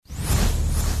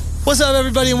What's up,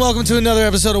 everybody, and welcome to another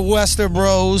episode of Wester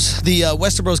Bros, the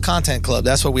Wester Bros Content Club.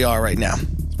 That's what we are right now.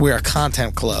 We're a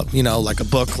content club, you know, like a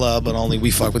book club, but only we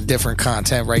fuck with different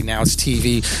content. Right now it's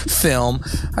TV, film.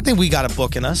 I think we got a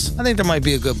book in us. I think there might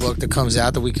be a good book that comes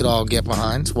out that we could all get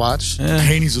behind, watch.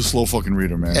 Haney's a slow fucking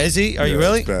reader, man. Is he? Are you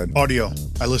really? Bad. Audio.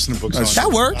 I listen to books on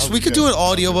That works. We could do an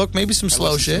audiobook, maybe some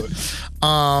slow shit.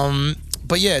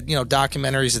 But yeah, you know,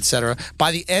 documentaries, etc.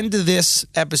 By the end of this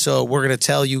episode, we're going to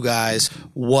tell you guys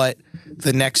what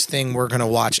the next thing we're going to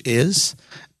watch is.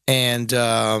 And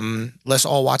let's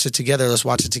all watch it together. Let's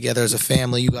watch it together as a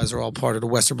family. You guys are all part of the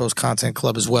Wester Bros Content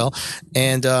Club as well.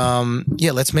 And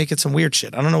yeah, let's make it some weird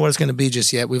shit. I don't know what it's going to be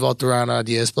just yet. We've all thrown out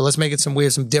ideas, but let's make it some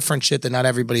weird, some different shit that not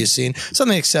everybody has seen.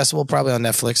 Something accessible, probably on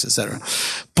Netflix, etc.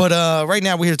 But right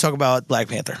now, we're here to talk about Black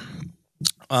Panther.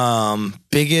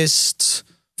 Biggest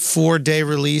 4-day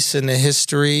release in the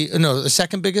history. No, the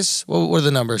second biggest. What were the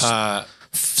numbers?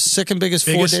 Second biggest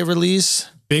 4-day release.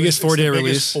 Biggest 4-day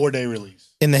release. Biggest 4-day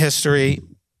release In the history.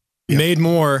 Made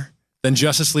more than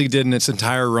Justice League did in its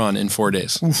entire run in 4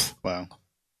 days. Oof. Wow.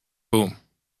 Boom.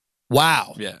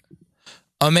 Wow. Yeah.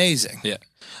 Amazing. Yeah.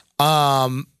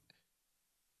 $1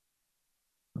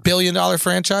 billion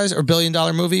franchise or $1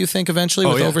 billion movie, you think, eventually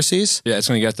with overseas? Yeah, it's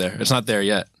going to get there. It's not there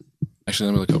yet.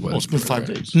 Actually, let me look up what It's been 5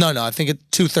 days. No, I think it's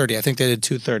 230. I think they did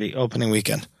 230 opening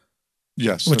weekend.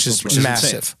 Yes. Which is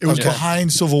massive. It was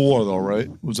behind Civil War, though, right?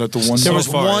 Was that the one? There was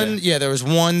far, one, there was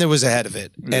one that was ahead of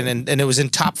it. Yeah. And it was in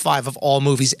top 5 of all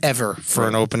movies ever for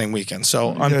an opening weekend.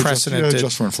 So unprecedented.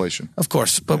 Just for inflation. Of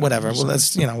course, but whatever. Well,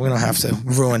 that's, we don't have to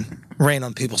rain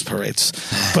on people's parades.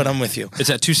 But I'm with you.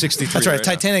 It's at 263. That's right.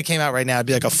 Titanic came out right now. It'd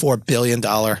be like a $4 billion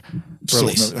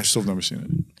release. I still have never seen it.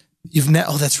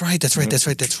 Oh, that's right.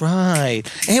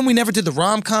 And we never did the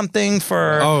rom-com thing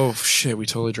for. Oh shit, we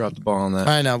totally dropped the ball on that.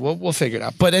 I know. We'll figure it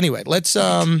out. But anyway, let's.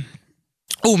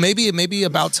 Maybe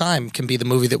About Time can be the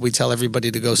movie that we tell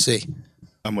everybody to go see.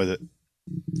 I'm with it.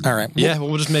 All right. Yeah,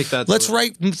 we'll just make that. Let's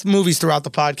write movies throughout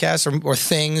the podcast or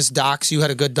things, docs. You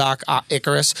had a good doc,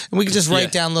 Icarus. And we can just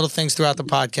write down little things throughout the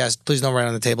podcast. Please don't write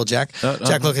on the table, Jack.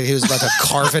 Jack looked like he was about to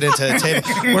carve it into the table.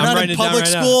 We're not in public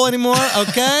school anymore,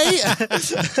 okay?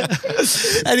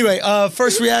 Anyway,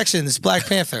 first reactions, Black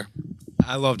Panther.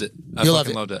 I loved it. I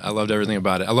loved loved it. I loved everything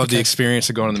about it. I loved the experience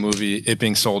of going to the movie, it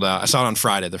being sold out. I saw it on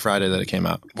Friday, the Friday that it came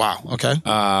out. Wow, okay.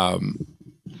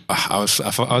 I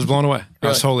was blown away. I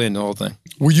was totally into the whole thing.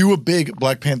 Were you a big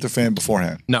Black Panther fan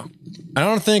beforehand? No. I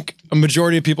don't think a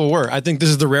majority of people were. I think this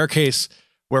is the rare case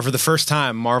where for the first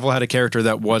time, Marvel had a character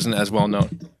that wasn't as well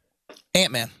known.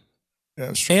 Ant-Man. Yeah,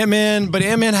 that's true. Ant-Man, but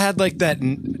Ant-Man had like that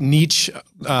niche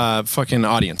fucking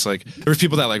audience. Like there was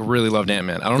people that like really loved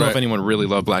Ant-Man. I don't know if anyone really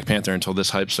loved Black Panther until this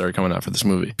hype started coming out for this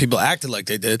movie. People acted like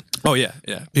they did. Oh yeah.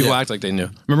 People act like they knew.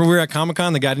 Remember we were at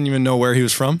Comic-Con, the guy didn't even know where he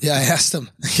was from? Yeah, I asked him.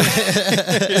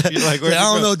 Like, I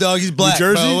don't know, dog. He's black. New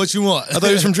Jersey? Bro. What you want? I thought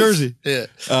he was from Jersey. Yeah.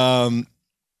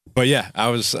 But yeah, I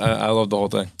loved the whole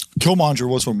thing. Killmonger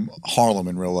was from Harlem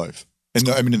in real life. In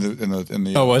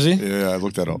the Oh, was he? Yeah, I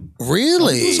looked that up.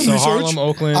 Really? So Harlem,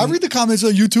 Oakland. I read the comments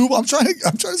on YouTube. I'm trying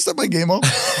to step my game up.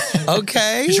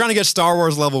 Okay. He's trying to get Star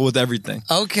Wars level with everything.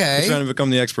 Okay. He's trying to become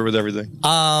the expert with everything.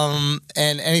 And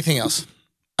anything else?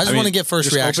 I just want to get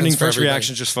first reactions. First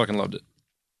reactions, just fucking loved it.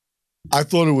 I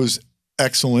thought it was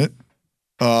excellent.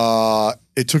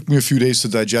 It took me a few days to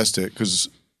digest it because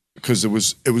it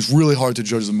was really hard to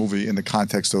judge the movie in the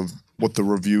context of what the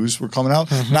reviews were coming out.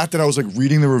 Mm-hmm. Not that I was like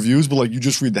reading the reviews, but like you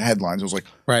just read the headlines. It was like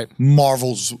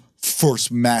Marvel's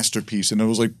first masterpiece, and it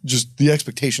was like just the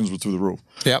expectations were through the roof.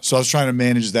 Yep. So I was trying to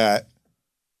manage that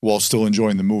while still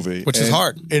enjoying the movie, which is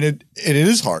hard. And it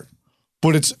is hard,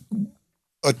 but it's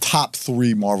a top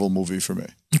 3 Marvel movie for me.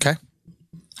 Okay,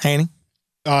 Haney.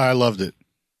 I loved it.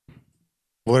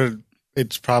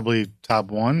 It's probably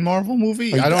top 1 Marvel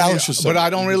movie. I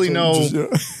don't really know.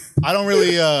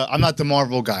 I'm not the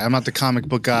Marvel guy. I'm not the comic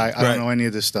book guy. I don't know any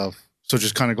of this stuff. So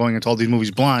just kind of going into all these movies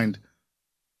blind,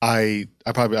 I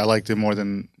liked it more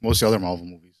than most of the other Marvel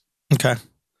movies. Okay.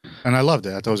 And I loved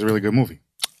it. I thought it was a really good movie.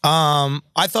 I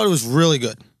thought it was really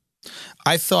good.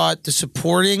 I thought the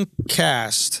supporting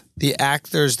cast, the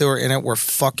actors that were in it were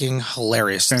fucking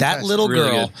hilarious. Fantastic. That little Really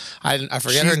girl, good. I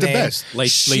forget She's her the name. best.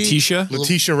 Letitia?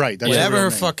 Letitia Wright. That's Whatever her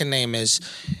name. fucking name is.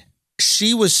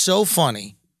 She was so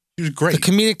funny. He was great. The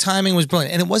comedic timing was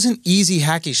brilliant, and it wasn't easy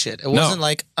hacky shit. It wasn't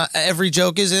like every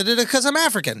joke is it because I'm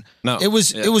African. No, it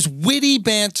was witty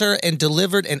banter and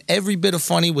delivered, and every bit of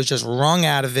funny was just wrung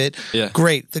out of it. Yeah,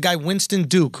 great. The guy Winston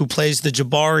Duke, who plays the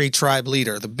Jabari tribe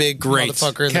leader, the big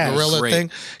motherfucker in the gorilla thing.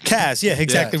 Kaz, yeah,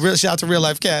 exactly. Yeah. Shout out to real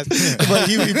life Kaz. But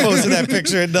he posted that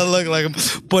picture. It doesn't look like him,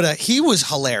 but he was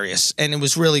hilarious, and it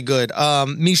was really good.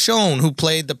 Michonne, who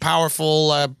played the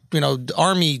powerful.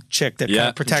 Army chick that kind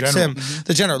of protects him.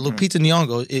 The general, Lupita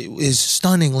Nyong'o, is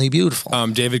stunningly beautiful.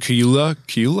 David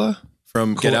Kuyula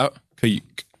from Get Out.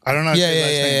 I don't know.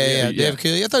 Yeah. David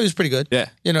Keeley. I thought he was pretty good. Yeah.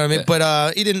 You know what I mean? Yeah.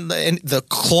 But he didn't. And the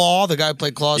Claw, the guy who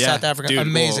played Claw, South Africa, dude,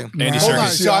 amazing. Andy Hold on.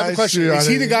 So I have a question. Is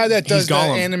he the guy that does the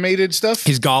animated stuff?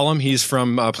 He's Gollum. He's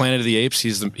from Planet of the Apes.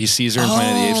 He's Caesar in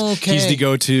Planet of the Apes. Okay. He's the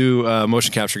go-to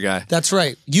motion capture guy. That's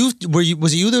right.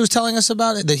 Was it you that was telling us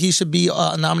about it? That he should be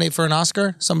nominated for an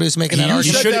Oscar? Somebody was making that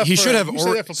argument? He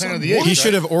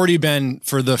should have already been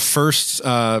for the first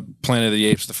Planet of the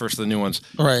Apes, the first of the new ones.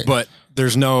 Right. But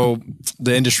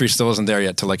the industry still isn't there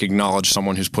yet to like acknowledge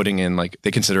someone who's putting in like they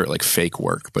consider it like fake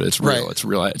work, but it's real. Right. It's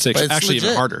real. It's actually legit.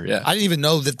 Even harder. Yeah, I didn't even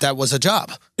know that was a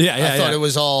job. Yeah, I thought it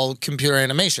was all computer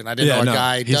animation. I didn't know a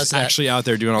guy does that. He's actually out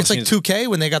there doing all. It's like 2K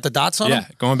when they got the dots on them.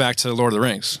 Yeah, going back to Lord of the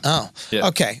Rings. Oh, yeah.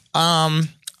 Okay.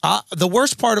 The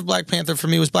worst part of Black Panther for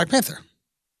me was Black Panther.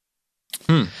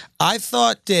 I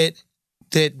thought that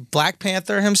Black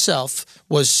Panther himself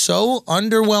was so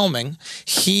underwhelming.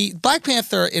 Black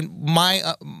Panther in my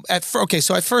at first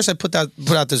I put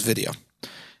out this video,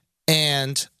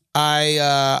 and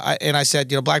I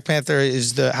said, Black Panther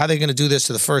is how are they going to do this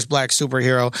to the first black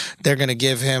superhero? They're going to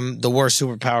give him the worst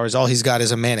superpowers. All he's got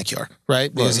is a manicure,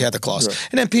 right? Because he had the claws. Right.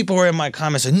 And then people were in my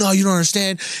comments saying, no, you don't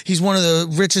understand. He's one of the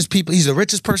richest people. He's the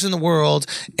richest person in the world,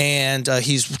 and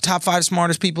he's top 5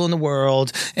 smartest people in the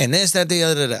world, and this, that, the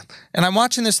other. And I'm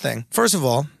watching this thing. First of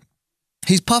all,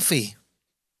 he's puffy.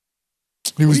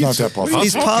 He was not that puffy.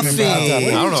 He's puffy. I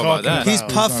don't know about that. He's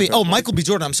puffy. Oh, Michael B.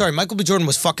 Jordan. I'm sorry. Michael B. Jordan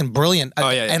was fucking brilliant.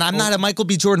 And I'm not a Michael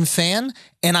B. Jordan fan.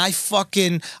 And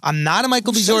I'm not a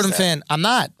Michael B. Jordan fan. I'm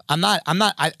not.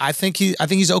 I think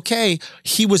he's okay.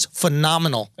 He was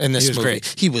phenomenal in this movie.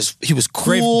 Great. He was cool.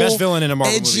 Great, best villain in a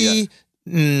Marvel edgy,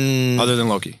 movie. Other than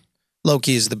Loki.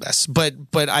 Loki is the best. But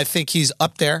I think he's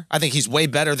up there. I think he's way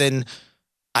better than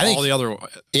all the other.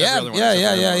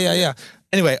 Yeah.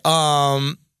 Anyway,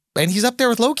 and he's up there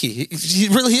with Loki. He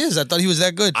really is. I thought he was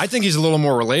that good. I think he's a little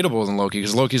more relatable than Loki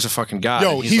because Loki's a fucking guy.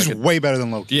 Yo, he's like way better than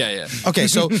Loki. Yeah. Okay,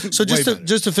 so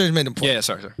just to finish my point. Yeah,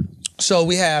 sorry. So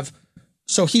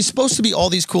he's supposed to be all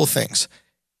these cool things.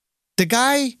 The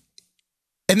guy,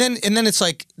 and then it's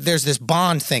like there's this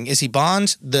Bond thing. Is he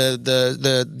Bond?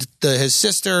 His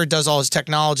sister does all his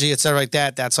technology, etc. like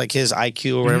that. That's like his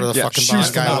IQ or whatever the fucking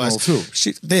Bond guy was. Too.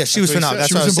 She was phenomenal.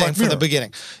 That's what I was saying from the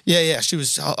beginning. Yeah. She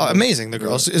was amazing. The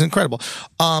girl is incredible.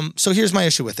 So here's my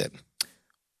issue with it.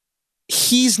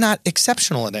 He's not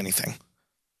exceptional at anything.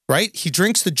 Right? He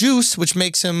drinks the juice, which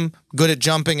makes him good at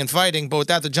jumping and fighting, but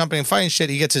without the jumping and fighting shit,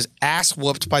 he gets his ass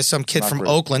whooped by some kid from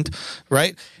Oakland,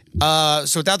 right?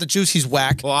 So without the juice, he's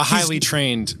whack. Well, a highly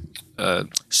trained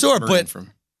sure,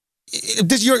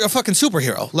 but you're a fucking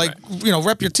superhero. Like,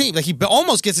 rep your team. Like, he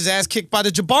almost gets his ass kicked by the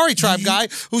Jabari tribe guy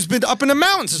who's been up in the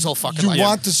mountains his whole fucking life. You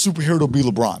want the superhero to be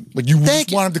LeBron. Like, you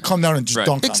just want him to come down and just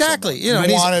dunk on somebody. You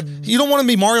don't want him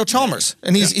to be Mario Chalmers.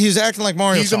 And he's acting like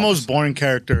Mario Chalmers. He's the most boring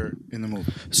character in the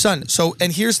movie. Son,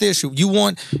 and here's the issue. You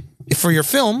want... For your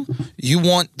film, you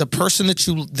want the person that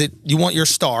you want your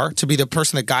star to be the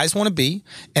person that guys want to be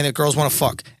and that girls want to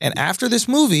fuck. And after this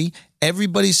movie,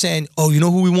 everybody's saying, "Oh, you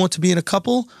know who we want to be in a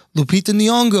couple? Lupita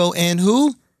Nyong'o and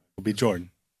who? Will be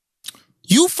Jordan."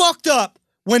 You fucked up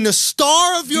when the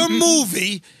star of your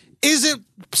movie isn't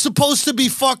supposed to be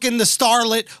fucking the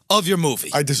starlet of your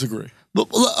movie. I disagree.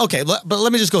 But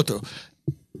let me just go through.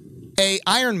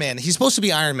 Iron Man, he's supposed to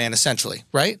be Iron Man essentially,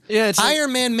 right? Yeah.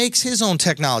 Iron Man makes his own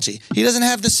technology. He doesn't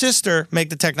have the sister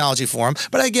make the technology for him,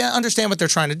 but I understand what they're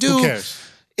trying to do. Who cares?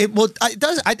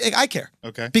 I care.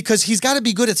 Okay. Because he's got to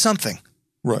be good at something.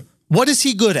 Right. What is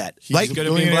he good at? He's a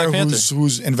billionaire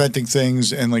who's inventing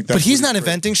things and like that. But he's not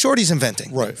inventing. Shorty's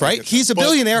inventing. Right. He's a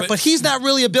billionaire, but he's not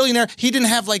really a billionaire. He didn't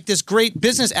have like this great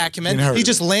business acumen. He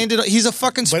just landed. He's a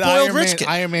fucking spoiled rich kid.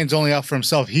 Iron Man's only out for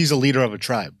himself. He's a leader of a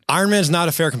tribe. Iron Man's not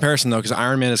a fair comparison though, because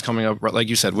Iron Man is coming up, like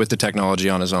you said, with the technology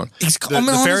on his own. He's coming on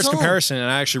his own. The fairest comparison,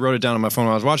 and I actually wrote it down on my phone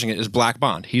while I was watching it, is Black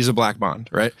Bond. He's a Black Bond,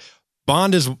 right?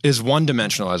 Bond is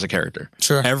one-dimensional as a character.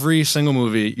 Sure. Every single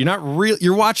movie,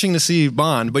 you're watching to see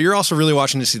Bond, but you're also really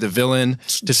watching to see the villain,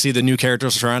 to see the new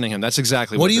characters surrounding him. That's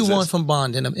exactly what do you want from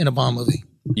Bond in a Bond movie?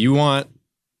 You want...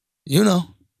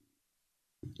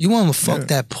 You want him to fuck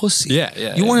that pussy.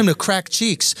 Yeah. You want him to crack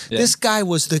cheeks. Yeah. This guy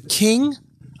was the king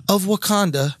of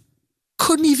Wakanda.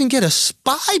 Couldn't even get a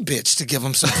spy bitch to give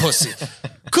him some pussy.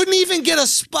 Couldn't even get a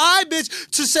spy bitch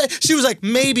to say, she was like,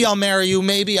 maybe I'll marry you,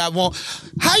 maybe I won't.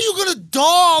 How you gonna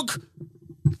dog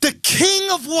the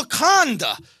king of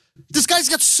Wakanda? This guy's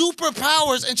got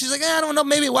superpowers, and she's like, I don't know,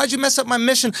 maybe. Why'd you mess up my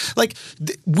mission? Like,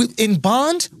 in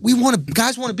Bond,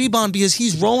 guys want to be Bond because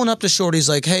he's rolling up to shorties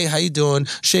like, hey, how you doing?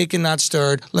 Shaken, not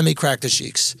stirred. Let me crack the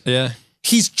cheeks. Yeah.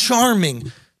 He's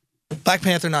charming. Black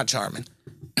Panther, not charming.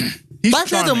 Black Panther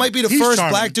charming. might be the He's first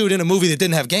charming. black dude in a movie that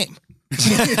didn't have game.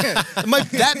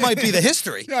 That might be the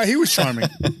history. Yeah, he was charming.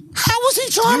 How was he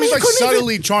charming? He was like couldn't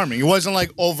subtly charming. He wasn't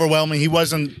like overwhelming. He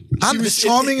wasn't. He was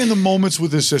charming in the moments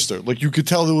with his sister. Like you could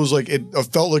tell there was like it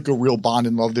felt like a real bond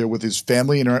and love there with his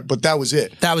family and her, but that was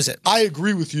it. That was it. I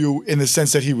agree with you in the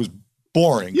sense that he was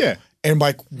boring. Yeah. And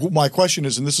my question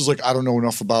is, and this is like I don't know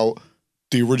enough about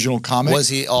the original comic. Was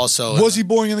he also? Was he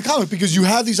boring in the comic? Because you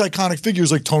have these iconic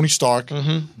figures like Tony Stark,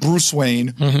 Bruce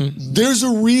Wayne. There's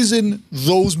a reason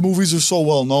those movies are so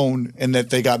well known and that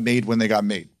they got made when they got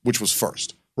made, which was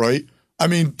first, right? I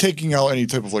mean, taking out any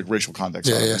type of like racial context.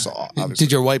 Yeah, out of yeah. this, obviously.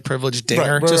 Did your white privilege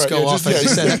dinger Right, just go yeah, off as you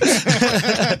said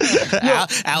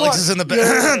it? Alex is in the back.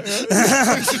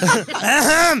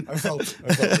 I felt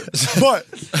it. But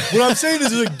what I'm saying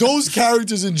is like those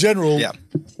characters in general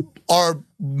are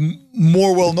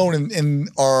more well known and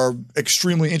are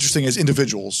extremely interesting as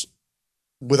individuals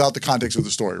without the context of the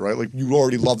story, right? Like you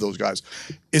already love those guys.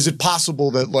 Is it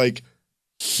possible that like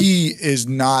he is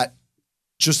not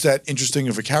just that interesting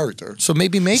of a character? So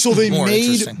maybe make So they him more made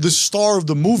interesting. the star of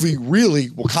the movie really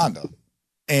Wakanda.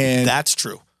 And That's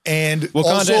true. and Wakanda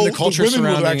also and the culture women were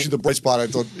surrounding- actually the bright spot. I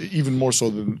thought even more so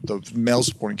than the male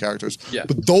supporting characters. Yeah.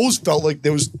 But those felt like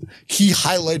he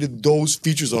highlighted those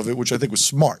features of it, which I think was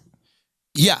smart.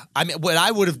 Yeah, I mean, what I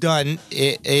would have done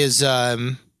is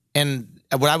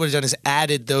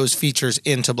added those features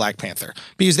into Black Panther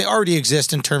because they already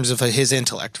exist in terms of his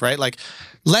intellect, right? Like,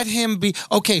 let him be,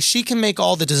 okay, she can make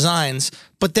all the designs,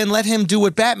 but then let him do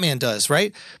what Batman does,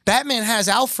 right? Batman has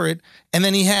Alfred, and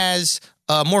then he has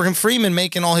Morgan Freeman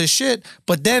making all his shit,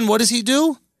 but then what does he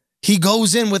do? He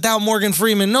goes in without Morgan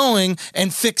Freeman knowing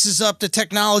and fixes up the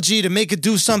technology to make it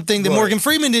do something that Morgan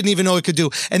Freeman didn't even know it could do.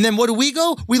 And then what do?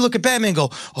 We look at Batman and go,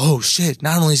 oh shit,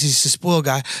 not only is he a spoiled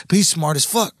guy, but he's smart as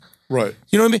fuck. Right.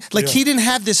 You know what I mean? Like he didn't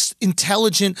have this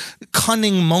intelligent,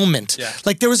 cunning moment. Yeah.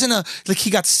 Like there was he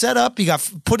got set up, he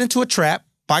got put into a trap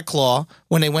by Claw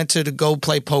when they went to go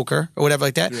play poker or whatever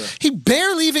like that. Yeah. He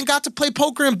barely even got to play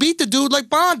poker and beat the dude like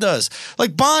Bond does.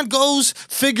 Like Bond goes,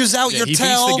 figures out your he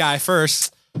tell. beats the guy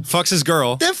first, fucks his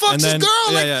girl. Then fucks his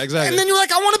girl. Yeah, exactly. And then you're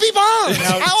like, I want to be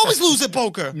Bond. I always lose at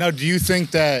poker. Now, do you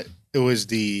think that it was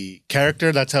the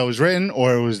character, that's how it was written,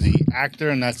 or it was the actor,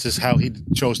 and that's just how he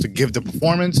chose to give the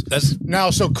performance?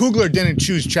 So Coogler didn't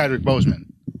choose Chadwick Boseman.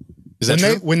 Is that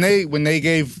true? When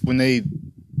they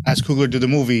asked Coogler to do the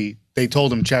movie, they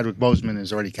told him Chadwick Boseman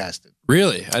is already casted.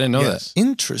 Really? I didn't know Yes. that.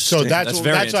 Interesting. So that's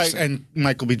very why, interesting. and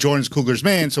Michael B. Jordan's Coogler's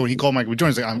man. So when he called Michael B.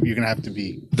 Jordan, he's like, "You're gonna have to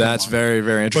be." That's very,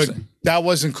 very But interesting. that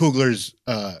wasn't Coogler's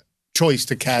choice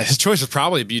to His cast. choice would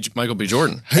probably be Michael B.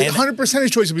 Jordan. 100%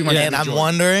 his choice would be Michael and B. I'm Jordan.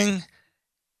 wondering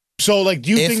So, like, do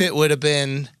you if think it would have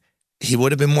been, he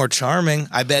would have been more charming.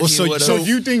 I bet Well, he so- would have. So do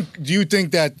you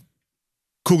think that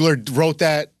Coogler wrote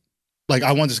that, like,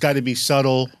 I want this guy to be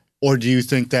subtle, or do you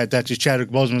think that just Chadwick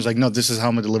Boseman was like, no, this is how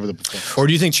I'm gonna deliver the performance? Or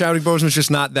do you think Chadwick Boseman's just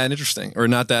not that interesting or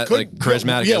not that like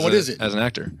charismatic yeah, as, what is it? as an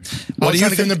actor? What do you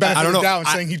think? The benefit I don't of the know. doubt and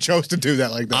saying he chose to do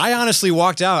that like that. I honestly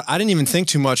walked out. I didn't even think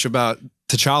too much about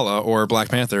T'Challa or Black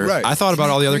Panther. Right. I thought about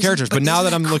all the other Crazy? characters, but now Isn't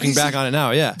that I'm that looking crazy? back on it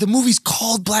now, yeah. The movie's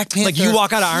called Black Panther. Like you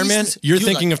walk out of Iron Man, you're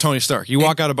thinking like, of Tony Stark. You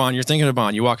walk out of Bond, you're thinking of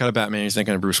Bond. You walk out of Batman, you're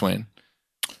thinking of Bruce Wayne.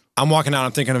 I'm walking out,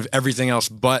 I'm thinking of everything else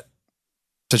but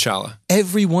T'Challa.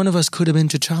 every one of us could have been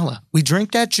T'Challa. We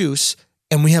drink that juice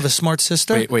and we have a smart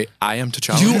sister. Wait, I am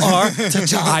T'Challa. You are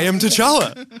T'Challa. I am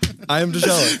T'Challa. I am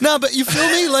T'Challa. No, but you feel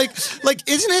me? Like,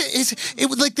 isn't it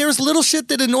was like there's little shit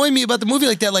that annoyed me about the movie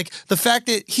like that. Like the fact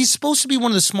that he's supposed to be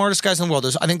one of the smartest guys in the world.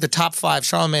 There's, I think the top 5,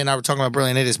 Charlamagne and I were talking about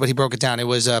Brilliant Idiots, but he broke it down. It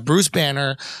was Bruce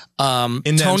Banner, In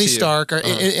the Tony MCU. Stark, or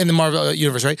in the Marvel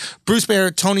universe, right? Bruce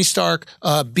Banner, Tony Stark,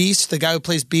 Beast, the guy who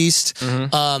plays Beast,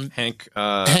 Hank Hank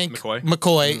McCoy.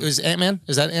 McCoy. It was Ant-Man?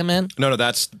 Is that Ant-Man? No,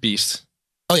 that's Beast.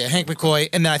 Oh yeah, Hank McCoy,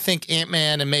 and then I think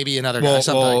Ant-Man and maybe another guy,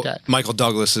 something like that. Michael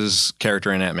Douglas's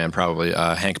character in Ant-Man probably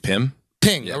Hank Pym.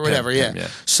 Ping Yeah, or whatever, Pym, yeah. yeah.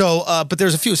 So, but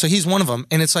there's a few. So he's one of them,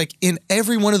 and it's like in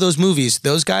every one of those movies,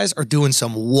 those guys are doing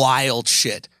some wild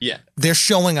shit. Yeah. They're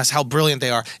showing us how brilliant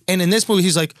they are, and in this movie,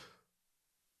 he's like,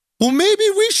 well, maybe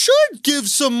we should give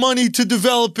some money to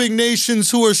developing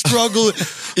nations who are struggling.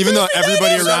 Even though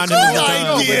everybody around him is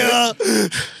idea.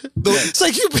 It's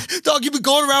like, you've been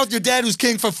going around with your dad who's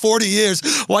king for 40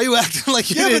 years. Why are you acting like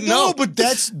you didn't know? No, but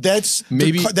that's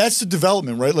Maybe that's the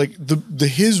development, right? Like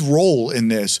his role in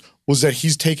this was that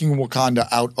he's taking Wakanda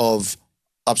out of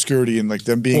obscurity and like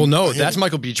them being. Well, no, that's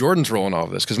Michael B. Jordan's role in all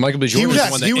of this, because Michael B. Jordan was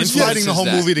the one that he was fighting the whole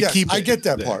movie to keep it. I get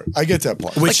that part. I get that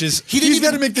part. Which is he's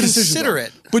got to make the decision. Consider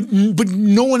it, but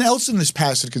no one else in this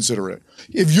past would consider it.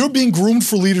 If you're being groomed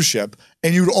for leadership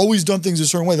and you'd always done things a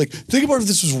certain way, like think about if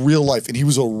this was real life and he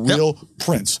was a real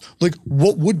prince. Like,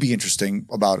 what would be interesting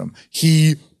about him?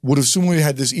 He would have assumedly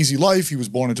had this easy life. He was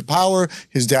born into power.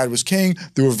 His dad was king.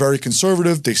 They were very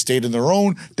conservative. They stayed in their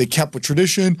own. They kept with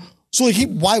tradition. So like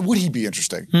why would he be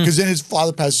interesting? Because then his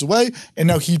father passes away and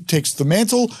now he takes the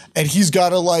mantle and he's got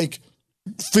to like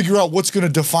figure out what's going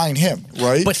to define him,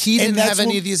 right? But he didn't have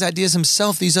any of these ideas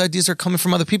himself. These ideas are coming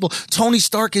from other people. Tony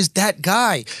Stark is that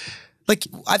guy. Like,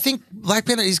 I think Black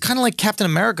Panther, he's kind of like Captain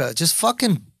America. Just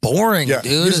fucking boring, dude.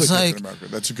 It's like Captain America.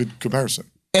 That's a good comparison.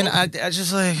 And I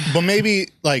just like... But maybe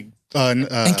like... and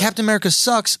Captain America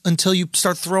sucks until you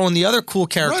start throwing the other cool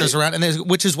characters around, and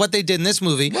which is what they did in this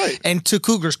movie. Right. And to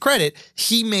Cougar's credit,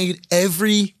 he made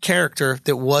every character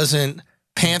that wasn't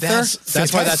Panther.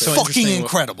 That's why that's so fucking interesting.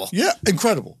 incredible. Yeah,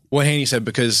 incredible. What Haney said,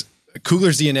 because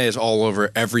Coogler's DNA is all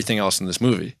over everything else in this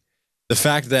movie. The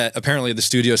fact that apparently the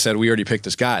studio said we already picked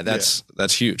this guy, that's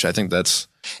huge. I think that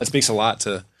speaks a lot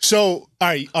to. So, all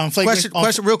right,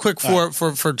 question real quick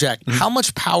for Jack. How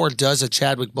much power does a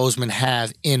Chadwick Boseman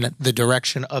have in the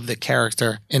direction of the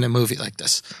character in a movie like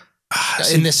this?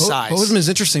 In this size, Boseman is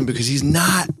interesting because he's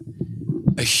not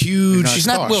a huge. He's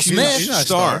not Will Smith. He's not a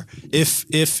star.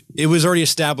 If it was already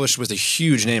established with a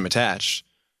huge name attached,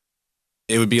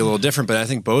 it would be a little different. But I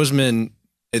think Boseman.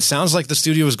 It sounds like the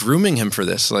studio was grooming him for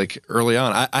this, like early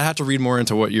on. I have to read more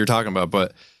into what you're talking about,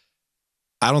 but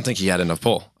I don't think he had enough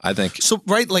pull. I think so.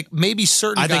 Right, like maybe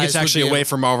certain. I think it's actually a way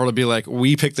for Marvel to be like,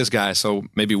 we picked this guy, so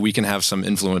maybe we can have some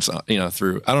influence,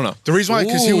 through. I don't know. The reason why,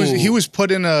 because he was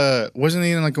put in wasn't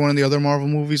he in like one of the other Marvel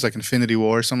movies, like Infinity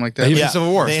War or something like that? He was in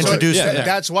Civil War. They introduced him.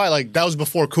 That's why, like, that was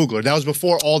before Coogler. That was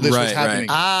before all this was happening.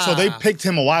 Right. So they picked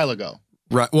him a while ago.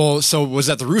 Right. Well, so was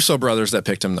that the Russo brothers that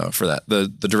picked him though for that? The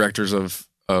directors of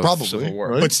Probably, Civil War.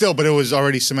 Right? But it was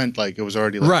already he's the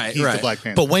Black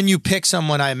Panther. But when you pick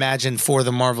someone, I imagine, for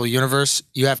the Marvel Universe,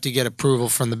 you have to get approval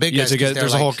from the big guys.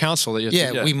 There's a whole council that you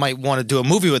have to, we might want to do a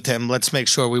movie with him. Let's make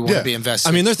sure we want to be invested.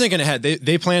 I mean, they're thinking ahead.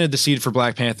 They planted the seed for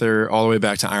Black Panther all the way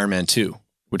back to Iron Man 2,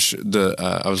 which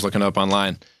I was looking up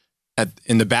online.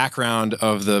 In the background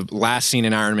of the last scene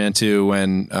in Iron Man 2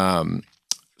 when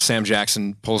Sam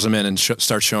Jackson pulls him in and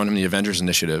starts showing him the Avengers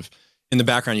Initiative, in the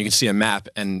background you can see a map,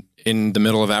 and in the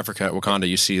middle of Africa at Wakanda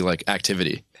you see like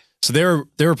activity. So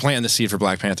they were planting the seed for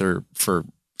Black Panther for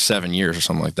 7 years or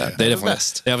something like that. They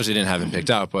obviously didn't have him picked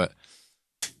out, but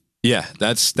yeah,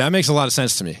 that makes a lot of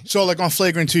sense to me. So like on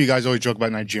Flagrant 2, you guys always joke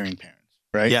about Nigerian parents,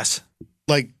 right? Yes.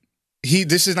 Like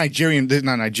this is Nigerian,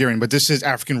 not Nigerian, but this is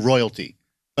African royalty.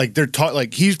 Like they're taught,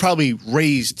 like he's probably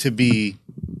raised to be.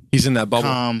 He's in that bubble.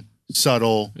 Calm,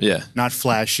 subtle, not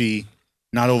flashy,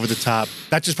 not over the top.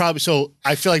 That's just probably, so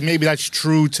I feel like maybe that's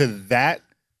true to that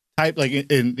type, like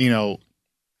in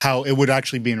how it would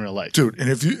actually be in real life. Dude, and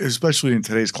if you, especially in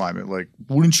today's climate, like,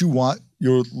 wouldn't you want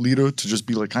your leader to just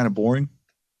be like kind of boring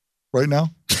right now?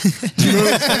 You know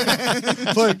what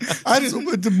I'm saying?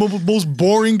 Like, the most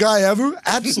boring guy ever?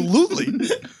 Absolutely.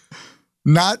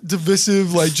 Not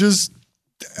divisive, like just,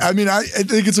 I mean, I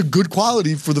think it's a good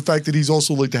quality for the fact that he's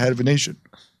also like the head of a nation.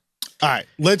 All right,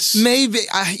 let's maybe.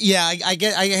 I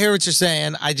hear what you're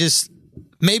saying.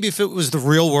 Maybe if it was the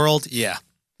real world,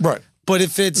 right. But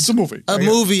if it's a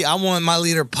movie, I want my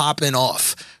leader popping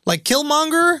off like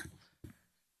Killmonger.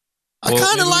 I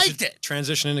kind of liked it.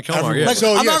 Transition into Killmonger. Yeah. Like,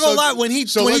 I'm not gonna lie. When he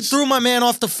threw my man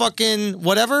off the fucking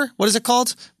whatever, what is it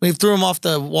called? When he threw him off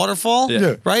the waterfall,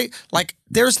 right? Like,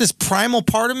 there's this primal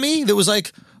part of me that was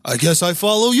like, I guess I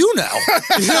follow you now.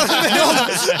 You know what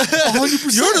I mean?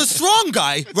 100%. You're the strong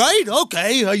guy, right?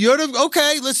 Okay,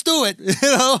 okay. Let's do it.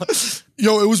 You know?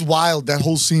 Yo, it was wild, that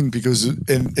whole scene, because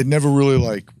it never really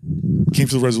like came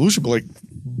to the resolution, but like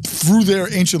through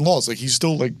their ancient laws, like he's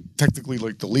still like technically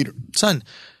like the leader. Son,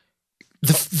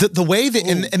 the way that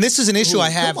and this is an issue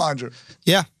I have.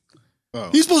 Yeah.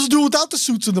 Oh. He's supposed to do it without the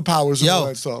suits and the powers and all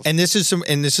that stuff. And this is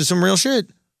some real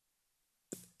shit.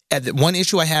 And one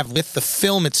issue I have with the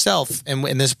film itself, and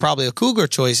this is probably a Cougar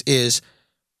choice, is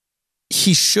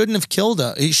he shouldn't have killed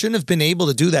him. He shouldn't have been able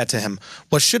to do that to him.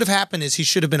 What should have happened is he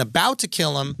should have been about to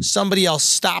kill him. Somebody else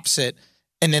stops it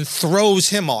and then throws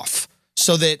him off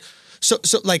so that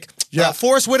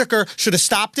Forrest Whitaker should have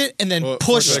stopped it and then pushed.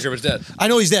 Forrest Whitaker was dead. I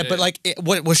know he's dead, but like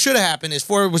what should have happened is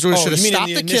Forrest Whitaker should have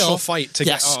stopped the kill fight to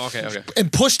yes. okay.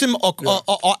 And pushed him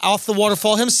off the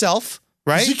waterfall himself.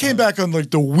 Right? He came back on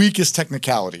like the weakest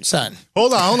technicality. Son.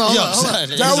 Hold on.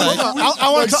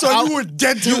 You were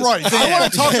dead to rights. I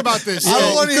want to talk about this. I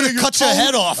don't want to hear cut your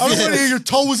head off. I don't want to hear your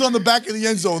toe was on the back of the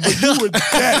end zone. Like you were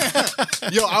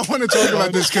dead. Yo, I want to talk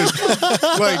about this because,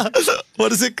 like,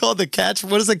 what is it called? The catch?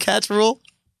 What is the catch rule?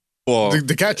 Well,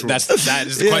 the catch rule. That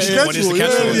is the question. What is the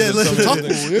catch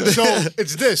rule? So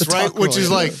it's this, right? Which is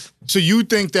like, so you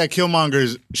think that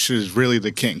Killmonger is really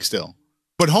the king still?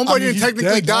 But Homeboy didn't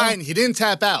technically die, and he didn't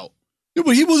tap out. Yeah,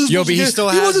 but he wasn't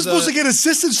supposed to get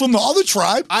assistance from the other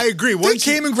tribe. I agree. They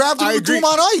came and grabbed him and threw him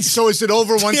on ice. So is it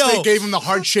over once they gave him the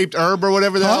heart-shaped herb or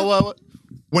whatever the hell?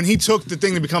 When he took the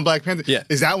thing to become Black Panther,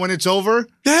 is that when it's over?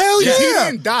 Hell yeah. He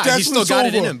didn't die. He still got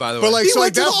it in him, by the way. But like, he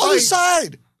went to the other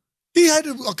side. He had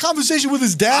a conversation with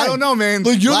his dad. I don't know, man.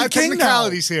 Like, you're a lot the of king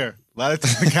technicalities here. A lot of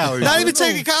technicalities. Not even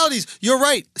technicalities. You're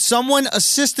right. Someone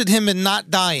assisted him in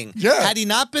not dying. Yeah. Had he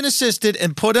not been assisted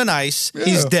and put on ice,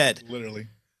 he's dead. Literally.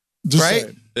 Just right?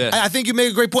 saying. Yeah. I think you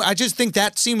made a great point. I just think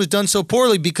that scene was done so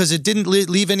poorly because it didn't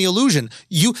leave any illusion.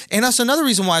 And that's another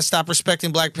reason why I stopped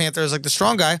respecting Black Panther as like the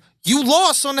strong guy. You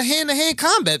lost on the hand-to-hand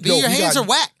combat. Your hands are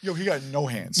whack. Yo, he got no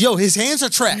hands. Yo, his hands are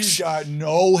trash. He got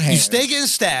no hands. You stay getting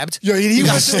stabbed. Yo, he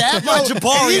got stabbed by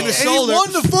Jabari in the shoulder. He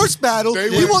won the first battle.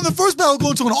 He won the first battle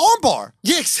going to an armbar.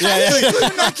 Yeah, exactly. He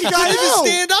couldn't even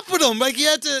stand up with him. Like, he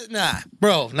had to... Nah.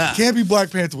 Can't be Black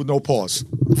Panther with no paws.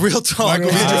 Real talk.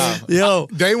 Yo.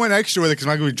 They went extra with it because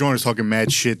Michael B. Jordan was talking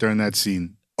mad shit during that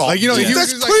scene. Like, you know, he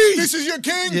that's was Creed. Like, this is your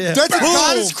king. Yeah. That's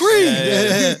Adonis Creed.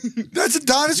 That's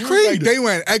Adonis Creed. Like, they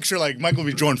went extra. Like Michael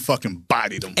B. Jordan fucking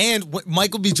bodied him. And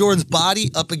Michael B. Jordan's body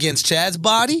up against Chad's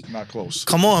body. Not close.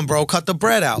 Come on, bro. Cut the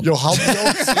bread out. Yo, how?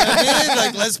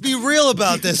 Like, let's be real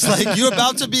about this. Like, you're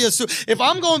about to be if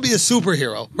I'm going to be a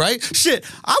superhero, right? Shit,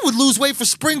 I would lose weight for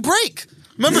spring break.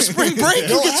 Remember spring break?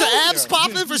 You get your abs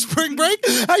popping for spring break?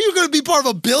 How are you going to be part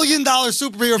of a $1 billion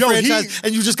superhero franchise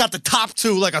and you just got the top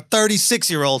two like a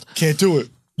 36-year-old? Can't do it.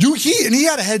 He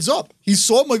had a heads up. He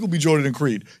saw Michael B. Jordan in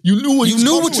Creed. You knew what you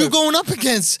were going up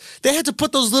against. They had to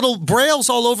put those little brails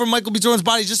all over Michael B. Jordan's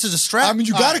body just to distract. I mean,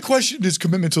 you got to question his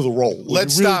commitment to the role.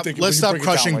 Let's stop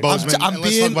crushing Bozeman.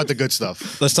 Let's talk about the good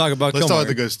stuff. Let's talk about Killmonger. Let's talk about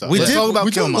the good stuff. Let's talk about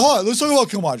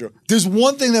Killmonger. There's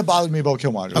one thing that bothered me about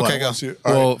Killmonger. Okay, go.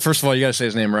 Well, first of all, you got to say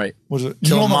his name right. What is it?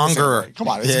 Killmonger. Come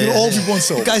on, it's going to all be one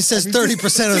syllable. The guy says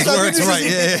 30% of his words right.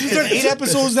 He's done 8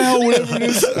 episodes now, or whatever it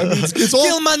is. I mean, it's all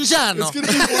Killmangiano. It's going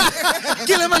to be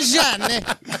Killmangiano.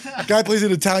 Guy plays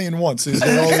it Italian once. So he's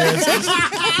got all the answers.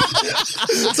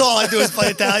 That's all I do is play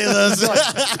Italian.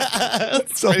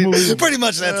 Pretty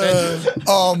much that's it.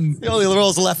 The only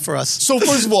roles left for us. So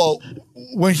first of all,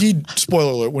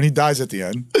 spoiler alert, when he dies at the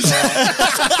end.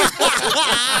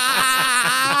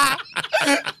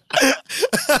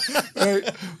 Right?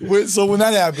 So when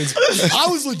that happens, I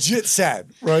was legit sad,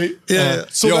 right? Yeah.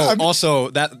 So also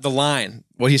the line,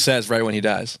 what he says right when he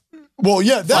dies. Well,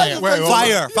 yeah, fire.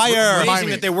 Amazing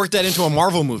that they worked that into a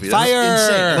Marvel movie. That's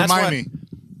insane. Remind me.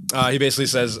 He basically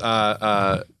says,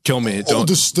 "Kill me." Don't.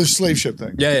 The slave ship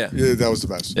thing. Yeah, that was the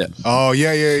best. Yeah. Oh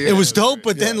yeah. It was dope,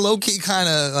 but then low key kind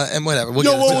of and whatever. It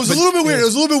was a little bit weird. It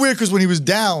was a little bit weird because when he was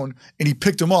down and he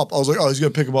picked him up, I was like, oh, he's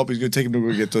gonna pick him up. He's gonna take him to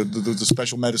go get the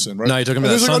special medicine, right? No, he took him to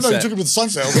the sunset. No, he took him to the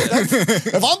sunset. I was like,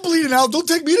 if I'm bleeding out, don't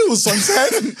take me to the sunset.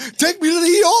 Take me to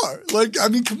the ER. Like, I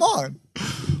mean, come on.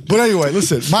 But anyway,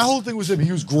 listen, my whole thing was him.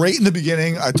 He was great in the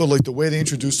beginning. I thought like the way they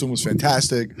introduced him was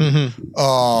fantastic.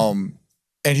 Mm-hmm.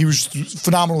 And he was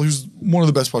phenomenal. He was one of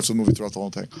the best parts of the movie throughout the whole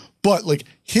thing. But like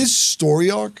his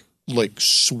story arc like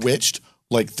switched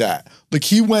like that. Like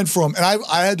he went from, and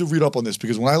I had to read up on this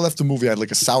because when I left the movie, I had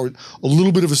like a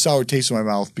little bit of a sour taste in my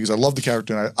mouth because I love the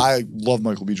character and I love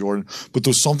Michael B. Jordan, but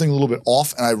there was something a little bit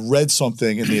off. And I read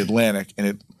something in the Atlantic and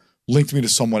it linked me to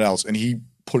someone else and he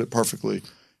put it perfectly.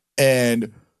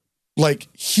 And like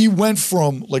he went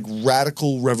from like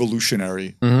radical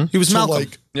revolutionary. Mm-hmm. He was to Malcolm.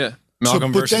 Like, yeah.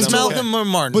 Malcolm versus Malcolm or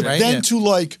Martin, but right? then to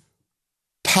like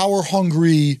power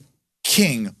hungry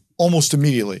king almost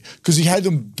immediately because he had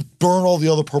them burn all the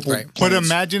other purple. Right. But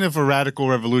imagine if a radical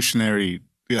revolutionary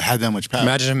had that much power.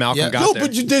 Imagine if Malcolm got there.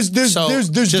 But there's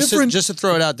different. Just to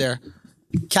throw it out there,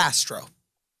 Castro.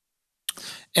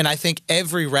 And I think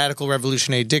every radical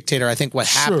revolutionary dictator, I think what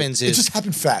happens is... It just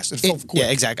happened fast. It felt quick. Yeah,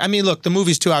 exactly. I mean, look, the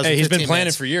movie's 2 hours and 15 he's been planning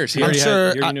minutes. for years. He I'm already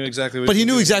sure, he already knew exactly what but he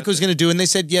knew exactly what he was was going to do. And they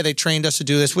said, yeah, they trained us to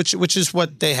do this, which is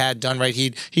what they had done, right?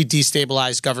 He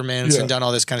destabilized governments and done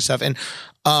all this kind of stuff. And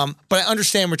but I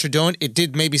understand what you're doing. It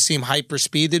did maybe seem hyper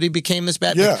speed that he became this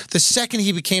bad. Yeah. But the second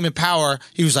he became in power,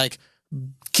 he was like,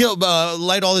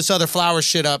 light all this other flower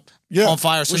shit up on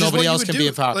fire so nobody else can be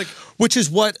in power. Which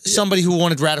is what somebody who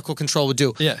wanted radical control would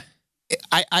do. Yeah.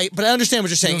 But I understand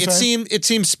what you're saying. It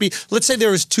seems speed. Let's say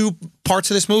there was 2 parts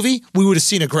of this movie, we would have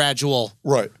seen a gradual.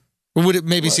 Right. We would have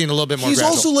maybe seen a little bit more He's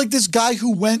gradual. also like this guy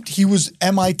who he was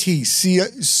MIT,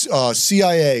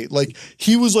 CIA. Like,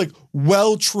 he was like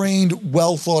well-trained,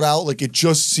 well thought out. Like, it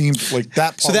just seemed like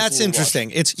that. So that's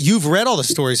interesting. You've read all the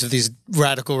stories of these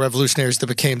radical revolutionaries that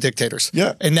became dictators.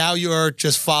 Yeah. And now you're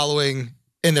just following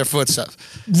in their footsteps.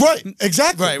 Right,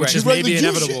 exactly. Right. Which is maybe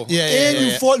inevitable. Yeah.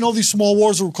 You fought in all these small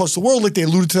wars across the world, like they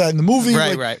alluded to that in the movie.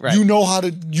 Right. You know how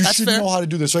to. You should know how to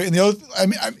do this, right? And the other, I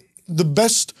mean, the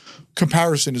best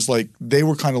comparison is like they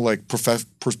were kind of like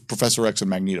Professor X and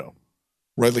Magneto,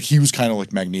 right? Like he was kind of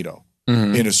like Magneto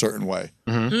in a certain way,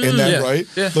 and that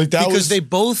right, like that because they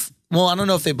both. Well, I don't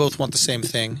know if they both want the same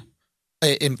thing.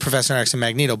 In Professor X and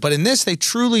Magneto, but in this, they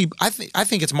truly, I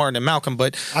think it's Martin and Malcolm,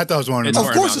 but I thought it was Martin.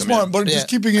 Of course, it's Martin, but just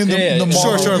keeping in the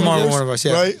Marvel, Marvel universe,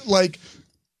 right? Like,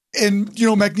 and you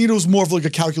know, Magneto's more of like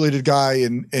a calculated guy,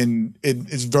 and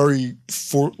is very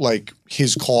for like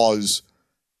his cause,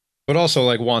 but also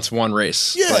like wants one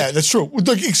race. Yeah, that's true.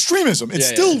 Like extremism, it's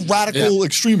still radical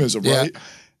extremism, right?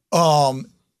 And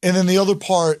then the other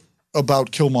part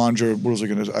about Killmonger, what was I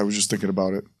going to? I was just thinking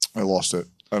about it. I lost it.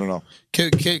 I don't know.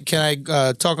 Can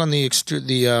I talk on the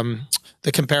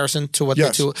comparison to what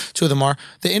the two of them are?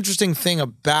 The interesting thing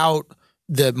about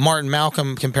the Martin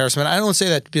Malcolm comparison, I don't say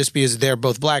that just because they're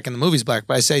both black and the movie's black,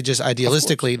 but I say just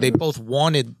idealistically, they both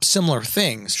wanted similar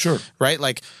things. Sure. Right?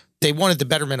 Like they wanted the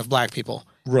betterment of black people.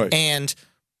 Right. And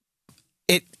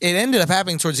it ended up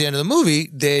happening towards the end of the movie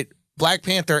that Black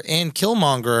Panther and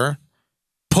Killmonger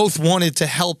both wanted to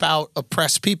help out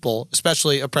oppressed people,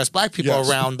 especially oppressed black people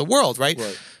around the world, right?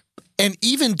 And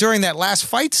even during that last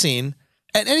fight scene,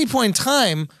 at any point in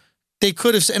time, they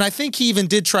could have, and I think he even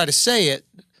did try to say it,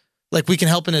 like we can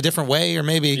help in a different way or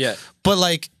maybe, but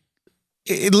like,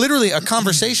 it literally a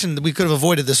conversation that we could have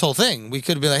avoided this whole thing. We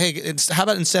could have been like, hey, how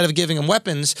about instead of giving them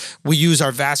weapons, we use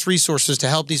our vast resources to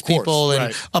help these people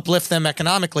and uplift them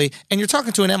economically. And you're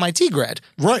talking to an MIT grad.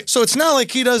 Right. So it's not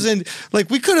like he doesn't,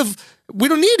 like we don't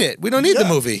need it. We don't need the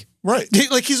movie. Right.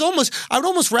 Like I would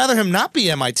almost rather him not be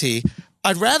MIT.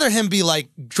 I'd rather him be like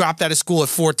dropped out of school at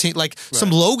 14, like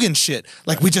some Logan shit.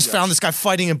 Like we just found this guy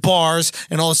fighting in bars,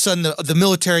 and all of a sudden the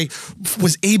military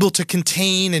was able to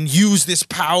contain and use this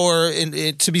power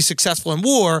to be successful in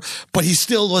war, but he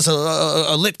still was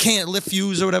a lit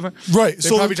fuse or whatever. Right. They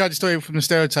probably tried to stay from the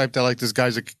stereotype that like this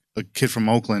guy's a kid from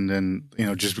Oakland and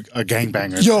just a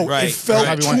gangbanger. It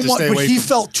felt too much, but he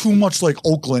felt too much like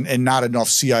Oakland and not enough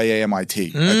CIA MIT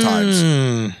at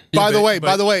times. By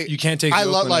the way, you can't take. I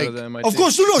love out of the MIT. Of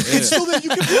course, no. It's still that you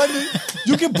can blend it.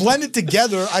 You can blend it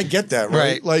together. I get that,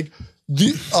 right? Like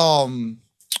the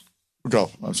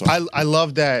Go. I'm sorry. I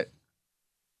love that.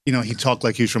 He talked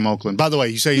like he was from Oakland. By the way,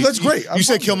 you say that's great. You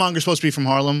say Killmonger's supposed to be from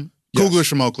Harlem. Yes. Coogler's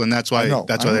from Oakland. That's why.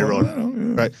 That's why they wrote it.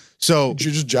 Right. So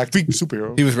you're just Jack Freak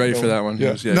superhero. He was ready for that one.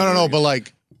 Yeah. No. But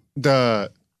like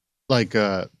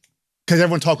because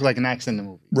everyone talked like an accent in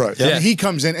the movie. Right. Yeah. And he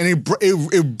comes in and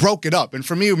it broke it up, and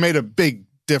for me, it made a big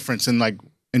difference in like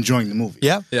enjoying the movie.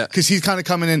 Yeah. Because he's kind of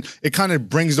coming in. It kind of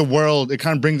brings the world. It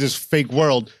kind of brings this fake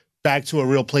world back to a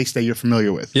real place that you're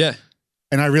familiar with. Yeah.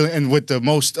 And with the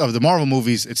most of the Marvel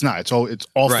movies, it's not. It's all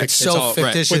right. fictitious. So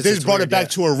fictitious. But this brought it back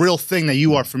to a real thing that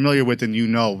you are familiar with and you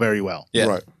know very well. Yeah.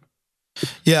 Right.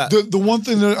 Yeah. The one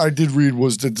thing that I did read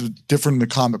was that the different in the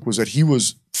comic was that he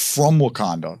was from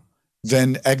Wakanda,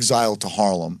 then exiled to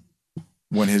Harlem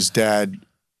when his dad,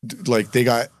 like they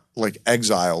got like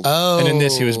exiled. Oh. And in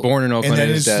this, he was born in Oakland. And then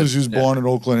his dad, he was born in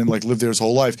Oakland and like lived there his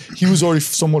whole life. He was already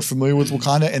somewhat familiar with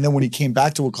Wakanda, and then when he came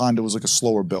back to Wakanda, it was like a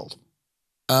slower build.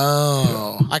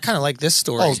 Oh, I kind of like this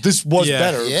story. Oh, this was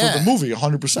better for the movie,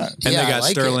 100%. And they got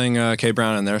Sterling K.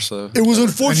 Brown in there, so it was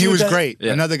unfortunate. And he was great.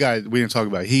 Yeah. Another guy we didn't talk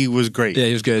about. He was great. Yeah,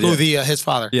 he was good. Who his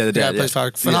father? Yeah, the dad. Yeah, plays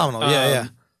father. Phenomenal. Yeah.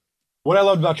 What I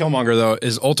loved about Killmonger though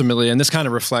is ultimately, and this kind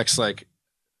of reflects like,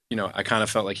 I kind of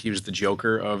felt like he was the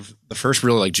Joker of the first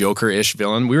real like Joker-ish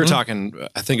villain. We were talking,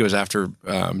 I think it was after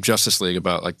Justice League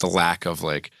about like the lack of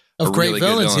like of great really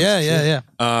villains. Yeah.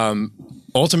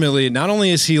 Ultimately, not only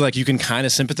is he like you can kind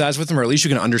of sympathize with him, or at least you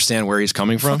can understand where he's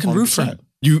coming from. Fucking root for him.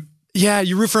 You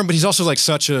root for him, but he's also like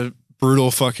such a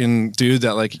brutal fucking dude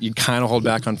that like you kind of hold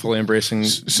back on fully embracing.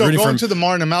 So going to the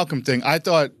Martin and Malcolm thing, I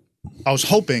was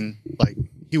hoping like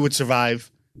he would survive.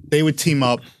 They would team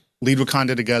up, lead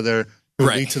Wakanda together. It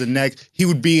would lead to the next. He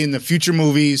would be in the future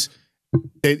movies.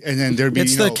 And then there'd be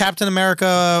it's the Captain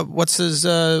America. What's his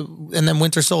and then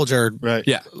Winter Soldier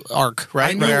arc,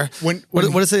 right?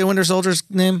 What is the Winter Soldier's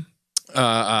name?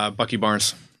 Bucky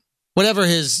Barnes. Whatever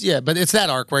but it's that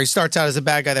arc where he starts out as a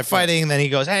bad guy. They're fighting, and then he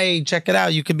goes, "Hey, check it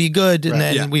out, you can be good," and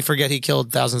then we forget he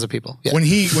killed thousands of people. Yeah. When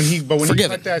he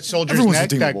cut that soldier's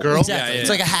neck, that girl, exactly. It's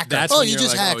like a hacker. You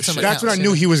just hacked somebody. That's when I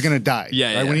knew he was gonna die.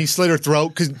 Right? When he slit her throat,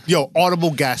 because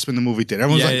audible gasp in the movie theater.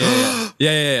 Everyone's like,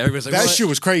 Everybody's like, that shit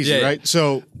was crazy, right?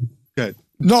 So good.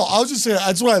 No, I was just saying,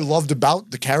 that's what I loved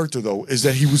about the character, though, is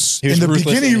that he was in the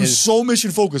beginning, he was so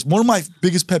mission-focused. One of my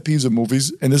biggest pet peeves in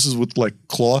movies, and this is with, like,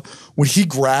 Claw, when he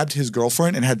grabbed his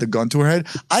girlfriend and had the gun to her head.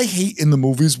 I hate in the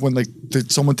movies when, like,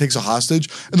 someone takes a hostage,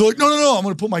 and they're like, no, I'm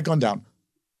going to put my gun down.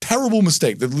 Terrible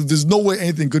mistake. There's no way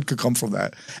anything good could come from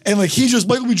that. And, like,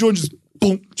 Michael B. Jordan just,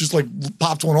 boom, just, like,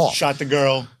 popped one off. Shot the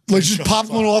girl. Like, just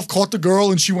popped one off, caught the girl,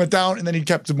 and she went down, and then he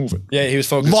kept it moving. Yeah, he was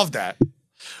focused. Love that.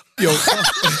 Yo.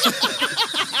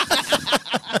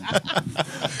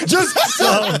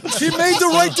 He made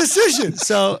the right decision.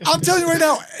 So I'm telling you right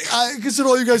now, I consider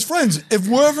all you guys friends. If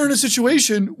we're ever in a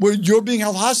situation where you're being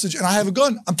held hostage and I have a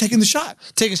gun, I'm taking the shot.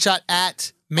 Take a shot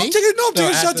at me? I'm taking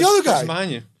a shot at the other guy.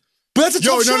 Behind you. But that's a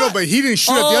tough shot. No, but he didn't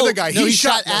shoot at the other guy. He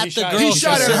shot at the girl. He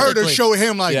shot at her to show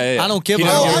him like, I don't give a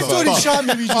fuck. I thought he shot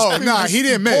maybe just he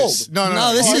didn't miss.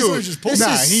 No, this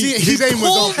is his aim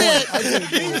was on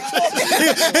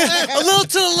a little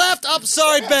to the left. I'm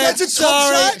sorry, Ben. That's a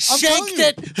tough shot. Shanked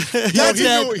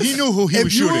it. He knew who he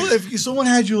was shooting. If someone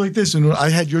had you like this and I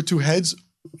had your two heads,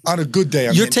 on a good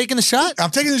day, you're taking the shot? I'm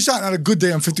taking the shot. On a good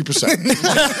day, I'm 50%.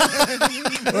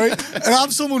 Right? And I'm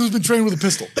someone who's been trained with a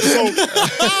pistol.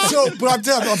 But I'm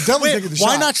definitely taking the shot.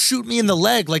 Why not shoot me in the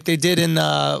leg like they did in,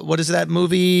 what is that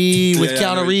movie with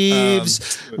Keanu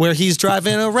Reeves, where he's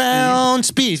driving around?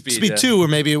 Speed 2, or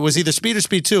maybe it was either Speed or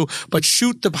Speed 2, but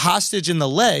shoot the hostage in the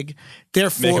leg,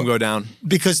 therefore... Make him go down.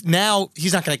 Because now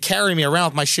he's not going to carry me around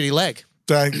with my shitty leg.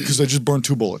 Because I just burned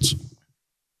 2 bullets.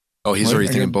 Oh, he's already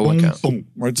thinking bullet count. Boom.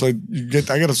 Right, so I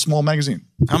got a small magazine.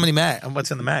 How many mag? What's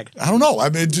in the mag? I don't know.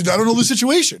 I mean, I don't know the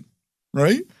situation.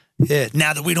 Right? Yeah.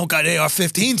 Now that we don't got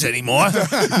AR-15s anymore.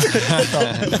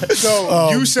 So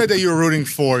you said that you were rooting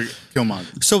for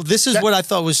Killmonger. So this is what I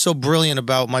thought was so brilliant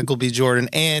about Michael B. Jordan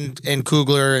and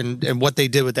Coogler and what they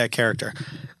did with that character.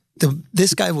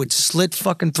 This guy would slit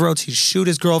fucking throats. He'd shoot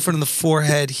his girlfriend in the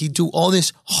forehead. He'd do all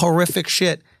this horrific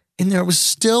shit. And there was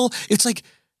still, it's like,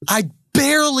 I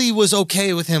barely was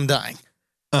okay with him dying.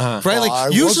 Right?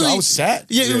 Like usually I was sad.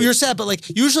 Yeah, you're sad, but like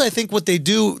usually I think what they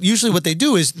do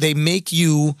is they make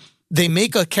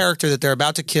a character that they're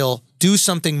about to kill do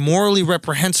something morally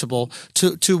reprehensible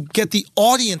to get the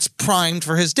audience primed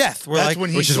for his death. That's when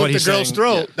he slit the girl's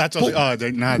throat. Yeah. That's what they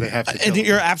have to kill him.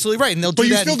 You're absolutely right. And they'll do that.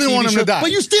 But you still didn't want him to die.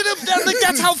 But you still like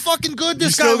that's how fucking good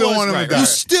this guy was. You still don't want him to die. You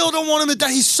still don't want him to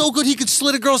die. He's so good he could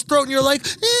slit a girl's throat and you're like,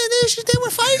 they were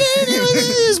fighting.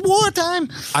 It was wartime.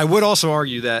 I would also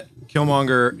argue that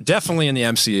Killmonger, definitely in the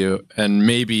MCU and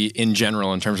maybe in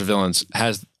general in terms of villains,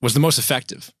 was the most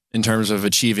effective in terms of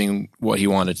achieving what he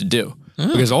wanted to do.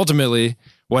 Because ultimately,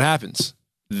 what happens?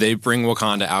 They bring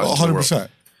Wakanda out into the world.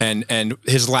 And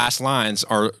his last lines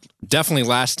are definitely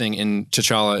lasting in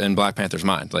T'Challa and Black Panther's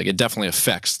mind. Like, it definitely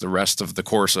affects the rest of the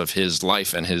course of his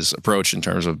life and his approach in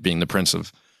terms of being the prince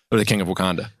of, or the king of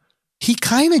Wakanda. He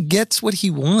kind of gets what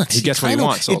he wants. He gets what he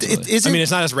wants, ultimately. I mean,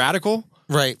 it's not as radical.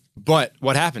 Right. But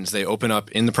what happens? They open up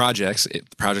in the projects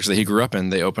that he grew up in,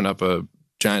 they open up a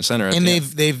giant center. And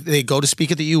they go to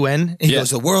speak at the UN. And he goes,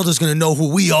 the world is going to know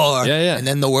who we are. Yeah. And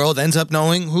then the world ends up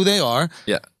knowing who they are.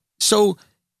 Yeah. So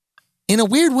in a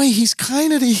weird way, he's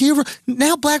kind of the hero.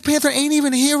 Now Black Panther ain't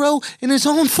even a hero in his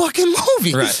own fucking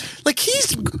movie. Right. Like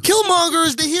Killmonger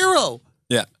is the hero.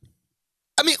 Yeah.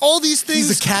 I mean, all these things.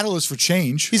 He's the catalyst for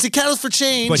change. He's the catalyst for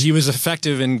change. But he was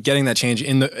effective in getting that change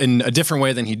in a different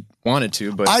way than he wanted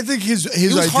to. But I think his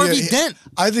idea. Harvey Dent.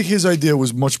 I think his idea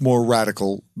was much more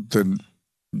radical than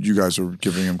you guys are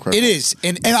giving him credit. It is,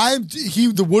 and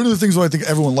one of the things why I think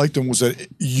everyone liked him was that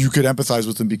you could empathize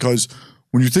with him because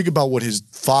when you think about what his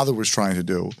father was trying to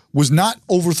do, was not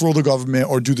overthrow the government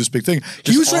or do this big thing.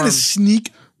 He was trying to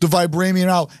sneak the vibranium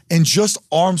out and just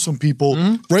arm some people,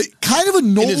 right? Kind of a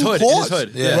noble cause, right?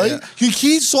 Yeah.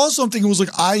 He saw something and was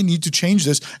like, I need to change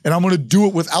this, and I'm going to do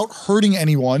it without hurting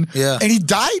anyone. Yeah. And he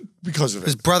died because of it.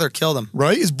 His brother killed him.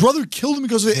 Right? His brother killed him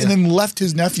because of it and then left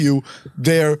his nephew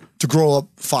there to grow up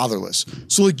fatherless.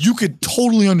 So, like, you could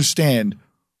totally understand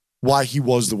why he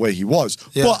was the way he was.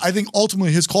 Yeah. But I think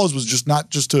ultimately his cause was just not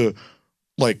just to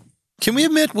like. Can we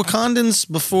admit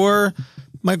Wakandans before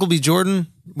Michael B. Jordan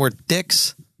were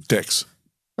dicks? Dicks.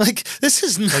 Like, this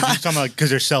is not... Like, you're talking about because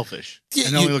they're selfish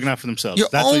and only looking out for themselves.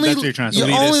 That's what you're trying to say.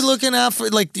 You're only looking out for,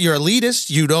 like, you're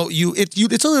elitist.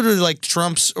 It's literally like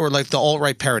Trump's or like the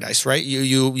alt-right paradise, right?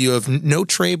 You have no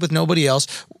trade with nobody else.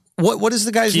 What is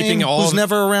the guy's name who's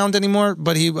never around anymore?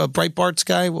 But Breitbart's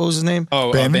guy, what was his name?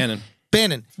 Oh, Bannon.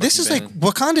 Bannon. This is like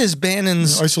Wakanda is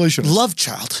Bannon's isolation love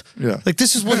child. Yeah. Like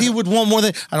this is what he would want more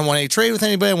than I don't want any trade with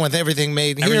anybody. I want everything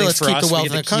made here. Let's keep the wealth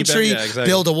in the country.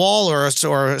 Build a wall or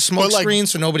a smoke screen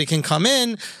so nobody can come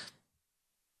in.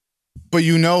 But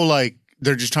like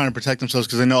they're just trying to protect themselves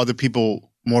because they know other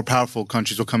people, more powerful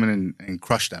countries, will come in and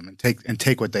crush them and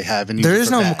take what they have. And there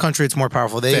is no country that's more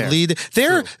powerful. They lead.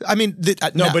 They're. I mean,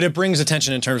 but it brings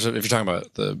attention in terms of if you're talking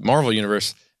about the Marvel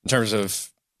universe in terms of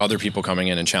other people coming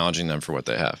in and challenging them for what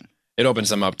they have. It opens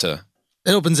them up to...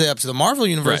 It opens it up to the Marvel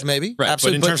universe, maybe. Right.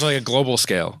 Absolutely. But in terms of like a global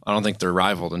scale, I don't think they're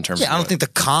rivaled in terms of... I don't think the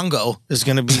Congo is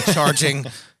going to be charging...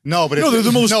 No, but they're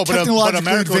the most but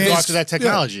America would go after that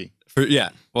technology.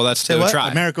 Well, that's to try.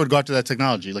 America would go after that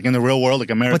technology. Like in the real world, like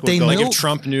America would go... Like if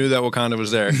Trump knew that Wakanda was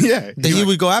there. He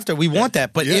would go after it. We want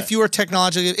that. But if you are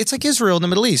technologically... It's like Israel in the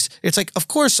Middle East. It's like, of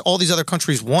course, all these other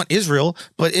countries want Israel,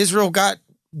 but Israel got...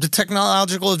 the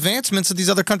technological advancements that these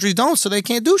other countries don't, so they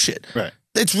can't do shit. Right.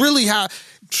 It's really how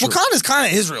Wakanda's kind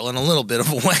of Israel in a little bit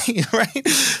of a way, right?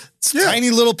 It's a tiny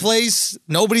little place.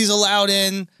 Nobody's allowed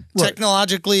in. Right.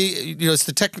 Technologically, it's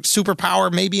the tech superpower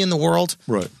maybe in the world.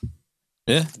 Right.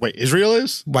 Yeah. Wait, Israel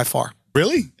is? By far.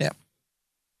 Really? Yeah.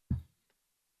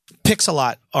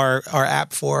 Pix-a-Lot, our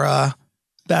app for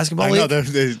basketball league.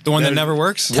 The one that never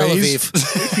works? Tel Aviv.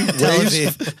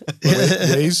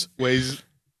 Waze.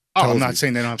 Oh, I'm not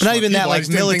saying they don't have. But not even that, like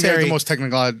military. The most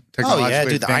technologically. Oh yeah,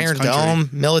 dude, the Iron Dome,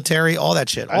 military, all that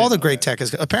shit, all the great tech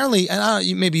is apparently.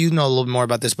 And maybe you know a little bit more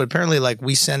about this, but apparently, like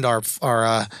we send our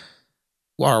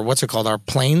what's it called? Our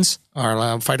planes,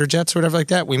 our fighter jets, or whatever like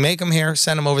that. We make them here,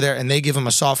 send them over there, and they give them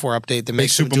a software update that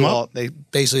makes them do all. They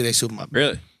soup them up.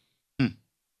 Really? I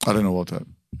didn't know about that.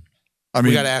 I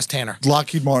mean, we got to ask Tanner.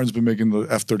 Lockheed Martin's been making the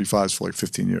F-35s for like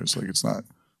 15 years. Like it's not.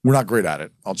 We're not great at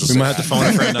it. I'll just. We might have to phone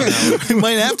a friend up now. We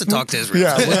might have to talk to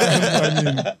Israel.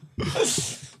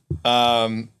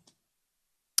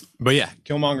 But yeah,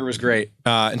 Killmonger was great.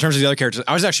 In terms of the other characters,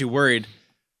 I was actually worried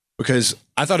because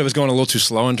I thought it was going a little too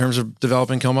slow in terms of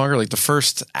developing Killmonger. Like the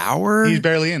first hour, he's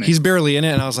barely in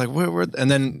it. And I was like,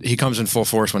 and then he comes in full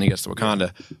force when he gets to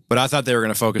Wakanda. But I thought they were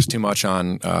going to focus too much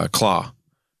on Claw.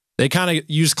 They kind of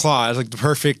used Claw as like the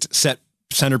perfect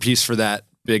centerpiece for that.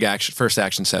 Big first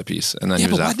action set piece, and then he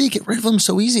was but out. Why'd they get rid of him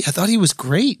so easy? I thought he was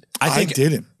great. I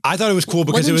didn't. I thought it was cool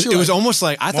because it was almost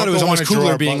like I thought it was almost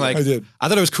cooler being like I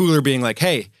thought it was cooler being like,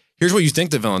 hey, here's what you think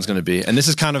the villain's going to be, and this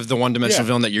is kind of the one-dimensional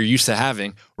villain that you're used to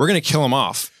having. We're going to kill him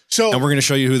off, and we're going to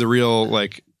show you who the real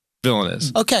villain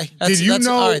is. Okay, did you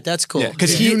know? All right, that's cool.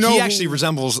 Because he actually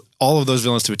resembles all of those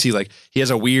villains to a T. Like he has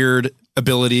a weird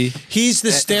ability. He's the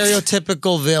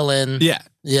stereotypical villain.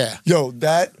 Yeah. Yo,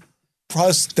 that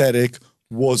prosthetic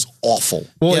was awful.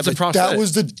 Well, it's a prosthetic. That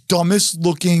was the dumbest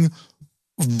looking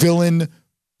villain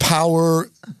power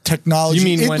technology. You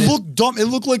mean it looked dumb. It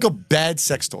looked like a bad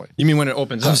sex toy. You mean when it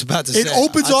opens up? I was about to say. It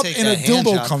opens up and a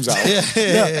dildo comes out.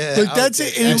 Yeah. Like that's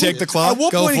it. You take the claw? At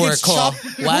one point it gets chopped.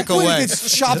 Whack away. It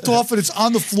gets chopped off and it's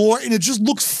on the floor and it just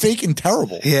looks fake and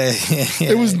terrible. Yeah.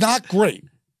 It was not great.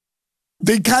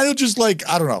 They kind of just like,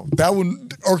 I don't know. That one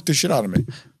irked the shit out of me.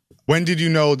 When did you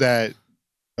know that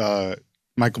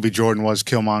Michael B. Jordan was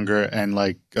Killmonger and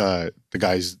the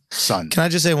guy's son? Can I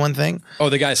just say one thing? Oh,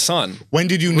 the guy's son. When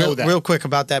did you know that? Real quick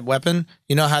about that weapon.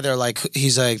 You know how they're like,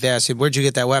 he's like, they ask him, where'd you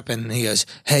get that weapon? And he goes,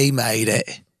 he made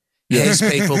it. His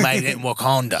people made it in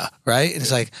Wakanda, right? And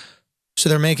it's like, so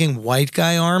they're making white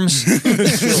guy arms in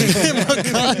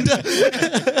Wakanda.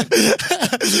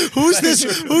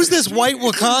 Who's this white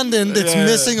Wakandan that's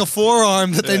missing a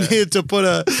forearm that they needed to put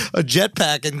a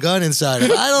jetpack and gun inside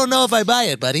of? I don't know if I buy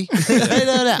it, buddy. I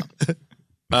don't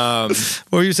know.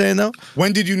 What were you saying though?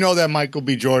 When did you know that Michael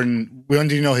B. Jordan? When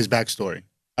did you know his backstory?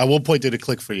 At what point did it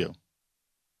click for you?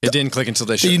 It didn't click until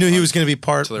they showed. So you knew he was going to be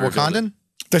part Wakandan?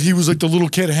 That he was like the little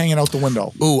kid hanging out the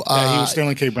window. Ooh, he was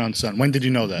Sterling K. Brown's son. When did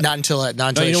you know that? Not until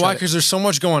you know why? Because there's so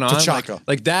much going on.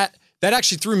 Like that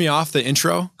actually threw me off the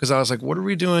intro because I was like, "What are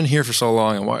we doing here for so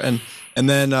long?" And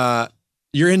then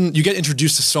you get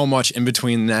introduced to so much in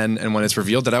between then and when it's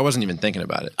revealed that I wasn't even thinking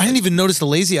about it. I didn't even notice the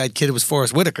lazy-eyed kid was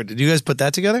Forrest Whitaker. Did you guys put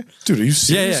that together? Dude, are you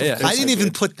serious? Yeah. I didn't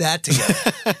even put that together.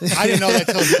 I didn't know that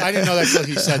till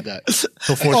he said that.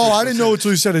 I didn't know it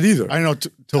till he said it either. I didn't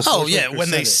know till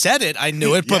When they said it, I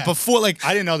knew it. But before, like,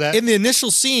 I didn't know that. In the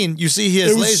initial scene, you see he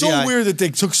has It was lazy so eye. weird that they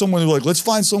took someone who like, let's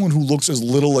find someone who looks as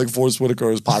little like Forrest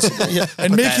Whitaker as possible,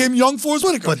 and make him young Forrest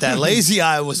Whitaker. But that lazy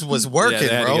eye was working, they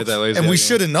had to bro. get that lazy And eye we going.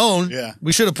 should have known. Yeah.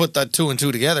 We should have put that 2 and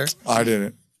 2 together. I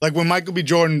didn't. Like when Michael B.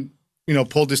 Jordan,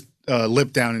 pulled his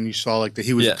lip down and you saw like that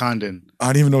he was Wakandan. I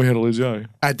didn't even know he had a lazy eye.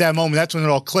 At that moment, that's when it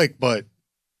all clicked. But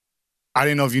I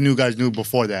didn't know if you guys knew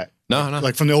before that. No.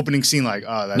 Like from the opening scene, like,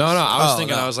 that's... No. I was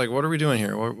thinking, I was like, what are we doing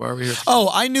here? Why are we here?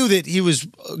 Oh, I knew that he was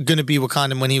going to be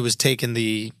Wakandan when he was taking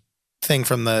the thing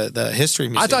from the history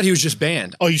museum. I thought he was just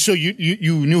banned. Oh, so you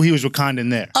knew he was Wakandan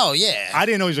there? Oh, yeah. I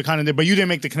didn't know he was Wakandan there, but you didn't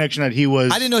make the connection that he was...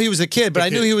 I didn't know he was a kid, but I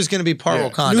knew he was going to be part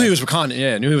Wakanda. I knew he was Wakandan.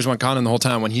 Yeah, I knew he was Wakandan the whole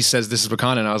time. When he says this is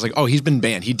Wakandan, I was like, oh, he's been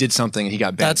banned. He did something and he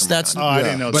got banned. That's. Oh, I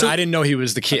didn't know But that. I didn't know he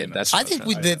was the kid. That's. I think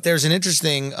that there's an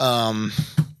interesting.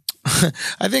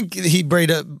 I think he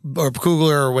brought up, or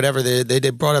Kugler or whatever, they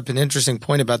brought up an interesting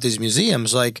point about these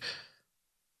museums. Like,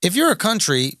 if you're a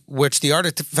country which the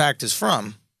artifact is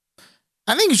from,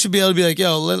 I think you should be able to be like,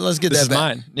 yo, let's get this that is back.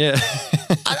 mine. Yeah.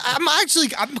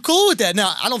 I'm cool with that.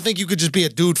 Now, I don't think you could just be a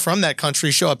dude from that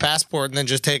country, show a passport, and then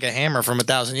just take a hammer from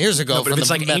 1,000 years ago. No, but if it's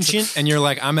like ancient and you're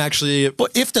like, I'm actually.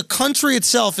 But if the country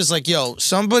itself is like, yo,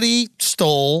 somebody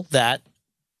stole that,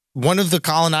 one of the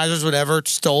colonizers, whatever,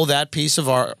 stole that piece of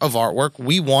artwork.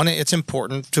 We want it. It's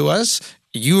important to us.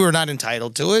 You are not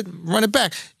entitled to it. Run it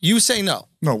back. You say no.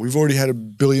 No, we've already had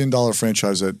 $1 billion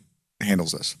franchise that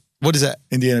handles this. What is that?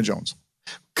 Indiana Jones.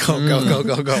 Go.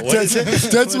 What is it?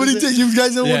 That's what he did. You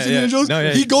guys know what's Indiana Jones?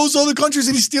 No, He goes to other countries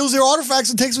and he steals their artifacts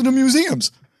and takes them to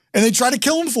museums. And they try to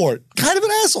kill him for it. Kind of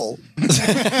an asshole.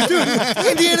 Dude,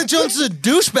 Indiana Jones is a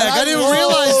douchebag. I didn't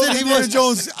realize that he Indiana was.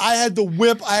 Jones. I had the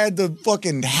whip. I had the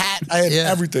fucking hat. I had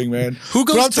everything, man. Who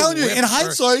goes But I'm to telling you, whip in first?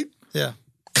 hindsight, Yeah.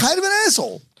 kind of an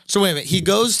asshole. So wait a minute. He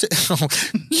goes to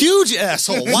huge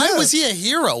asshole. Why was he a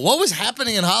hero? What was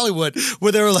happening in Hollywood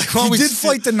where they were like, well, He did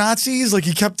fight the Nazis. Like,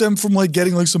 he kept them from, like,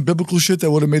 getting, like, some biblical shit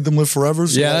that would have made them live forever.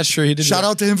 So, Yeah, like, that's true. He did Shout that.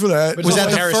 out to him for that. Was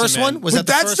that the Harrison, first man. one? Was But that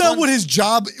the that's first not one? what his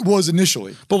job was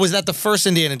initially. But was that the first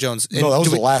Indiana Jones? No, that was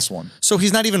Do the we- last one. So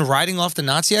he's not even riding off the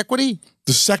Nazi equity?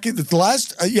 The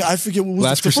last, I forget what was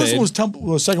Last the first Crusade. one was Temple.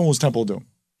 The second one was Temple of Doom.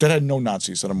 That had no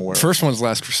Nazis that I'm aware of. First one's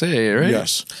Last Crusade, right?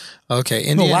 Yes. Okay,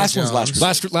 Indiana last Jones. one's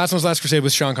Last Crusade. Last one's Last Crusade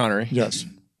with Sean Connery. Yes.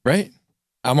 Right?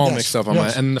 I'm all Yes, mixed up on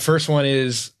yes. mine. And the first one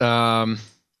is The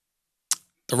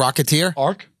Rocketeer?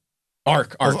 Ark?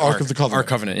 Ark Ark of the Covenant. Ark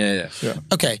Covenant, yeah.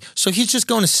 Okay, so he's just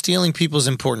going to stealing people's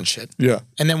important shit. Yeah.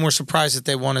 And then we're surprised that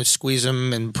they want to squeeze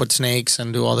him and put snakes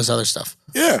and do all this other stuff.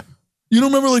 Yeah. You don't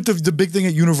remember like the big thing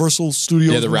at Universal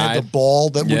Studios? Yeah, the where they had ride. the ball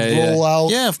that would roll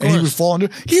out. Yeah, of And he course. would fall under.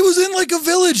 He was in like a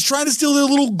village trying to steal their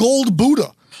little gold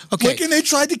Buddha. Okay. Like, and they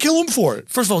tried to kill him for it.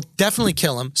 First of all, definitely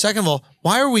kill him. Second of all,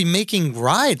 why are we making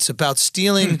rides about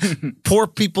stealing poor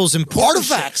people's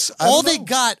important Artifacts. shit? I don't All they know.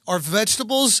 got are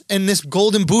vegetables and this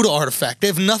golden Buddha artifact. They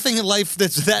have nothing in life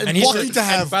that's that And he's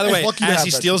important. by the way, lucky to as have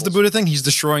he steals the vegetables. Buddha thing, he's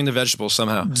destroying the vegetables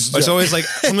somehow. It's always like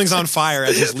something's on fire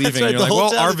as he's leaving. right, and you're the like, whole well,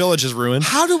 time. our village is ruined.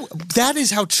 That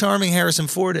is how charming Harrison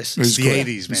Ford is. It's the great.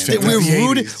 80s, man. It's That we're fantastic.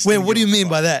 rooting. Wait, what do you mean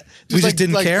by that? We just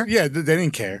didn't care? Yeah, they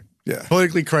didn't care. Yeah.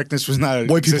 Politically correctness was not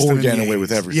White people existent were in getting the away with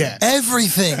 80s. everything. Yeah.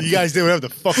 Everything. You guys did whatever the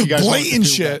fuck you guys wanted to Blatant do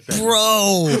shit. back then.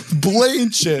 Bro.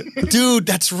 Blatant shit. Dude,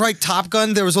 that's right. Top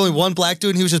Gun, there was only one black dude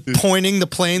and he was just pointing the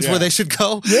planes where they should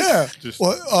go. Yeah.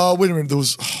 Well, wait a minute. There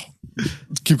was.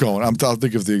 Keep going. I'll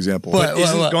think of the example. What?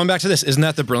 Going back to this, isn't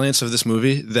that the brilliance of this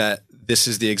movie? That this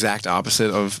is the exact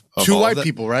opposite of Two all white the-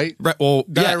 people, right? Right. Well,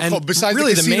 That I yeah, recall, and besides the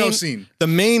really casino main, scene. the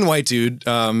main white dude,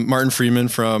 Martin Freeman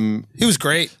from He was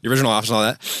great. the original Office and all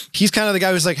that. He's kind of the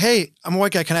guy who's like, "Hey, I'm a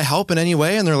white guy. Can I help in any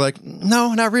way?" And they're like,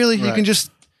 "No, not really. You Right. can just."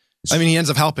 I mean, he ends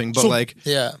up helping, but like,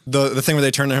 Yeah. the thing where they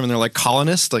turn to him and they're like,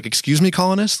 "Colonist," like, "Excuse me,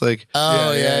 colonist," like,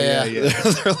 Oh, yeah.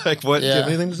 they're like, "What? Do you have Yeah.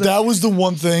 anything to say?" That was the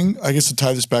one thing, I guess, to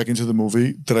tie this back into the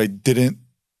movie that I didn't.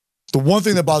 The one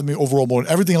thing that bothered me overall more than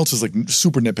everything else is like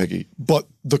super nitpicky, but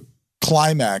the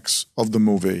climax of the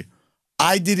movie,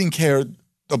 I didn't care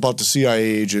about the CIA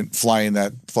agent flying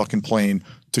that fucking plane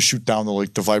to shoot down the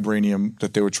vibranium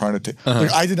that they were trying to take.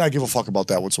 Like, I did not give a fuck about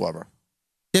that whatsoever.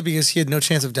 Yeah, because he had no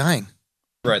chance of dying.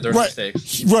 Right. There's Right,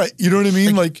 mistakes. right. You know what I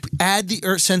mean? Like Add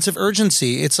the sense of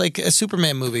urgency. It's like a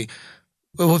Superman movie.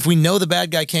 Well, if we know the bad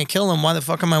guy can't kill him, why the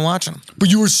fuck am I watching? but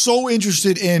you were so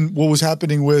interested in what was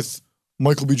happening with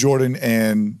Michael B. Jordan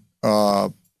and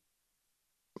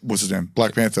what's his name?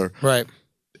 Black Panther. Right.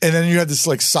 And then you had this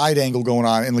like side angle going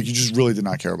on, and like you just really did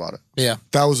not care about it. Yeah,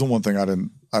 that was the one thing I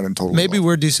didn't totally. Maybe love.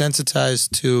 we're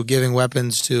desensitized to giving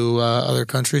weapons to other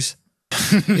countries.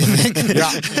 You think?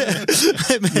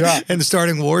 Yeah. And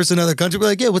starting wars in other countries. We're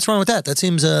like, yeah, what's wrong with that? That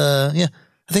seems, yeah.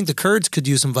 I think the Kurds could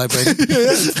use some vibrating.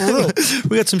 Yeah, for real.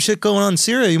 We got some shit going on in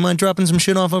Syria. You mind dropping some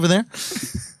shit off over there?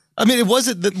 I mean, it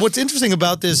wasn't. What's interesting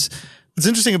about this? What's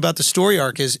interesting about the story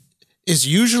arc is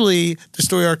usually the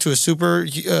story arc to a super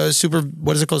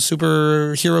what is it called,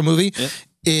 superhero movie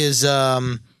is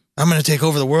I'm going to take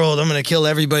over the world. I'm going to kill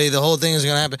everybody. The whole thing is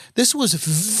going to happen. This was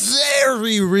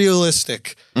very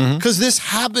realistic because this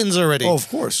happens already. Oh, of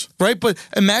course. Right? But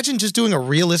imagine just doing a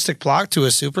realistic plot to a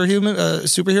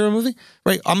superhero movie.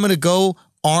 Right? I'm going to go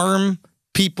arm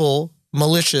people,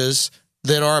 militias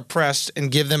that are oppressed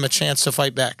and give them a chance to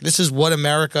fight back. This is what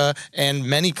America and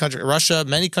many countries, Russia,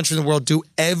 many countries in the world do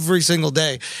every single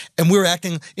day. And we were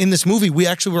acting in this movie. We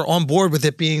actually were on board with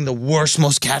it being the worst,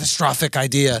 most catastrophic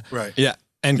idea. Right. Yeah.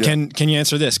 And can you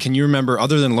answer this? Can you remember,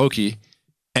 other than Loki,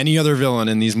 any other villain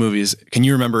in these movies? Can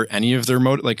you remember any of their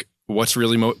what's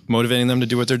really motivating them to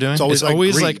do what they're doing? It's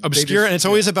always like obscure, and it's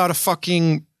always about a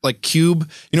fucking like cube.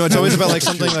 You know, it's always about like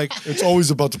something like it's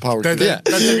always about the power. That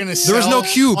they're gonna sell there was no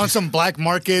cube on some black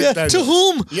market. Yeah, to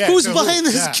whom? Yeah, who's buying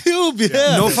this cube?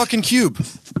 Yeah. No fucking cube.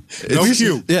 No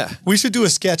cube. Yeah. We should do a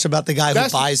sketch about the guy who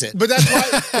buys it. But that's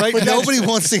why, right? Nobody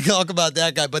wants to talk about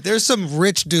that guy, but there's some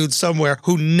rich dude somewhere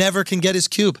who never can get his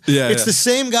cube. Yeah, it's the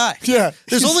same guy. Yeah.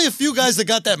 There's only a few guys that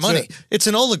got that money. It's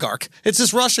an oligarch. It's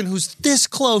this Russian who's this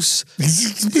close.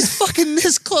 He's fucking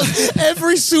this close.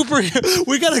 Every superhero.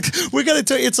 We gotta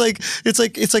tell you,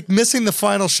 it's like missing the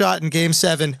final shot in Game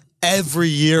 7 every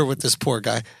year with this poor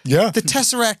guy. Yeah. The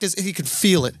Tesseract he can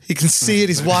feel it. He can see it.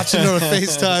 He's watching it on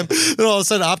FaceTime. Then all of a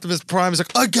sudden Optimus Prime is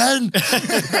like, again?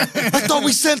 I thought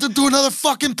we sent him to another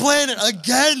fucking planet.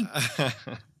 Again?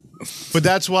 But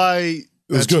that's why you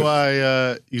root for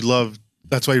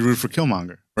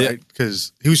Killmonger, right?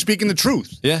 Because he was speaking the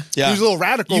truth. Yeah. He was a little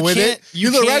radical with it. He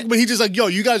was a little radical, but he's just like, yo,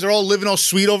 you guys are all living all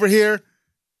sweet over here,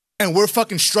 and we're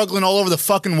fucking struggling all over the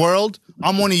fucking world.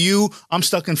 I'm one of you. I'm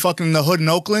stuck in fucking the hood in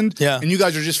Oakland. Yeah. And you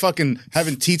guys are just fucking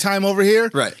having tea time over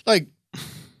here. Right. Like,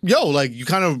 yo, like you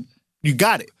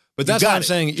got it. But that's what I'm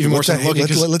saying. Even more so looking.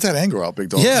 Let that anger out, big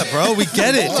dog. Yeah, bro, we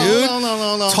get it, dude.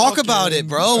 No. Talk about it,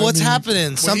 bro. What's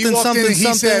happening? Something.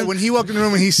 When he walked in the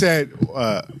room and he said,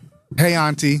 hey,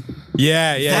 auntie.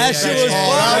 Yeah. That shit was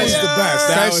that was the best.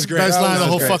 That was great. Best line of the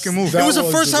whole fucking movie. It was the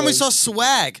first time we saw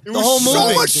swag. The whole movie.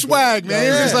 So much swag, man. It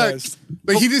was just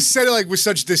like he just said it like with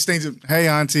such disdain. Hey,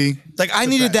 auntie. Like I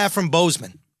needed that from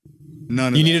Bozeman.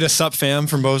 None of you that. needed a sup fam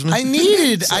from Bozeman? I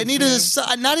needed not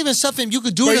even sup fam. You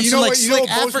could do it in some like slick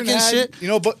African shit. You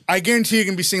know, but I guarantee you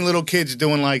can be seeing little kids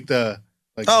doing like the.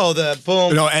 Like, the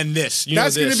boom. No, and this.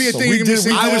 That's going to be a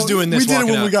thing. I was doing this. We did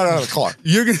it when we got out of the car.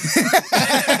 You're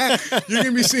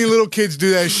gonna be seeing little kids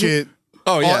do that shit.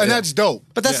 Oh yeah, and that's dope.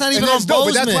 But that's not even on Bozeman.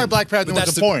 But that's why Black Panther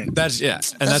was important. That's and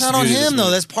that's not on him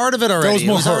though. That's part of it already. It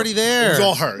was already there. It was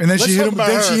all her. And then she hit him.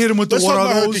 Then she hit him with the what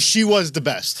are those? She was the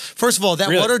best. First of all, that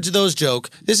what are those joke.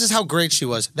 This is how great she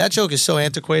was. That joke is so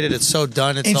antiquated. It's so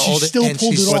done. It's and the she oldest. still And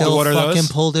pulled she it off. still What are those? fucking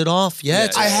pulled it off. Yeah.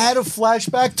 I had a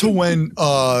flashback to when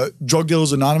Drug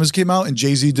Dealers Anonymous came out and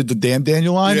Jay-Z did the Damn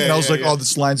Daniel line, and I was like, oh,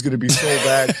 this line's gonna be so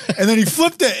bad. And then he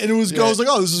flipped it, and it was. I was like,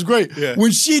 oh, this is great. Yeah.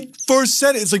 When she first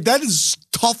said it, it's like that is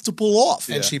tough to pull off.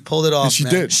 And she pulled it off. And she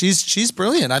man. did. She's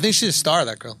brilliant. I think she's a star.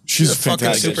 That girl. She's a fucking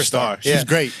fantastic. superstar. She's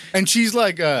great, and she's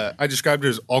like I described her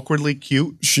as awkwardly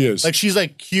cute. She is. Like she's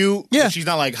like cute. Yeah. But she's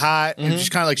not like hot, and she's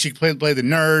kind of like she can play the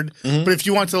nerd. But if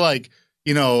you want to like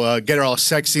get her all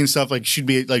sexy and stuff, like she'd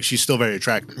be like she's still very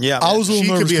attractive. Yeah. I was a little She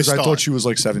could nervous be a because I star. thought she was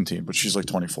like 17, but she's like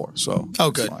 24. So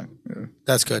good. fine. Yeah.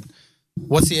 That's good.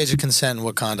 What's the age of consent in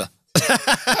Wakanda?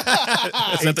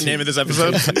 That's not the name of this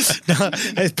episode. No,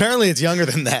 apparently it's younger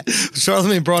than that.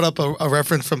 Charlemagne brought up a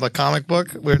reference from a comic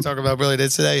book we were talking about really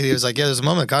did today. He was like, yeah, there's a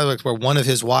moment in comic books where one of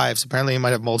his wives, apparently he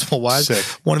might have multiple wives, Sick.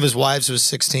 one of his wives was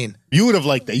 16. You would have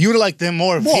liked that. You would have liked them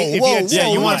more. If he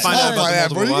had you wanna find out about the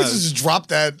that, multiple bro. You wives. just drop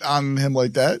that on him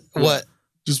like that. What?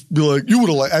 Just be like, you would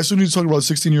have like, as soon as you talking about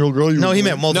a 16-year-old girl, No, he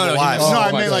meant multiple No, he wives. meant- No,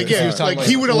 I my meant God. like He yeah, was talking like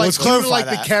he would have liked clarify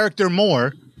the that. character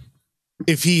more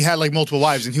if he had like multiple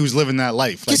wives and he was living that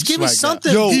life. Like, Just give me swag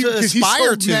something that. to 'cause he's aspire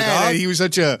so to, mad dog. that he was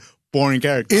such a boring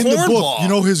character. In the book, Cornball. you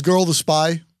know his girl, the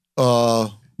spy,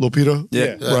 Lupita.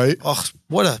 Yeah. Right. Oh,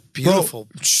 what a beautiful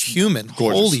human!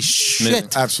 Gorgeous. Holy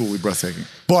shit! Absolutely breathtaking.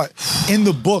 But in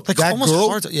the book, Like that almost girl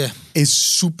hard to- yeah. is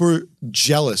super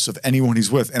jealous of anyone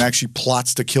he's with, and actually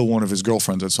plots to kill one of his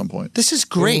girlfriends at some point. This is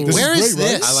great. This is Where is great,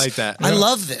 right? this? I like that. I Yeah.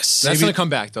 love this. That's gonna come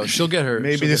back though. She'll get her.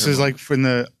 Maybe this is like from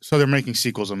so they're making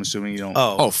sequels. I'm assuming you don't.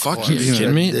 Oh fuck! You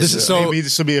kidding me? This is so. Maybe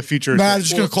this will be a future. Nah, I'm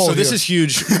just gonna call So it. this here. is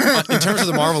huge in terms of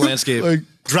the Marvel landscape. like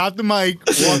Drop the mic,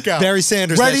 walk out. Barry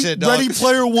Sanders. that Ready, shit, dog. Ready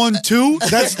Player One, 2.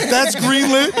 That's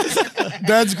greenlit.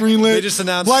 That's greenlit. They just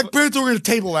announced- Black Panther. We're gonna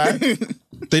table that.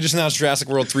 They just announced Jurassic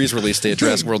World 3's release date.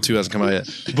 Jurassic World 2 hasn't come out yet.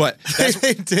 But that's,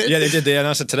 They did? Yeah, they did. They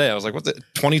announced it today. I was like, what the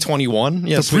 2021?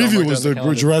 Yeah, The preview was the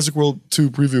Jurassic World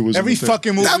 2 preview was Every the thing.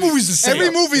 fucking movie. That movie's the same.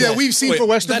 Every movie that we've seen Wait, for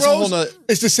Western that's a whole Bros, nother-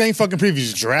 it's the same fucking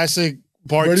previews. Jurassic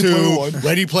Part Ready 2, Player One.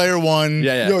 Ready Player One.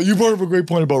 Yeah, yeah. Yo, you brought up a great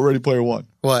point about Ready Player One.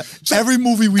 What? Every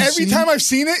movie we've Every seen. time I've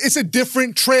seen it, it's a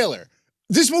different trailer.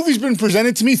 This movie's been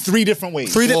presented to me 3 different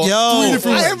ways. Three different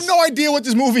I have ways. no idea what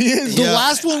this movie is. The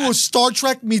last one was Star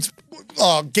Trek meets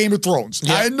Game of Thrones.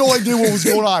 I had no idea what was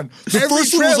going on. The Every first one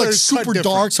was trailer like is cut super different.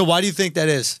 dark. So why do you think that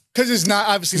is? Because it's not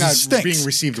obviously It not stinks. being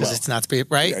received well. Because it's not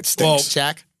right. Yeah, it stinks.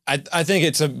 Jack. I think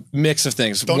it's a mix of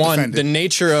things. Don't One, defend it. the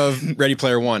nature of Ready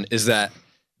Player One is that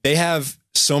they have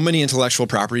so many intellectual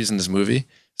properties in this movie.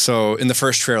 So in the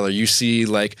first trailer, you see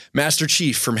like Master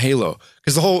Chief from Halo.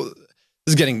 Because this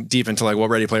is getting deep into like what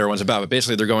Ready Player One's about, but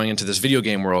basically they're going into this video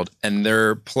game world and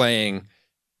they're playing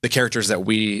the characters that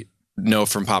we know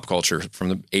from pop culture from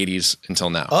the 80s until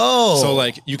now. Oh. So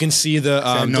like you can see the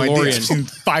I have no idea. I've DeLorean. seen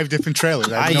 5 different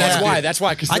trailers. I have no That's idea. why. That's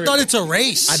why. Because I thought it's a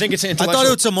race. I think it's an I thought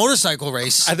intellectual- it's a motorcycle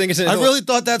race. I think it's an I intell- really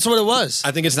thought that's what it was.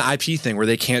 I think it's an IP thing where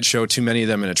they can't show too many of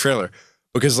them in a trailer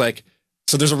because like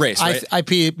so there's a race, right?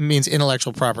 IP means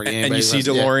intellectual property. and Anybody you see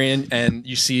who has- DeLorean and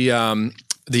you see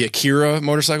the Akira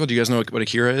motorcycle. Do you guys know what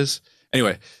Akira is?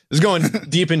 Anyway, this is going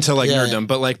deep into like Yeah, nerddom,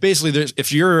 but like basically,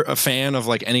 if you're a fan of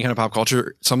like any kind of pop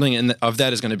culture, something of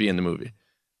that is going to be in the movie.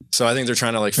 So I think they're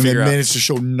trying to like And they figure out. managed to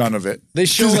show none of it. They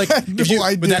show like, I had if you, no but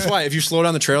idea. that's why if you slow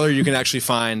down the trailer, you can actually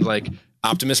find like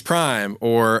Optimus Prime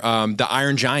or the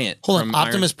Iron Giant. Hold on, from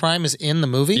Optimus Prime is in the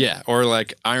movie? Yeah, or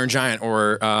like Iron Giant,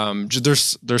 or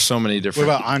there's so many What different.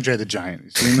 about Andre the Giant? You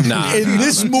seen him? Nah. And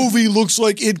this movie looks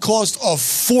like it cost a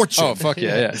fortune. Oh fuck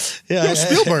yeah. Yo,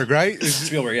 Spielberg, right?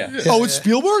 Spielberg, yeah. Oh, it's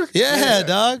Spielberg? Yeah,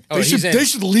 dog. Oh, They should- he's in. they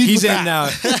should lead He's with in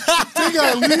that. now. They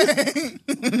gotta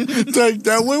leave. Like,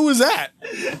 that, where was that?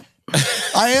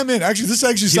 I am in. Actually, this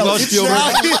actually sounds loves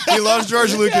Spielberg. He loves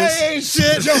George Lucas. He ain't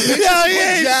shit. Yo, they Yeah, should he put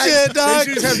ain't Jack- shit, dog.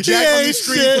 They should have He Jack on the ain't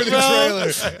screen shit, for the bro.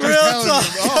 trailer. Real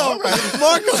talk.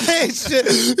 Marco ain't shit.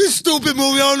 This stupid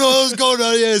movie. I don't know what's going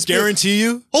on. Yeah, Guarantee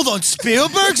you. Hold on,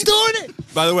 Spielberg's doing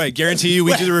it? By the way, guarantee you,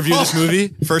 we do the review of this movie.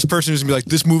 First person who's gonna be like,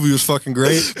 "This movie was fucking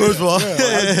great." First of all,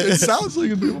 It sounds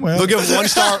like a deal, man. They'll give 1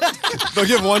 star. They'll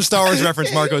give 1 Star Wars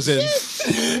reference. Marco's in.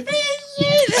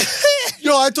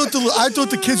 Yo, I thought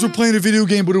the kids were playing a video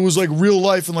game, but it was like real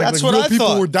life and like That's real what I people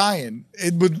thought. were dying.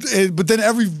 But then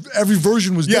every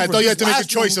version was Yeah, I different. thought you had to This make a last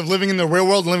choice one- of living in the real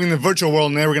world and living in the virtual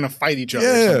world, and they were going to fight each other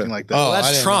or Yeah. something like that. Oh, Well, I that's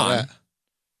didn't know Tron. that.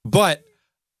 But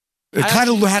It kind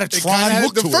of had a It Tron kinda had-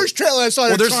 look the to first trailer I saw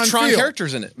well, had there's Tron, Tron feel.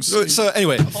 characters in it. So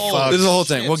anyway, this is the whole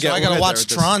thing. We'll get. So I gotta we'll get watch there with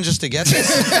this. Tron just to get this.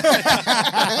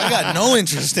 I got no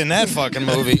interest in that fucking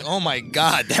movie. Oh my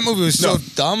god, that movie was so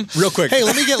dumb. Real quick. Hey,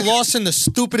 let me get lost in the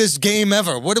stupidest game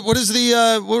ever. What is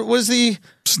the what is the it.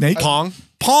 Snake. Pong.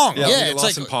 Pong? Yeah, Yeah, we get it's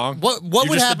lost like in Pong. What You're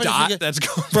would just happen a if you dot get, that's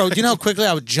going. Bro, do you know how quickly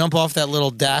I would jump off that little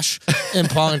dash in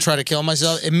Pong and try to kill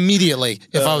myself immediately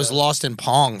if I was lost in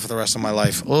Pong for the rest of my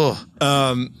life? Oh,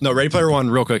 No, Ready Player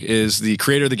One, real quick, is the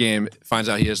creator of the game finds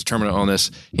out he has a terminal illness.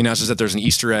 He announces that there's an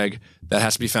Easter egg that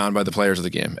has to be found by the players of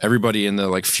the game. Everybody in the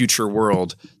like future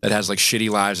world that has like shitty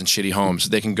lives and shitty homes,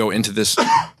 they can go into this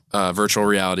virtual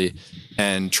reality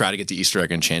and try to get the Easter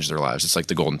egg and change their lives. It's like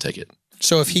the golden ticket.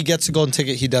 so if he gets a golden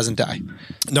ticket, he doesn't die.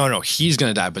 No, he's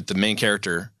gonna die. But the main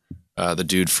character, the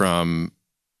dude from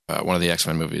one of the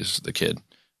X-Men movies, the kid,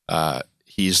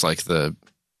 he's like the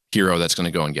hero that's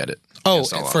gonna go and get it. Oh,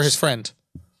 against all for odds. his friend.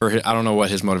 I don't know what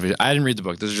his motivation. I didn't read the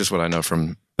book. This is just what I know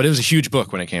from. But it was a huge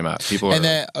book when it came out. People And are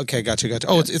then okay, gotcha.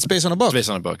 Oh, it's based on a book. it's based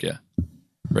on a book. Yeah,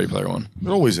 Ready Player One. It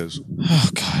always is. Oh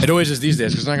god, It always is these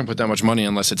days because they're not gonna put that much money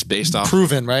unless it's based off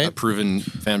proven, a right? proven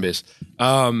fan base.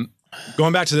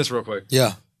 Going back to this real quick.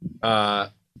 Yeah.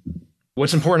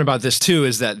 What's important about this too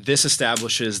is that this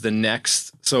establishes the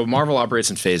next. So Marvel operates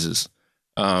in phases.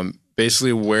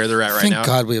 Basically, where they're at right Thank now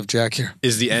God we have Jack here.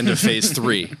 is the end of Phase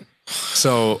 3.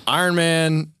 So Iron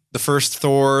Man, the first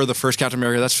Thor, the first Captain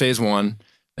America, that's Phase 1.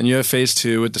 Then you have Phase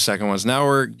 2 with the second ones. Now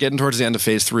we're getting towards the end of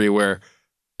Phase 3 where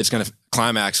it's going to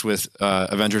climax with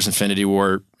Avengers Infinity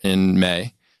War in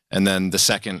May. and then the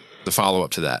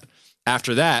follow-up to that.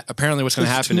 After that, apparently what's going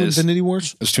to happen is Infinity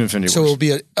Wars. There's 2 Infinity Wars. So it'll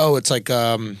be it's like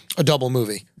a double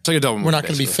movie. It's like a double movie. We're not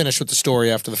going to be finished with the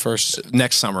story after the first.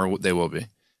 Next summer, they will be.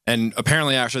 And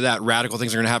apparently after that, radical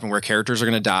things are going to happen where characters are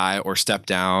going to die or step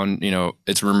down. You know,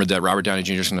 it's rumored that Robert Downey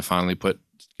Jr. is going to finally put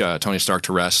Tony Stark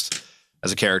to rest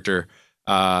as a character.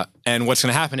 And what's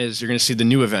going to happen is you're going to see the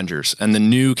new Avengers and the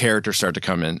new characters start to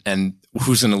come in. And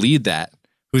who's going to lead that?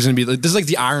 Who's going to be... This is like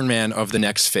the Iron Man of the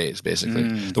next phase, basically.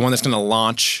 The one that's going to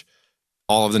launch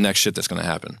all of the next shit that's going to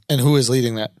happen. And who is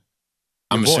leading that?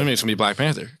 I'm assuming it's going to be Black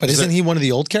Panther. But isn't he one of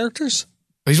the old characters?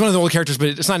 He's one of the old characters, but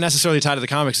it's not necessarily tied to the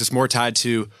comics. It's more tied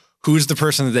to who's the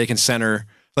person that they can center.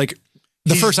 Like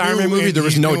the first Iron Man movie, there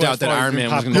was no doubt that Iron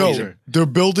Man was going to be there. They're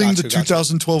building the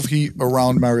 2012 Heat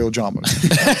around Mario Jama.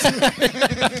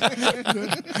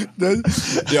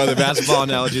 The basketball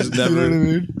analogy is never. You know what I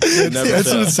mean?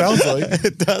 That's what it sounds like.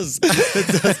 It does.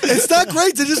 It's not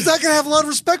great. They're just not going to have a lot of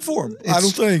respect for him. I don't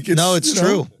think. It's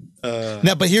true.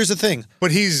 No, but here's the thing.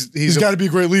 But he's got to be a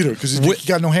great leader because he's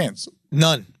got no hands.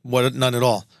 None. None at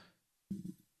all.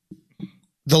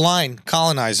 The line,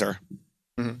 colonizer.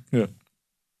 Yeah.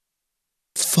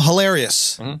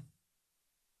 Hilarious.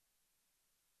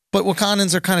 But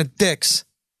Wakandans are kind of dicks.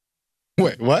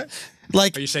 Wait, what?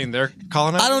 Like, are you saying they're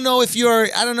colonizers? I don't know if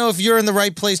you're in the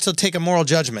right place to take a moral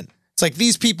judgment. It's like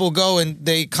these people go and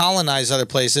they colonize other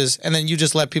places, and then you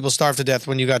just let people starve to death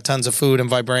when you got tons of food and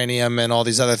vibranium and all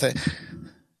these other things.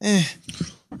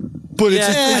 But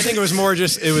I think it was more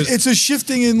just it's a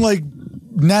shifting in like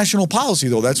national policy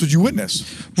though. That's what you witness.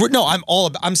 No,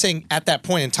 I'm saying at that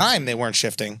point in time they weren't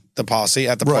shifting the policy.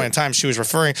 At the point in time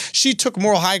she took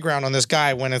moral high ground on this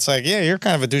guy when it's like, yeah, you're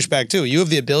kind of a douchebag too. You have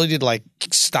the ability to like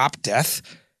stop death.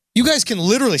 You guys can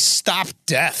literally stop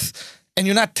death. And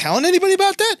you're not telling anybody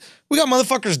about that? We got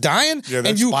motherfuckers dying. Yeah,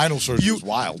 that spinal surgery is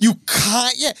wild. You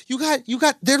can't. Yeah, you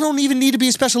got. There don't even need to be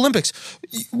a Special Olympics.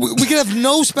 We could have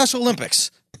no Special Olympics.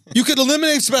 You could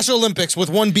eliminate Special Olympics with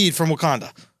one bead from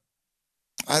Wakanda.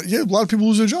 A lot of people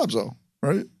lose their jobs though,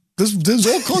 right? There's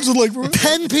all kinds of like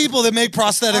 10 people that make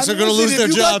prosthetics are going to lose their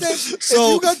jobs.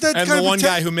 So you got that and kind the of one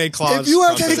guy who made claws. If you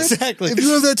have that, exactly. If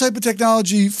you have that type of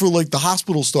technology for like the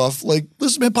hospital stuff, like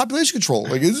listen, man, population control,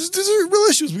 like these are real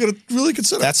issues we got to really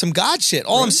consider. That's some God shit.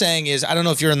 All I'm saying is I don't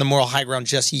know if you're in the moral high ground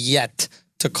just yet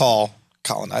to call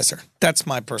colonizer. That's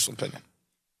my personal opinion.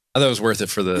 I thought it was worth it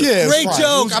for the great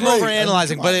joke. I'm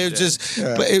overanalyzing, but it was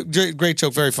just great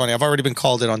joke, very funny. I've already been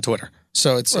called it on Twitter,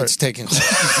 so it's taking.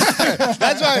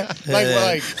 That's why,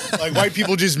 like white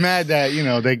people just mad that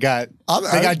they got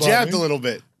jabbed a little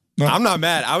bit. No. I'm not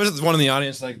mad. I was one in the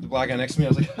audience, like the black guy next to me. I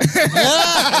was like,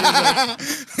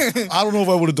 I don't know if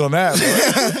I would have done that.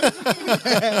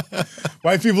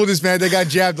 White people just mad they got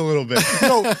jabbed a little bit.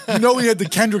 He had the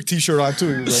Kendrick T-shirt on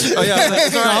too. Right? Oh yeah,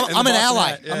 it's all right. I'm an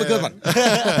ally. Yeah, I'm a good one. All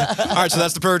right, so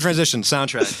that's the perfect transition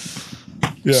soundtrack.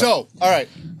 Yeah. So, all right.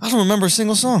 I don't remember a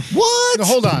single song. What? No,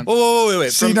 hold on. Whoa,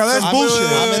 wait. See, now that's bullshit.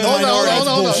 I'm in the minority.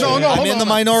 I'm in the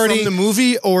minority. From the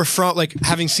movie or from, like,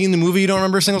 having seen the movie, you don't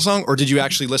remember a single song? Or did you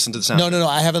actually listen to the soundtrack? No.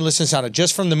 I haven't listened to the soundtrack,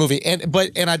 just from the movie.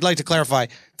 And I'd like to clarify,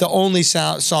 the only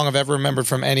song I've ever remembered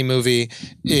from any movie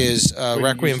is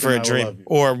Requiem for a Dream.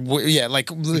 Or, like...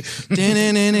 the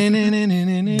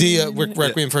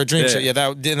Requiem for a Dream. So,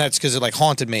 that's because it, like,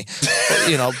 haunted me.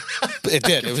 It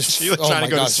did. It was... trying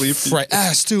to go to sleep.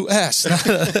 Ass to ass.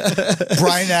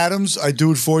 Bryan Adams, I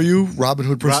Do It For You, Robin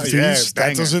Hood, Prince of Thieves.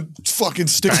 That doesn't fucking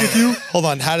stick with you? Hold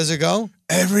on, how does it go?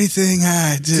 Everything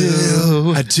I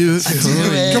do, I do it for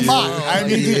you. Come on. I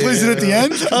mean, he plays it at the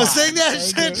end? Oh, sing that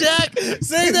shit, Jack.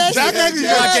 Sing that shit,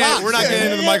 Jack. We're not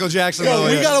getting into the Michael Jackson. Yo,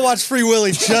 we got to watch Free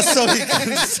Willy just so he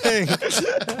can sing.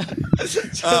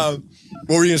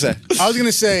 What were you going to say? I was going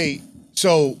to say,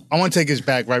 so I want to take us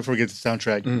back right before we get to the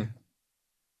soundtrack.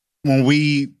 When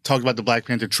we talked about the Black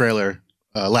Panther trailer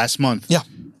last month,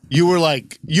 you were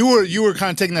like, you were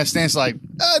kind of taking that stance like,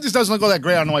 this doesn't look all that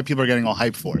great. I don't know why people are getting all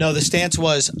hyped for it. No, the stance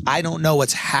was, I don't know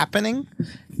what's happening,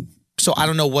 so I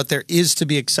don't know what there is to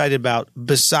be excited about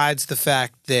besides the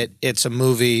fact that it's a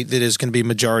movie that is going to be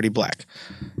majority black.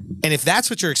 And if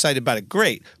that's what you're excited about, it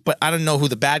great. But I don't know who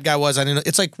the bad guy was. I didn't know.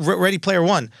 It's like Ready Player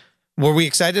One. Were we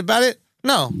excited about it?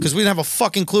 No, because we didn't have a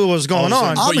fucking clue what was going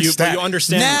on. But you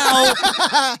understand.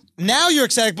 Now you're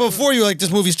excited. But before you were like, this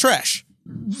movie's trash.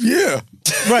 Yeah.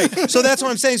 Right. So that's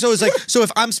what I'm saying. So it's like, so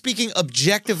if I'm speaking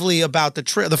objectively about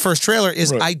the first trailer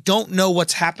is I don't know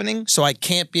what's happening, so I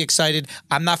can't be excited.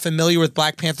 I'm not familiar with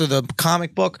Black Panther, the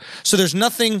comic book. So there's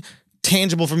nothing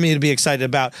tangible for me to be excited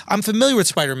about. I'm familiar with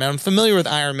Spider-Man. I'm familiar with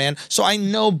Iron Man. So I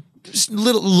know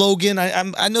little Logan.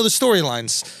 I know the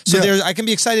storylines. So I can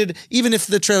be excited even if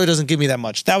the trailer doesn't give me that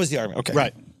much. That was the argument. Okay.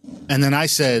 Right. And then I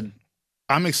said,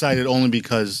 I'm excited only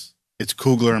because it's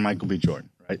Coogler and Michael B. Jordan,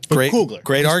 right? But Great, Coogler,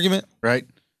 great argument. right?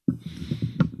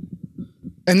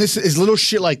 And this is little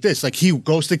shit like this. Like he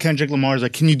goes to Kendrick Lamar's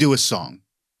like, can you do a song?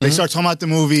 They start talking about the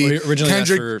movie. Well, originally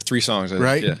Kendrick, asked for 3 songs, I think.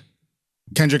 right? Yeah.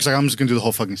 Kendrick's like, I'm just gonna do the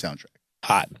whole fucking soundtrack.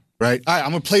 Hot. Right? All right,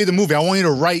 I'm gonna play the movie. I want you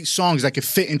to write songs that could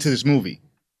fit into this movie.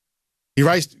 He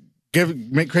writes,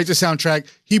 creates a soundtrack.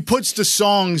 He puts the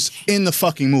songs in the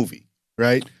fucking movie,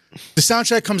 right? The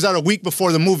soundtrack comes out a week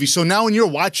before the movie. So now when you're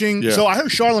watching, so I heard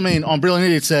Charlamagne on Brilliant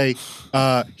Idiot say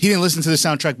he didn't listen to the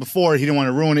soundtrack before. He didn't want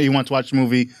to ruin it. He wanted to watch the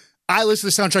movie. I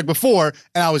listened to the soundtrack before,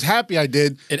 and I was happy I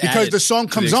did because the song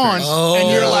comes on,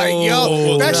 and you're like,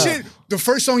 yo, that shit. The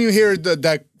first song you hear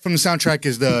that from the soundtrack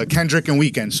is the Kendrick and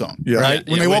Weeknd song, right?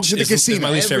 When they walk to the casino. It's my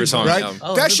least favorite song. Right?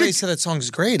 Oh, that everybody shit, said that song's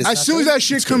great. as soon as that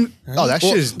shit comes, that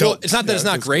shit is dope. Well, it's not that it's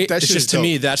not great. It's just to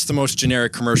me that's the most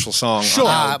generic commercial song. Sure.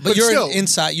 but you're still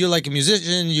inside. You're like a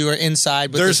musician. You are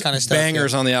inside with There's this kind of stuff.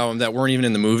 bangers on the album that weren't even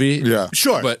in the movie. Yeah.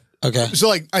 Sure. But Okay. So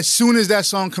like as soon as that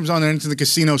song comes on, they're into the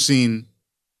casino scene.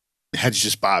 Heads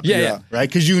just bob. Yeah. Right?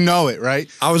 Because you know it, right?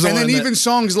 And then even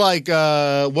songs like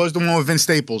what was the one with Vince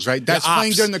Staples, right? That's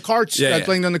playing during the car. That's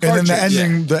playing during the car. And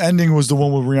then the ending was the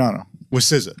one with Rihanna. With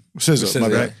SZA. SZA, my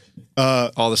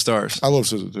bad. All the Stars. I love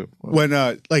SZA too. When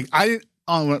like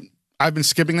I've been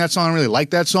skipping that song. I really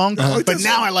like that song, but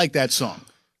now I like that song.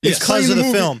 It's because of the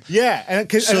film. Yeah,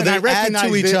 and So they I add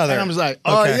recognized to each it, other. and I was like,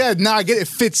 oh yeah, now I get it. It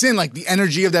fits in. Like the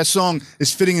energy of that song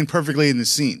is fitting in perfectly in the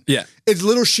scene. Yeah. It's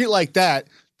little shit like that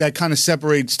kind of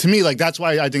separates, to me, like that's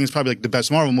why I think it's probably like the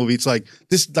best Marvel movie. It's like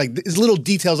this little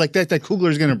details like that Coogler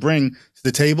is going to bring to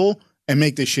the table and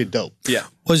make this shit dope. Yeah.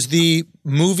 Was the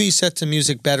movie set to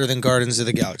music better than Guardians of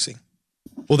the Galaxy?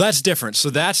 Well, that's different. So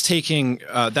that's taking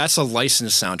that's a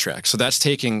licensed soundtrack. So that's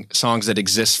taking songs that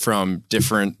exist from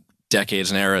different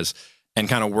decades and eras and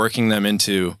kind of working them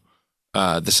into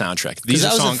the soundtrack. These That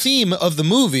are was songs, the theme of the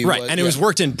movie, right? And it was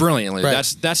worked in brilliantly.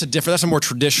 Right. That's a more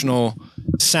traditional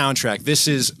soundtrack. This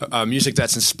is music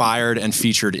that's inspired and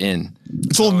featured in.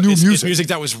 It's all new music. It's music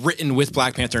that was written with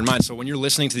Black Panther in mind. So when you're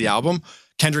listening to the album,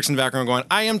 Kendrick's in the background going,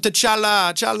 "I am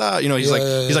T'Challa, T'Challa." You know, he's like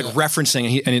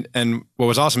referencing. And what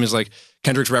was awesome is like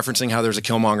Kendrick's referencing how there's a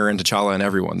Killmonger and T'Challa in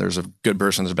everyone. There's a good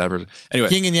person, there's a bad person. Anyway,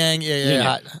 yin and yang. Yeah.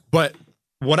 Hot. But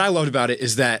what I loved about it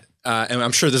is that, and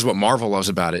I'm sure this is what Marvel loves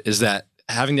about it, is that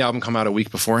having the album come out a week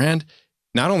beforehand,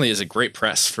 not only is it great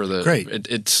press for the,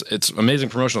 it's amazing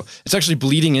promotional. It's actually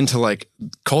bleeding into like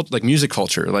music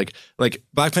culture. Like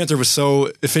Black Panther was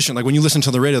so efficient. Like when you listen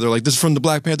to the radio, they're like, "This is from the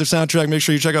Black Panther soundtrack. Make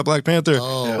sure you check out Black Panther."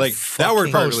 Oh, like that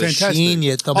worked perfectly. fantastic.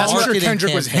 Genius. I'm sure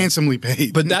Kendrick was handsomely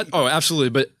paid. But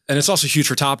absolutely. And it's also huge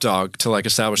for Top Dog to like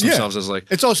establish themselves as like.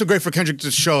 It's also great for Kendrick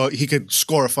to show he could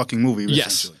score a fucking movie.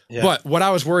 Yes. Yeah. But what I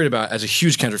was worried about as a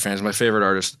huge Kendrick fan, is my favorite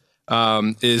artist,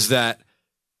 is that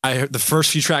I heard the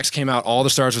first few tracks came out, all the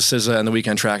stars with SZA and the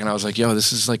Weeknd track, and I was like, yo,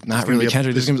 this is like not really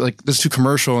Kendrick. This is gonna be like, this is too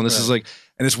commercial, and this is like,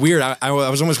 and it's weird. I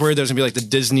was almost worried that it was gonna be like the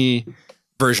Disney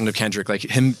version of Kendrick, like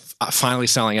him finally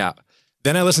selling out.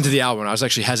 Then I listened to the album, and I was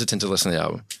actually hesitant to listen to the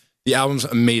album. The album's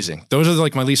amazing. Those are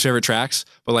like my least favorite tracks,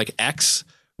 but like X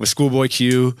with Schoolboy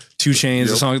Q, 2 Chainz,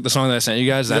 the song that I sent you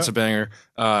guys, that's a banger.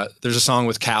 There's a song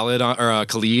with Khalid, not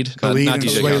DJ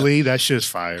Sway Lee, that shit's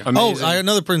fire. Amazing.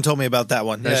 Another person told me about that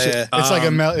one. It's like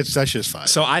that shit's fire.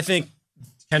 So I think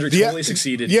Kendrick totally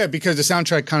succeeded. Yeah, because the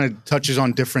soundtrack kind of touches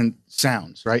on different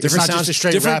sounds, right? Different it's not sounds, just a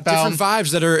straight rap album. Different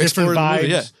vibes that are different vibes.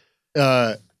 Movie,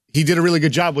 yeah. He did a really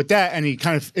good job with that, and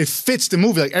it fits the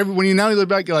movie. Like when you now look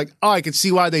back, you're like, oh, I can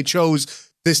see why they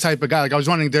chose this type of guy. Like I was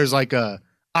wondering, there's like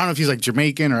I don't know if he's like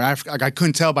Jamaican or African. Like I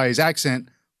couldn't tell by his accent,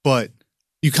 but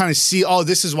you kind of see, oh,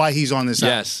 this is why he's on this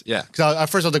album. Yes, yeah. Because at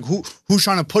first I was like, who's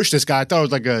trying to push this guy? I thought it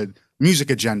was like a music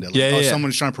agenda. Like,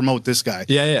 someone's trying to promote this guy.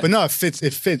 Yeah. But no, it fits.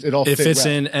 It fits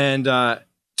in, and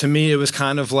to me, it was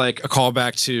kind of like a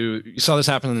callback to, you saw this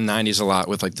happen in the 90s a lot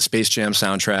with like the Space Jam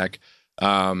soundtrack.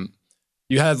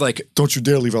 You had like, don't you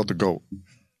dare leave out the GOAT.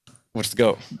 What's the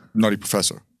GOAT? Nutty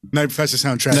Professor. Nutty Professor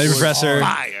soundtrack. Nutty Professor.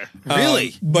 Fire.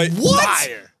 Really? But what?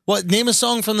 Fire. What? Name a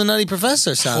song from the Nutty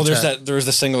Professor soundtrack. Well, there was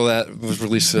the single that was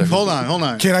released. Hold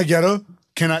on. Can I Get Her?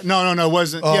 Can I? No, it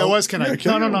wasn't. It was Can I?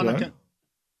 No. No,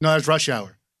 that's Rush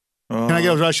Hour. Can I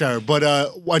Get Rush Hour? But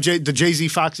the Jay-Z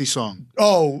Foxy song.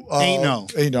 Ain't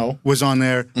No was on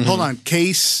there. Mm-hmm. Hold on,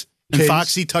 Case and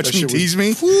Foxy, Touch Me, Tease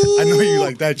Me. I know you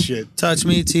like that shit. Touch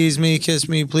me, tease me, kiss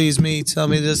me, please me. Tell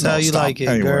me just how you like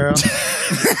it, girl.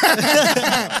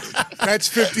 That's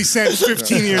 50 Cent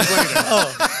 15 years later.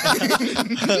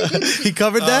 He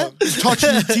covered that? Touch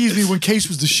Me, Tease Me when Case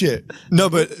was the shit. No,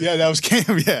 but yeah, that was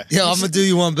Cam, yeah. Yo, I'm going to do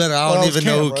you one better. I don't even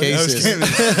know who right? Case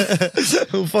is.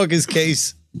 Who fuck is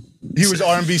Case? He was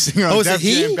R&B singer on Oh, is it Def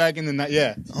he? Jam back in the night.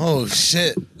 Yeah. Oh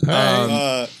shit! All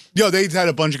right. Yo, they had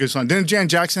a bunch of good songs. Didn't Jan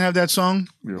Jackson have that song?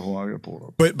 Yeah, hold on, I gotta pull it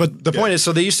up. But the point is,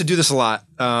 so they used to do this a lot.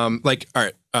 Like, all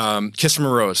right, "Kiss from a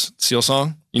Rose," Seal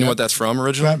song. You know what that's from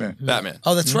originally? Batman.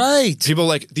 Oh, that's right. People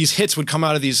like these hits would come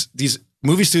out of these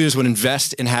movie studios would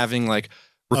invest in having like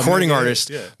recording artists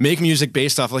make music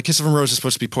based off like "Kiss from a Rose" is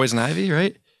supposed to be Poison Ivy,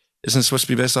 right? Isn't it supposed to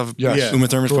be based off of Uma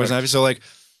Thurman's Poison Ivy? So like,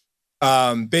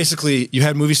 basically, you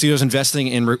had movie studios investing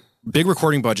in big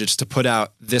recording budgets to put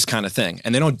out this kind of thing,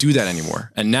 and they don't do that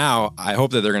anymore. And now I hope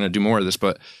that they're going to do more of this,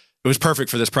 but it was perfect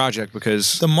for this project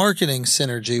because the marketing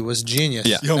synergy was genius.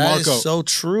 Yeah. Yo, that Marco, is so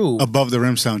true. Above the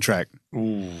Rim soundtrack.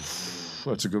 Ooh,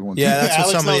 that's a good one. Yeah, that's what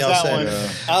Alex somebody knows else that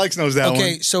said. one. Alex knows that one.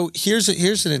 Okay, so here's an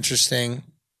interesting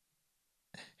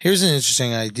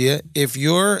idea. If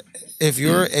you're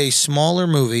a smaller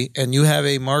movie and you have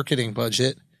a marketing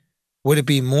budget, would it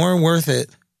be more worth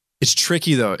it? it's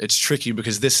tricky though. It's tricky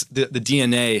because the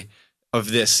DNA of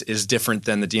this is different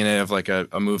than the DNA of like a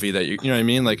movie that you know what I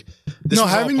mean? Like this No,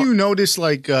 haven't you noticed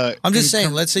like I'm just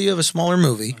saying, let's say you have a smaller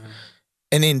movie,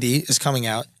 an indie is coming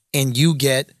out, and you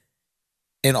get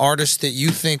an artist that you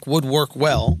think would work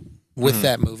well with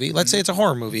that movie. Let's say it's a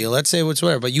horror movie. Let's say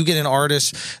whatsoever, but you get an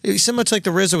artist similar to like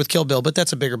the RZA with Kill Bill, but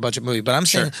that's a bigger budget movie. But I'm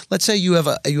saying, let's say you have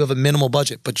a minimal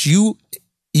budget, but you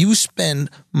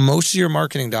spend most of your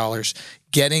marketing dollars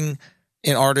getting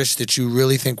an artist that you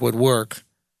really think would work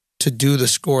to do the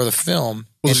score of the film,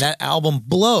 and that album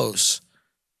blows.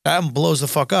 That album blows the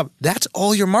fuck up. That's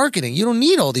all your marketing. You don't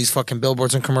need all these fucking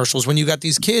billboards and commercials when you got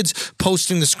these kids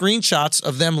posting the screenshots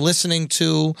of them listening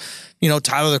to,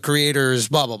 Tyler the Creator's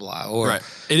blah, blah, blah. Or, right.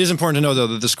 It is important to know, though,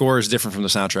 that the score is different from the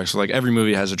soundtrack. So, like, every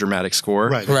movie has a dramatic score.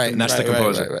 Right. Right. And that's the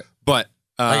composer. Right. But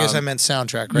I guess I meant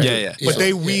soundtrack, right? Yeah. But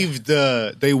they weave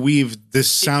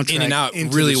this soundtrack in and out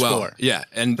into really the well. score. Yeah.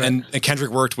 And Kendrick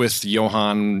worked with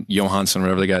Johansson,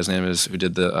 whatever the guy's name is, who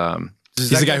did the he's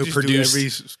the guy who produced every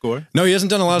score. No, he hasn't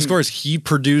done a lot of scores. He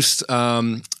produced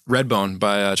Redbone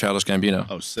by Childish Gambino.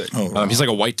 Oh, sick. He's like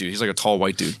a white dude. He's like a tall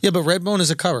white dude. Yeah, but Redbone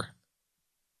is a cover.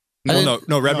 No,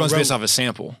 Redbone's based off a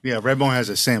sample. Yeah, Redbone has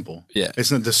a sample. Yeah.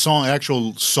 It's not the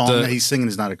actual song that he's singing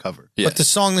is not a cover. Yeah. But the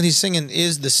song that he's singing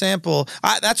is the sample.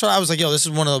 That's what I was like, yo, this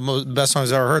is one of the best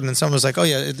songs I've ever heard. And then someone was like, oh,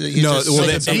 yeah.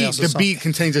 The beat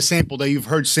contains a sample that you've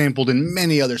heard sampled in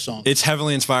many other songs. It's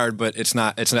heavily inspired, but it's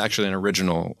not. It's actually an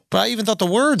original. But I even thought the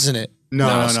words in it.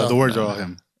 No, the words are all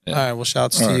him. Yeah. All right, well,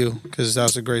 shouts to you, because that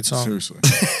was a great song. Seriously.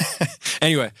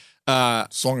 Anyway.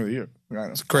 Song of the year.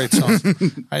 It's a great song.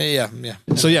 Yeah.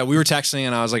 So, yeah, we were texting,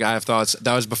 and I was like, I have thoughts.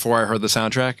 That was before I heard the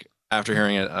soundtrack. After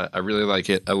hearing it, I really like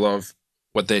it. I love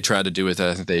what they tried to do with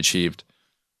it. I think they achieved.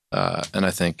 And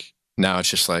I think now it's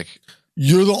just like...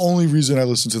 You're the only reason I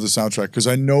listen to the soundtrack, because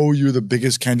I know you're the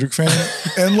biggest Kendrick fan.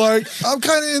 And, like, I'm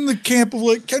kind of in the camp of,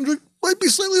 like, Kendrick might be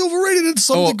slightly overrated in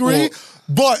some degree.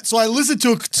 But so I listened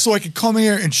to it so I could come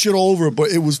here and shit all over it,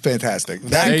 but it was fantastic.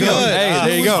 There you go. Hey,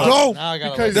 there you go. Dope.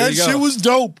 Because that shit was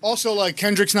dope. Also, like,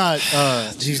 Kendrick's not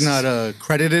he's not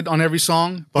credited on every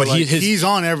song, but like, he's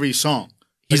on every song.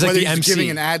 He's like the he's MC, giving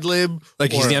an ad lib.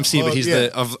 Like he's the MC, but he's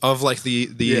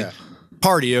the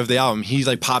party of the album. He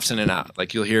like pops in and out.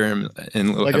 Like you'll hear him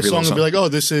in like every a song will song. be like, oh,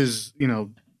 this is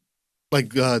like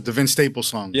the Vince Staples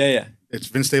song. Yeah. It's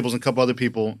Vince Staples and a couple other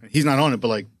people. He's not on it, but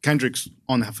like Kendrick's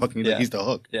on that fucking. He's the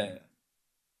hook. Yeah.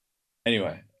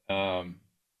 Anyway, loved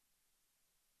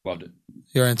it.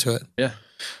 You're into it. Yeah.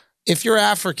 If you're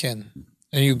African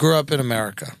and you grew up in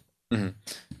America, and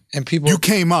people... You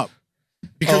came up.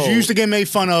 Because you used to get made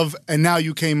fun of, and now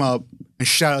you came up, and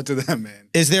shout out to them, man.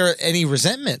 Is there any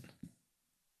resentment?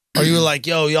 Or you were like,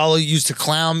 yo, y'all used to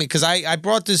clown me? Because I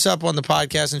brought this up on the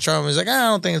podcast, and Charlie was like, I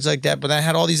don't think it's like that. But I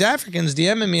had all these Africans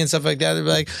DMing me and stuff like that. They'd be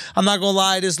like, I'm not going to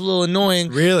lie, this is a little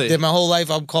annoying. Really? That my whole life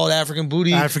I'm called African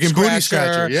booty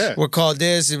scratcher, yeah. We're called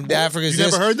this, and Africa's You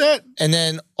this. never heard that? And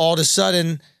then all of a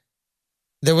sudden,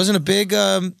 there wasn't a big...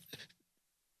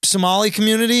 Somali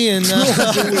community in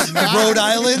Rhode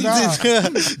Island,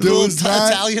 the little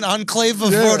Italian enclave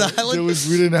of Rhode Island.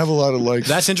 We didn't have a lot of like.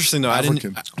 That's interesting though.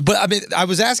 African. But I mean, I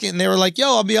was asking, and they were like, "Yo,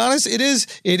 I'll be honest, it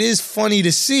is funny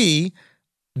to see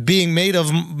being made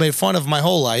fun of my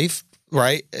whole life."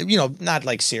 Right, not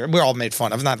like serious. We're all made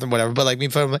fun of, not whatever, but like me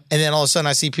fun of. And then all of a sudden,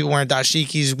 I see people wearing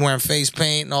dashikis, wearing face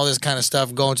paint, and all this kind of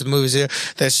stuff, going to the movies here.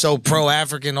 They're so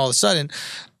pro-African all of a sudden.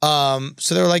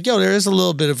 So they were like, "Yo, there is a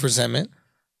little bit of resentment."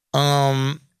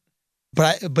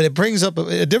 But it brings up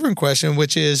a different question,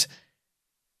 which is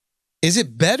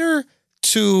it better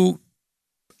to,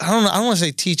 I don't want to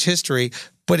say teach history,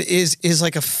 But is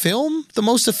like a film the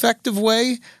most effective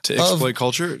way to exploit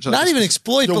culture? Not even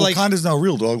exploit, but like Wakanda's not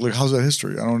real, dog. Like, how's that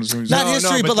history? I don't understand. Not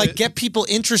history, but like get people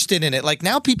interested in it. Like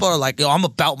now, people are like, "Yo, I'm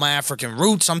about my African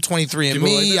roots. I'm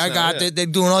 23andMe. I got they're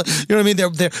doing all. You know what I mean?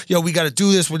 They're yo, we got to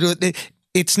do this. We're doing it.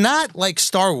 It's not like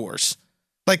Star Wars.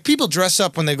 Like people dress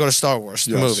up when they go to Star Wars,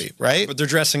 the movie, right? But they're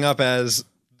dressing up as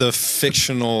the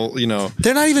fictional, you know.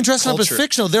 They're not even dressing culture. up as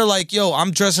fictional. They're like, yo, I'm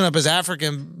dressing up as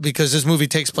African because this movie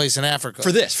takes place in Africa.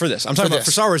 For this. I'm talking about for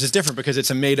Star Wars, it's different because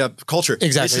it's a made-up culture.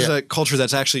 Exactly. This is a culture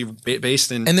that's actually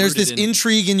based in. And there's this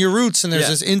intrigue in your roots, and there's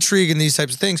this intrigue in these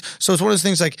types of things. So it's one of those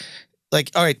things like,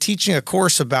 all right, teaching a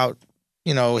course about,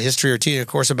 you know, history, or teaching a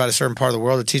course about a certain part of the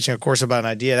world, or teaching a course about an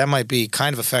idea, that might be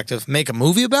kind of effective. Make a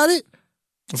movie about it?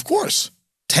 Of course.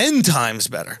 10 times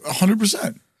better.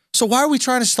 100%. So why are we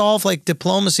trying to solve like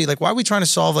diplomacy? Like why are we trying to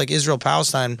solve like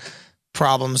Israel-Palestine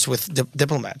problems with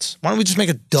diplomats? Why don't we just make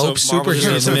a dope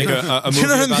superhero movie? Make a movie, you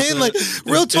know what I mean? Like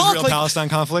real talk. Israel-Palestine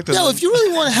conflict. Yo, if you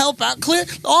really want to help out,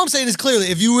 all I'm saying is clearly,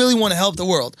 if you really want to help the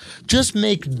world, just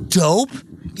make dope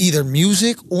either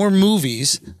music or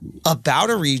movies about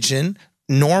a region,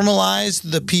 normalize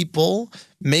the people,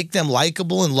 make them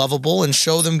likable and lovable, and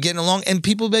show them getting along. And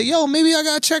people be like, yo, maybe I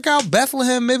got to check out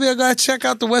Bethlehem. Maybe I got to check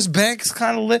out the West Bank. It's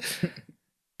kind of lit.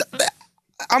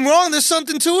 I'm wrong. There's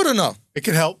something to it or no? It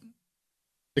could help.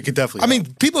 It could definitely help.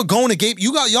 mean, people are going to game.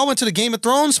 Y'all went to the Game of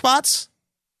Thrones spots?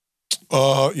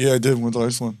 Yeah, I did. Went to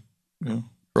Iceland. Yeah.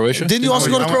 Croatia? Didn't you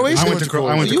also go to Croatia? I went to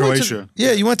Croatia.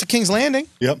 Yeah, you went to King's Landing.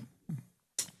 Yep.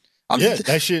 Yeah,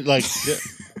 that shit, like, yeah.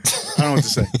 I don't know what to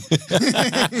say. Do you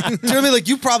know what I mean? Like,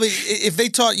 you probably, if they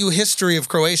taught you history of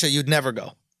Croatia, you'd never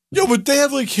go. Yo, but they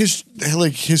have like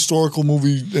historical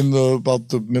movie about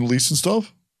the Middle East and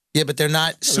stuff. Yeah, but they're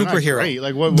not superhero.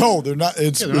 Like what? No, they're not.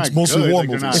 It's mostly war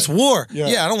movies. It's war.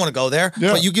 Yeah, I don't want to go there.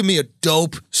 Yeah. But you give me a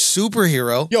dope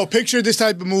superhero. Yo, picture this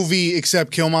type of movie,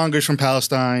 except Killmonger's from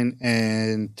Palestine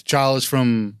and T'Challa's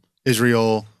from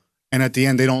Israel, and at the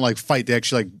end they don't like fight; they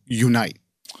actually like unite.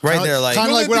 Right there, like kind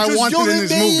of like what I wanted in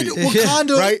this movie,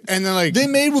 Wakanda, right? And then like they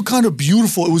made Wakanda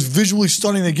beautiful. It was visually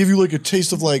stunning. They give you like a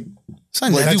taste of like.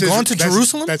 Son, have you gone to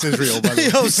Jerusalem? That's Israel, by the way.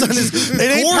 Yo, son,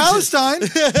 it ain't Palestine.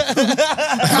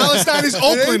 Palestine is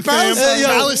Oakland, fam.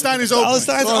 Palestine is Oakland.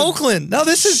 Palestine's Oakland. No,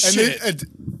 this is shit.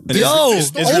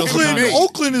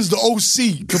 Oakland is the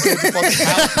OC compared to fucking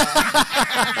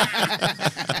Palestine.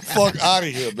 Fuck out of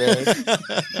here, man.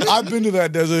 I've been to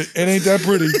that desert. It ain't that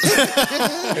pretty.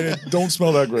 And it don't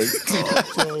smell that great.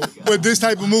 But this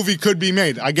type of movie could be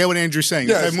made. I get what Andrew's saying.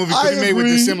 Yes, that movie could be made with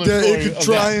a similar story. It could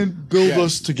try and build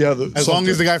us together. As long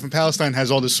as the guy from Palestine has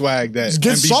all the swag that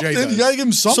get MBJ something. does. You gotta give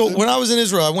him something. So when I was in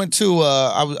Israel, I went to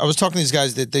I was talking to these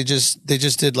guys that they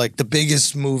just did like the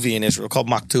biggest movie in Israel called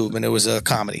Maktub, and it was a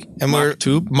comedy. And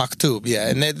Maktub, yeah,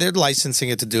 and they're licensing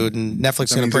it to do it, and Netflix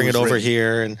is going to bring it over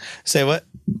here and say what?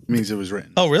 It means it was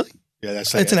written. Oh, really? Yeah,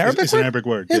 that's it's an Arabic word. It's an Arabic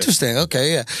word. Interesting. Yeah.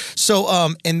 Okay, yeah. So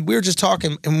and we were just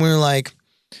talking, and we were like,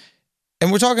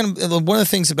 and we're talking. One of the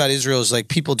things about Israel is like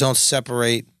people don't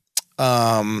separate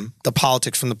the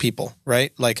politics from the people,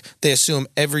 right? Like they assume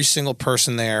every single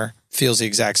person there feels the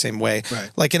exact same way.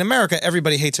 Right. Like in America,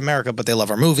 everybody hates America, but they love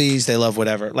our movies. They love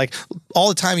whatever. Like all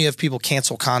the time you have people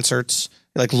cancel concerts.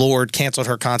 Like Lorde canceled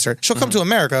her concert. She'll come to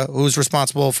America, who's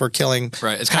responsible for killing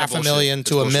it's 500,000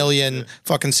 to 1 million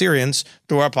fucking Syrians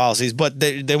through our policies, but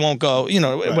they won't go,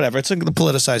 whatever. It's like the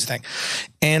politicized thing.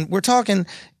 And we're talking,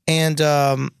 and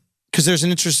because there's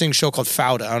an interesting show called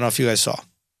Fauda. I don't know if you guys saw.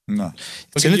 No.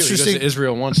 It's an interesting. He goes to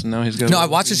Israel once, and now he's going. No, I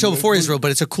watched the show before Israel,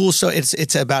 but it's a cool show.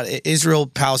 It's about Israel,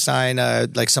 Palestine,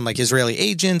 like some like Israeli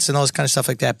agents and all this kind of stuff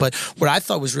like that. But what I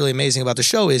thought was really amazing about the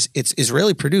show is it's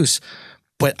Israeli produced,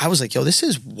 but I was like, yo, this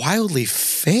is wildly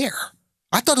fair.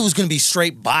 I thought it was going to be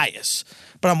straight bias,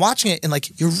 but I'm watching it and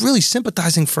like you're really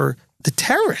sympathizing for the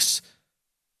terrorists,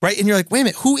 right? And you're like, wait a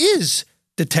minute, who is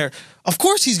the terror? Of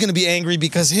course he's going to be angry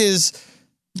because his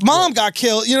mom got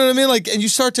killed, you know what I mean? Like, and you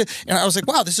start to, and I was like,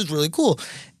 wow, this is really cool.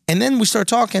 And then we start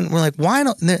talking, we're like, why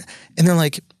not? And they're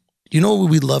like, you know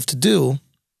what we'd love to do?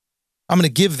 I'm going to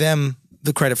give them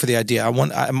the credit for the idea.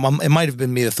 It might have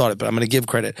been me that thought it, but I'm going to give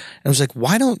credit. And I was like,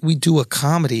 why don't we do a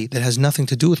comedy that has nothing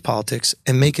to do with politics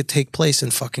and make it take place in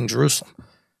fucking Jerusalem?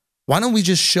 Why don't we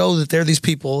just show that they're these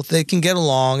people, they can get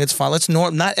along, it's fine.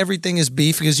 Not everything is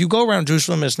beef, because you go around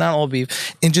Jerusalem, it's not all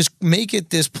beef, and just make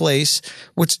it this place,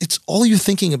 which it's all you're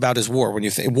thinking about is war when you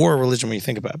think, war or religion when you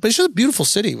think about it. But it's just a beautiful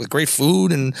city with great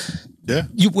food and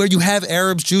where you have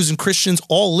Arabs, Jews, and Christians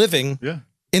all living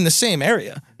in the same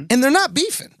area. And they're not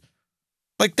beefing.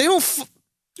 Like they don't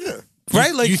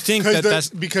Right? Like you think that's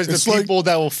because the people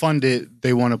that will fund it,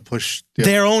 they want to push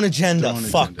their own agenda.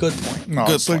 Fuck, good point. No,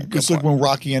 good it's point. like when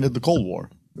Rocky ended the Cold War.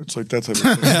 It's like that type of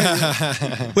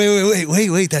thing.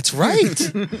 Wait. That's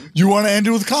right. You want to end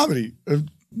it with comedy?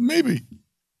 Maybe.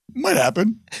 Might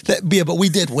happen. Yeah, but we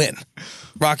did win.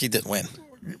 Rocky did win.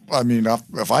 I mean,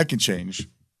 if I can change,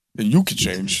 then you can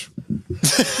change.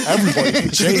 Everybody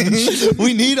can change.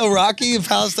 We need a Rocky in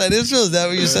Palestine, Israel. Is that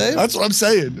what you're saying? That's what I'm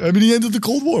saying. I mean, he ended the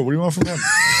Cold War. What do you want from him?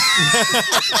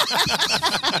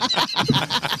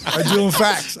 I deal in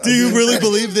facts. Do you really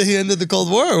believe that he ended the Cold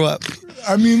War or what?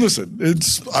 I mean, listen,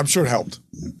 I'm sure it helped.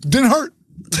 Didn't hurt.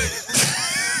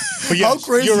 But yes, how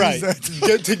crazy you're right. is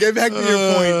that? To get back to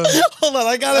your point. Hold on,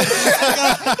 I gotta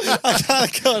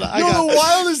go. The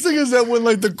wildest thing is that when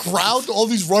like the crowd, all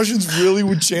these Russians really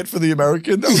would chant for the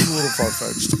American. That was a little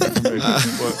far-fetched.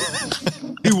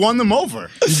 He won them over.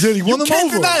 He did. He won them over. You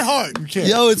can't deny hard. You can't.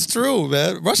 Yo, it's true,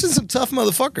 man. Russians some tough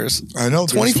motherfuckers. I know.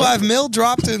 25 mil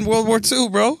dropped in World War II,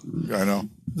 bro. I know.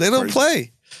 They don't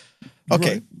play.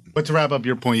 Okay. Right. But to wrap up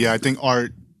your point, yeah, I think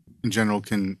art in general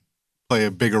can play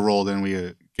a bigger role than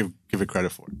we give it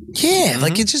credit for. Yeah,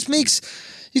 like it just makes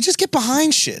you just get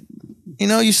behind shit. You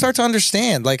know, you start to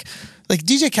understand. Like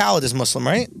DJ Khaled is Muslim,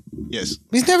 right? Yes.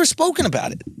 He's never spoken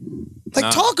about it.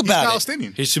 Like talk about He's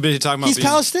Palestinian. He's too busy talking about He's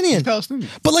Palestinian. He's Palestinian.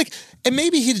 But like, and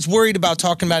maybe he's worried about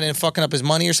talking about it and fucking up his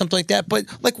money or something like that. But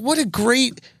like, what a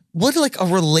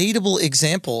relatable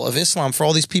example of Islam for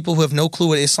all these people who have no clue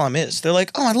what Islam is. They're like,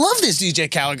 oh, I love this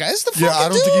DJ Khaled guy. It's the fucking I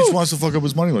don't dude. think he wants to fuck up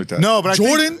his money like that. No, but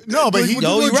Jordan.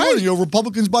 you're right. Yo,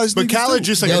 Republicans buy his. But Khaled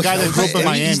just like a guy that grew up in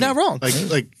Miami. He's not wrong.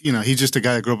 Like he's just a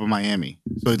guy that grew up in Miami.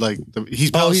 So like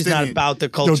he's Palestinian. Oh, he's not about the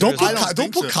culture. Yo,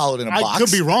 don't put Khaled in a box.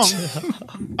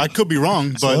 I could be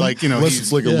wrong, but like unless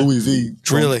it's like a Louis V.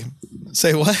 Trump. Really?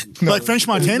 Say what? No. Like French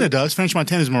Montana does. French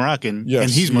Montana is Moroccan,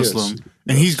 and he's Muslim,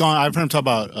 and he's gone. I've heard him talk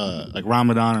about like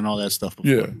Ramadan and all that stuff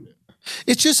before. Yeah.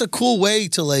 It's just a cool way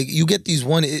to like you get this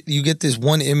one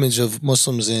image of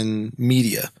Muslims in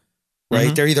media, right?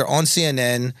 Mm-hmm. They're either on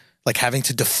CNN, like having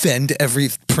to defend every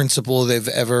principle they've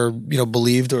ever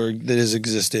believed or that has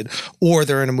existed, or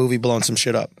they're in a movie blowing some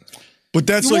shit up. But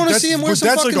that's you like want to that's, see him wear but some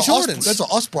that's fucking like Jordans. That's an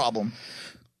us problem.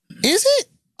 Is it?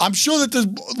 I'm sure that there's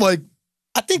like.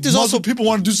 I think there's Muslim also people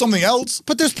want to do something else,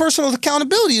 but there's personal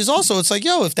accountability. Is also it's like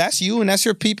if that's you and that's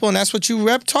your people and that's what you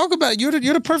rep, talk about it. You're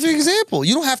the perfect example.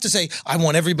 You don't have to say I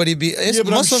want everybody to be Muslim.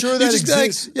 But I'm sure that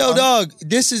exists. Like, dog,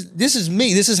 this is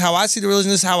me. This is how I see the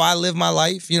religion. This is how I live my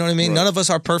life. You know what I mean? Right. None of us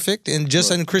are perfect, and just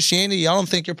in Christianity, I don't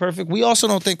think you're perfect. We also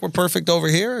don't think we're perfect over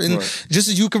here. And just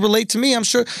as you can relate to me, I'm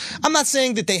sure. I'm not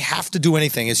saying that they have to do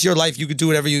anything. It's your life. You could do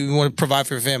whatever you want to provide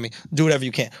for your family. Do whatever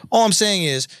you can. All I'm saying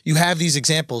is you have these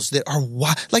examples that are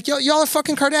like y'all are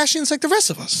fucking Kardashians like the rest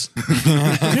of us. Do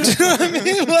you know what I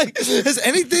mean? Like, has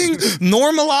anything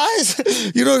normalized?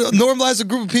 Normalize a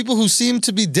group of people who seem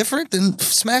to be different than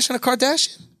smashing a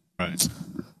Kardashian? Right.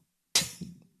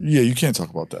 Yeah, you can't talk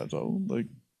about that though. Like,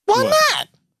 why not?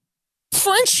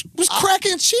 French was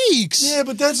cracking cheeks. Yeah,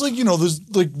 but that's like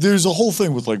there's a whole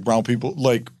thing with like brown people,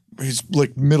 like he's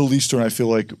like Middle Eastern. I feel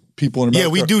like people in America.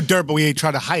 Yeah, we do dirt, but we try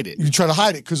to hide it. You try to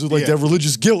hide it because of like that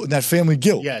religious guilt and that family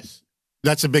guilt. Yes.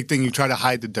 That's a big thing. You try to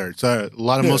hide the dirt. So a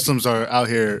lot of Muslims are out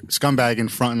here scumbagging,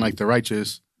 fronting like the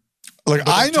righteous. Like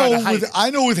I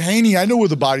know with Haney, I know where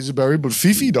the bodies are buried, but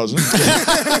Fifi doesn't. You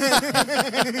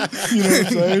know what I'm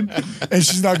saying? And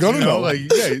she's not gonna know. Like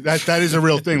that is a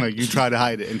real thing. Like you try to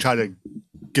hide it and try to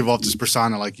give off this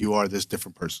persona like you are this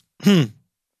different person.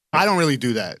 I don't really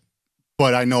do that,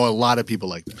 but I know a lot of people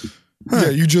like that. Yeah,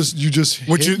 you just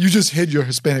hid your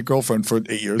Hispanic girlfriend for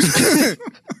 8 years.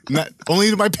 Not only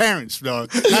to my parents, no, not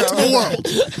to the world,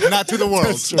 not to the world.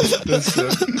 That's true.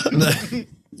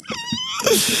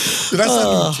 That's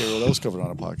not new material. That was covered on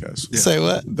a podcast. Yeah. Say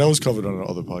what? That was covered on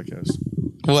another podcast.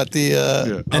 What the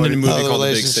and in a movie called The Big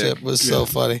relationship Sick was so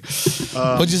funny.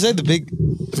 What'd you say? The Big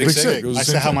Sick. I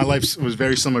said how my life was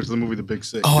very similar to the movie The Big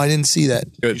Sick. Oh, I didn't see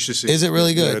that. Good. You should see. Is it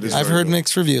really good? Yeah, I've heard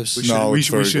mixed reviews. We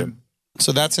should.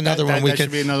 So that's another one we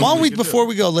could. Why don't we, before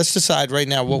we go, let's decide right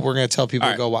now what we're going to tell people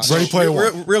to go watch. Ready Player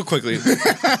One. Real quickly,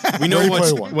 we know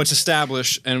what's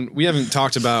established, and we haven't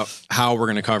talked about how we're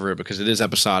going to cover it because it is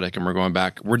episodic, and we're going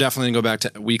back. We're definitely going to go back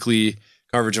to weekly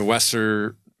coverage of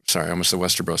Westworld.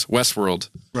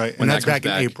 Right, and that's back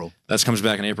in April. That comes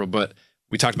back in April, but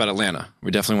we talked about Atlanta.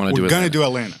 We definitely want to do Atlanta. We're going to do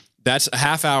Atlanta. That's a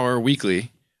half hour weekly.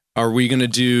 Are we going to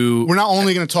do... We're not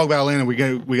only going to talk about Atlanta, we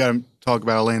got to talk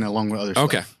about Atlanta along with other stuff.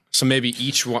 Okay. So maybe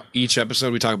each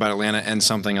episode we talk about Atlanta and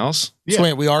something else? Yeah. So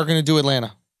wait, we are going to do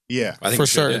Atlanta. Yeah. I think for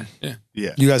certain.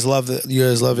 Yeah. You guys love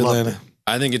Atlanta.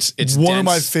 I think it's one of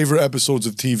my favorite episodes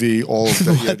of TV. All of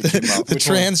that year that came out. The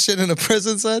trans shit in a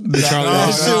prison set. The Charlie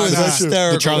Rose Shit was no.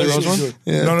 hysterical. The Charlie Rose one?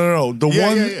 Yeah. No. The one.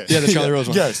 Yeah. the Charlie Rose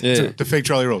one. Yes. The fake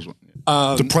Charlie Rose one.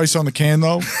 The price on the can,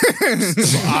 though.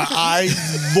 I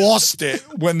lost it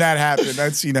when that happened.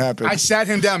 That scene happened. I sat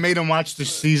him down, made him watch the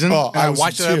season. Oh, and I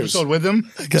watched that episode with him.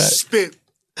 Spit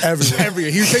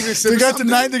everywhere. He was taking a sip. They got the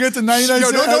 99 No.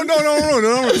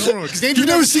 You've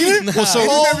never seen it? Well, so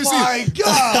oh my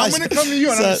God. I'm going to come to you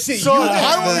and I'm going to sit So you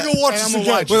I want to go watch this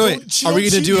again. Wait. Are we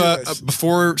going to do a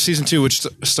before season 2, which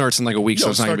starts in like a week, so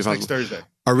it's not going to be possible. next Thursday.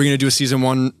 Are we going to do a season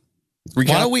 1 recap?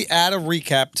 Why don't we add a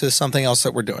recap to something else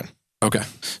that we're doing? Okay.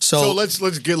 So let's.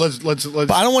 But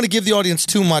I don't want to give the audience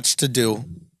too much to do,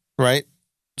 right?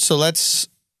 So let's.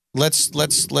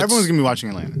 Everyone's gonna be watching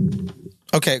Atlanta.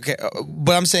 Okay.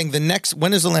 But I'm saying when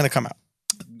does Atlanta come out?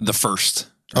 The 1st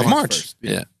Of March.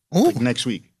 Yeah. Like next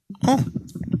week.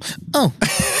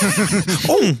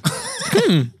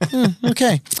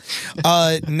 Okay.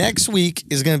 Next week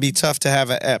is going to be tough to have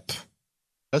an ep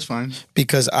That's fine.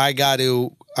 because I'm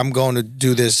going to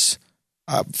do this.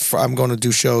 I'm going to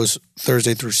do shows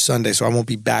Thursday through Sunday, so I won't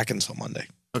be back until Monday.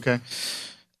 Okay.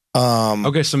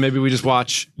 Okay, so maybe we just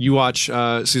you watch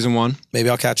season 1. Maybe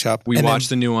I'll catch up. We watch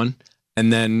the new one,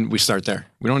 and then we start there.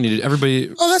 We don't need everybody.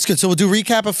 Oh, that's good. So we'll do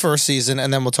recap of first season,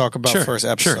 and then we'll talk about first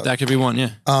episode. Sure, that could be one.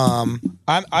 Yeah.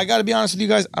 I got to be honest with you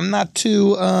guys. I'm not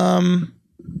too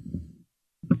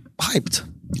hyped.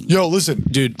 Yo, listen,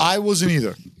 dude, I wasn't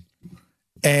either,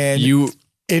 and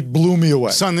it blew me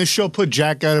away. Son, this show put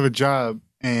Jack out of a job,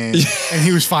 and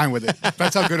he was fine with it.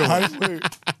 That's how good it was.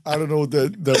 I don't know what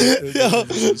that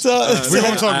we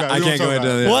won't talk about it. I can't go into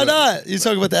that. Why not? You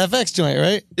talking about the FX joint,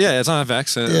 right? Yeah, it's on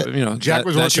FX. Jack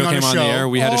was working on a show. On the air.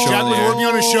 We had a show Jack on the was air. working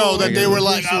on a show that they were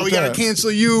like, we got to cancel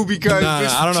you because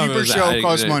this I don't know cheaper show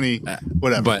costs money.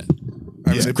 Whatever. But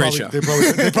great show. They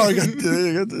probably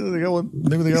got one.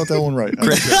 Maybe they got that one right.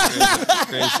 Great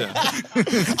show.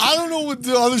 I don't know what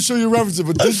the other show you're referencing,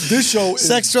 but this show is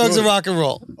Sex, Drugs, good. and Rock and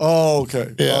Roll. Oh,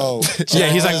 okay. Yeah. Oh. Yeah,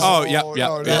 he's like, yep.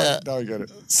 Now I get it.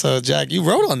 So, Jack, you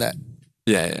wrote on that.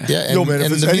 Yeah. Yeah. Yo, man,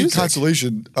 if it's the any music.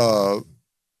 consolation,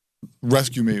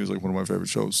 Rescue Me was like one of my favorite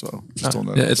shows. So just don't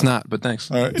know. Yeah, it's not, but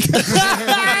thanks. All right.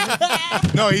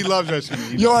 No, he loves Rescue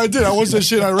Me. Yo, I did. I watched that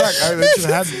shit in Iraq. It's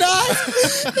not.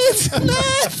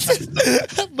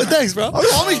 But thanks, bro.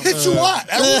 How many hits you want?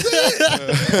 That was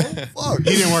it. Fuck.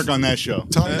 He didn't work on that show.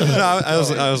 I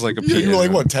was like a You were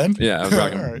like, what, 10? Yeah, I was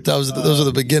rocking. All right. Those are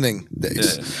the beginning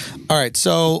days. Yeah. All right,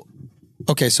 so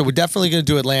we're definitely going to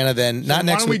do Atlanta then. Not Why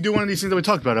next don't we week. do one of these things that we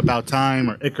talked about Time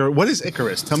or Icarus? What is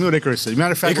Icarus? Tell me what Icarus is.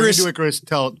 Matter of fact, Icarus- we're going to do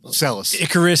Icarus. Sell us.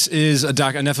 Icarus is a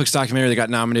Netflix documentary that got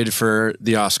nominated for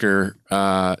the Oscar.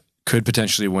 Could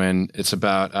potentially win. It's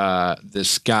about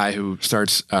this guy who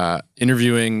starts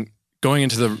interviewing, going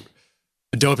into the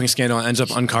doping scandal, and ends up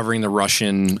uncovering the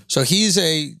Russian. So he's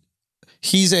a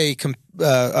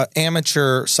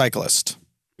amateur cyclist.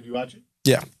 Did you watch it?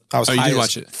 Yeah, I was. Oh, you high did as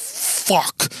watch it.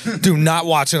 Fuck. Do not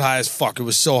watch it high as fuck. It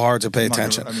was so hard to pay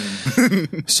attention.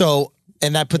 So,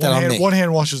 and I put that on me. One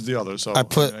hand washes the other. So I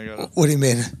put. What do you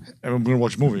mean? I'm going to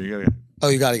watch a movie. You gotta, Oh,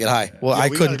 you got to get high. Well, Yeah, I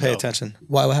we couldn't gotta pay go. attention.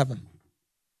 Why? What happened?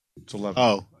 it's 11.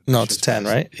 Oh. No, it's 10,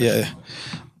 right? Yeah.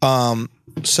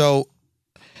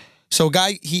 So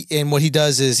guy, what he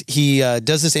does is he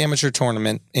does this amateur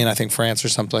tournament in, I think, France or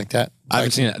something like that. I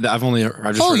haven't seen it. I've just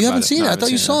heard Oh, you about haven't seen it? I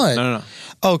thought you saw it. No.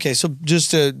 Okay, so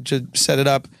just to set it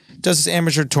up, does this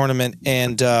amateur tournament,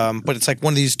 and but it's like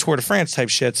one of these Tour de France type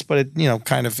shits, but it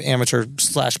kind of amateur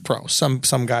 / pro. Some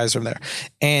guys are there,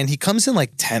 and he comes in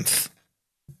like 10th,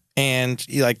 and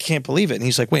he like can't believe it, and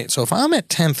he's like, wait, so if I'm at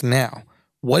 10th now,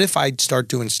 what if I start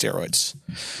doing steroids?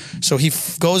 So he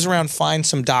goes around, finds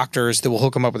some doctors that will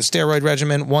hook him up with a steroid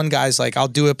regimen. One guy's like, I'll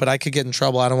do it, but I could get in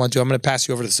trouble. I don't want to do it. I'm going to pass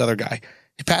you over to this other guy.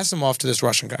 He passes him off to this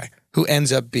Russian guy who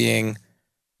ends up being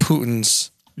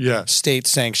Putin's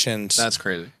state-sanctioned That's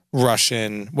crazy.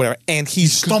 Russian, whatever. And he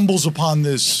stumbles upon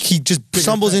this. He just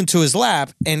stumbles into his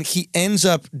lap, and he ends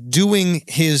up doing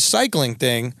his cycling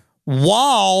thing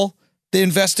while the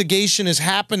investigation is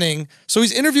happening. So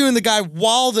he's interviewing the guy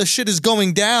while the shit is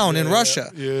going down in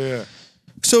Russia. Yeah.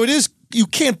 So it is, you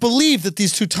can't believe that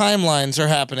these two timelines are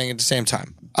happening at the same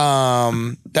time.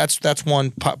 That's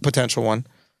one potential one.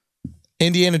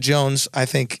 Indiana Jones, I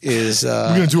think, is...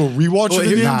 We're going to do a rewatch of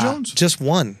Indiana Jones? Just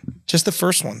one. Just the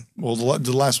first one. Well,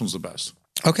 the last one's the best.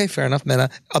 Okay, fair enough, man.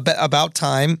 About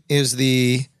Time is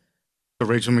the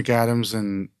Rachel McAdams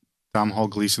and Tom Hall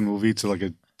Gleason movie. It's like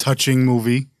a touching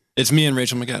movie. It's me and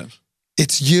Rachel McAdams.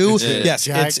 It's you. Yes,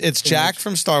 it's Jack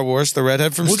from Star Wars, the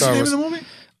redhead from Star Wars. What's the name of the movie?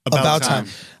 About Time.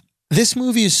 This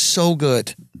movie is so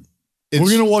good. We're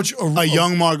gonna watch a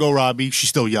young Margot Robbie. She's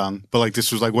still young, but like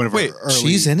this was like one of her early.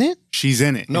 She's in it? She's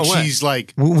in it. No and way. She's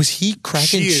like, Was he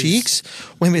cracking cheeks?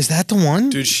 Wait a minute, is that the one?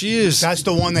 Dude, she is. that's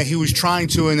the one that he was trying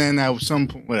to, and then at some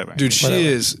point, whatever. Dude, she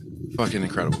is fucking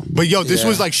incredible. But yo, this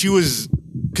was like she was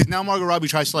because now Margot Robbie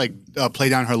tries to like play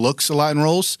down her looks a lot in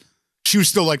roles. She was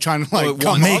still like trying to like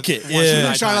come make up. it. She was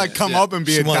Yeah. trying to like come up and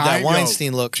be She a wanted that dime.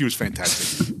 Weinstein look. She was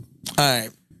fantastic. All right.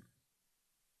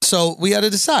 So we got to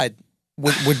decide.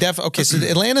 We're okay, so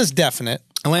Atlanta's definite.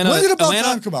 Atlanta. When did About Atlanta,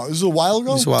 Time come out? This is a while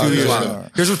ago? It's a while 2 years ago. ago.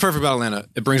 Here's what's perfect about Atlanta.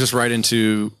 It brings us right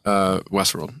into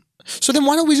Westworld. So then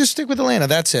why don't we just stick with Atlanta?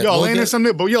 That's it. Yo, We'll Atlanta's get-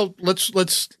 something. But yo,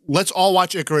 let's all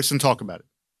watch Icarus and talk about it.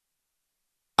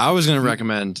 I was going to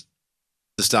recommend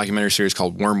this documentary series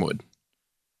called Wormwood,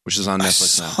 which is on I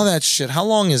Netflix now. saw that shit. How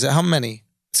long is it? How many?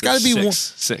 It's got to be one.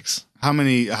 six. How long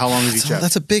is each episode?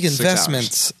 That's a big 6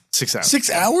 investment. 6 hours. 6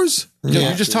 hours?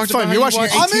 Yeah. You just talked Fine, about you're how you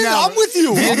watching watch- 18 hours. I'm with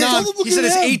you. Vietnam. I'm He said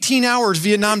it's 18 hours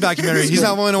Vietnam documentary. He's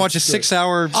not willing to watch a 6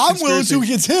 hour. I'm willing to.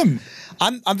 It's him.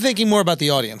 I'm thinking more about the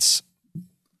audience.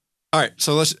 All right,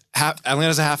 so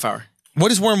Atlanta's a half hour.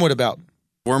 What is Wormwood about?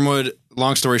 Wormwood,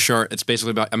 long story short, it's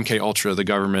basically about MK Ultra, the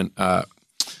government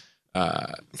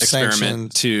experiment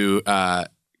Sanctioned. to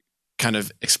kind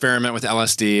of experiment with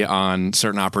LSD on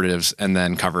certain operatives and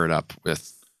then cover it up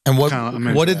with. And what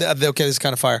Kinda- what did okay, this is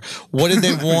kind of fire. What did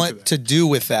they want to do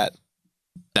with that?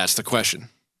 That's the question.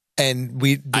 And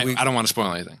I don't want to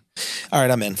spoil anything. all right,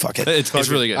 I'm in. Fuck it. It's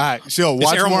really good. All right, so It's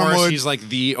watch Aaron Morris. Wormwood. He's like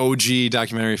the OG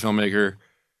documentary filmmaker.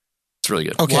 It's really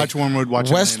good. Okay. Watch Wormwood. Watch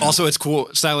West- Atlanta. Also, it's cool.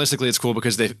 Stylistically, it's cool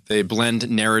because they blend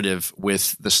narrative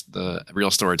with the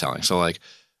real storytelling. So like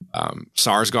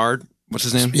Sarsgaard, what's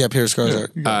his name? Yeah, Pierce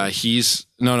Skarsgård. He's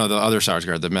the other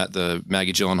Sarsgaard, the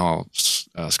Maggie Gyllenhaal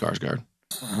Skarsgård.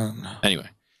 Anyway,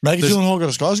 Maggie Gyllenhaal got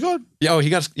a Skarsgård?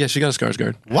 she got a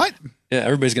Skarsgård. What? Yeah,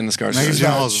 everybody's getting the Skarsgård. Maggie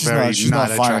Gyllenhaal's she's very not- she's not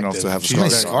fine attractive. enough to have a She's How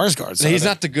many very- Skarsgårds? He's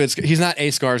not the good. He's not a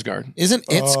Skarsgård. Isn't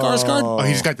it Skarsgård? Oh,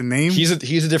 he's got the name. He's a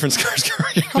different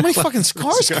Skarsgård. How many fucking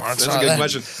Skarsgårds That's are a good there?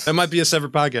 question. That might be a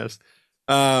separate podcast.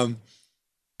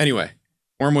 Anyway,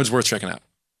 Wormwood's worth checking out.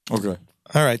 Okay.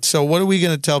 All right, so what are we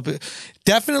going to tell people?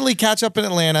 Definitely catch up in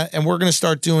Atlanta, and we're going to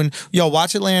start doing,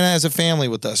 watch Atlanta as a family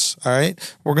with us, all right?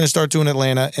 We're going to start doing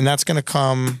Atlanta, and that's going to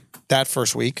come that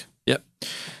first week. Yep.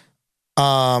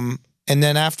 And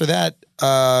then after that,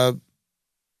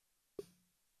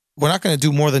 we're not going to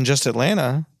do more than just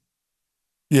Atlanta.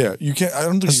 Yeah, you can't. I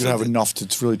don't think you can have enough to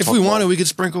really If talk we about. wanted, we could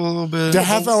sprinkle a little bit. They're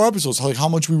half-hour episodes. Like, how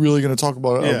much are we really going to talk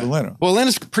about Yeah. Atlanta? Well,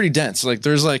 Atlanta's pretty dense. Like,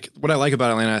 there's like what I like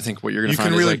about Atlanta. I think what you're gonna you find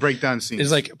can is really like, break down scenes.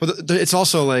 is like, but it's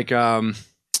also like,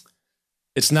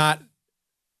 it's not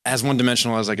as one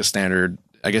dimensional as like a standard.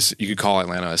 I guess you could call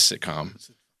Atlanta a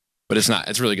sitcom, but it's not.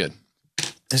 It's really good.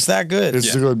 Is that good?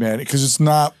 It's good, man, because it's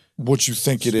not what you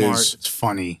think it Smart. is. It's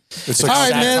funny. It's All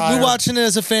like right, man. satire. We're watching it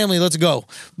as a family. Let's go.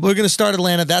 We're going to start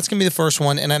Atlanta. That's going to be the first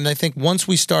one. And I think once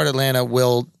we start Atlanta,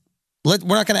 we're not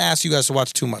going to ask you guys to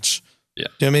watch too much. Yeah. You know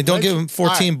what I mean? Don't give them 14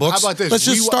 All right, books. how about this? Let's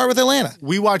just We start with Atlanta.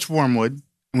 We watch Wormwood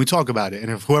and we talk about it.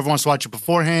 And if whoever wants to watch it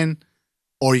beforehand,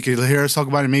 or you can hear us talk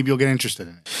about it, maybe you'll get interested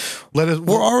in it. Let us.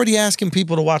 We're already asking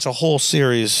people to watch a whole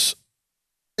series.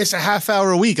 It's a half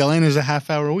hour a week. Atlanta's a half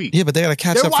hour a week. Yeah, but they got to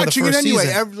catch They're up for the watching it first anyway.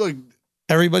 season.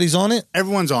 Everybody's on it?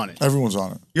 Everyone's on it. Everyone's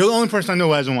on it. You're the only person I know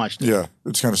who hasn't watched it. Yeah,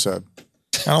 it's kind of sad.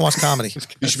 I don't watch comedy.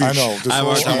 You should be I know. This I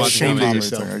watched whole Watching comedy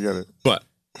yourself. thing. I get it. But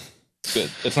it's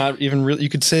good. It's not even real. You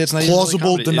could say it's not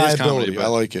Plausible even really comedy. It is comedy, deniability. I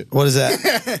like it. What is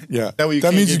that? Yeah. That way you That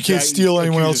can't means you get can't jacked- steal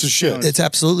anyone accused of else's shit. stealing. It's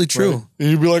absolutely true.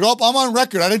 And you'd be like, oh, I'm on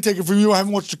record. I didn't take it from you. I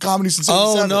haven't watched a comedy since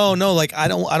Oh, 87. no. Like, I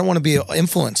don't want to be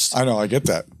influenced. I know. I get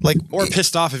that. Like, or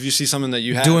pissed off if you see something that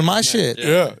you have doing my shit.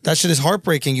 Yeah. That shit is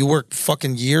heartbreaking. You work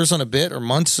fucking years on a bit or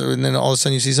months, and then all of a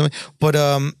sudden you see something. But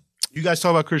You guys talk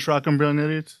about Chris Rock and Brilliant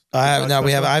Idiots? I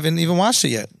haven't even watched it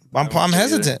yet. I'm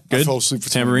hesitant. I Good. fell asleep for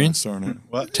 10 Tambourine? minutes during it.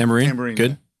 What? Tambourine?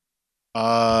 Good.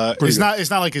 It's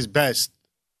not like his best,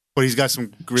 but he's got some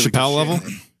really good Chappelle shit. level.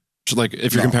 So, like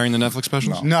if you're comparing the Netflix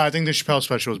specials. No, I think the Chappelle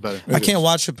special is better. I can't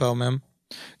watch Chappelle, man.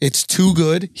 It's too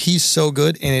good. He's so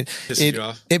good, and Pisses you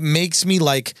off? it makes me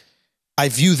like. I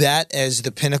view that as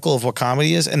the pinnacle of what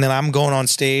comedy is, and then I'm going on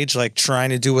stage like trying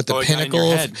to do what the Oh, it got in pinnacle.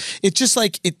 your Of, head. it's just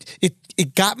like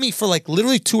it got me for like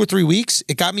literally 2 or 3 weeks.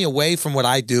 It got me away from what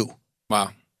I do,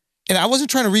 Wow. and I wasn't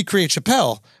trying to recreate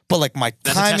Chappelle, but like my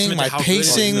That's a timing, testament my to how good it is.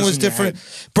 pacing It's was in your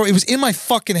different, bro. It was in my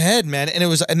fucking head, man, and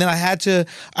then I had to.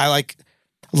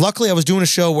 Luckily, I was doing a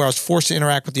show where I was forced to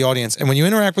interact with the audience. And when you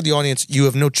interact with the audience, you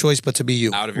have no choice but to be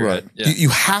you. Out of your Right. head. Yeah. You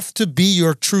have to be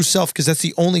your true self because that's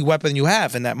the only weapon you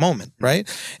have in that moment, right?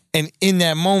 And in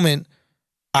that moment,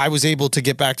 I was able to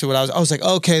get back to what I was like,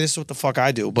 okay, this is what the fuck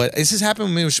I do. But this has happened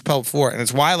with me with Chappelle before, and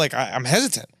it's why like I'm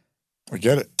hesitant. I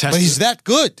get it. But he's that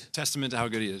good. Testament to how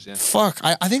good he is, yeah. Fuck.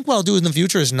 I think what I'll do in the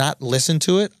future is not listen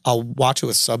to it. I'll watch it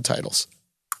with subtitles.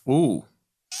 Ooh.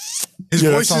 His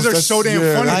voices are so damn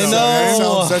funny. I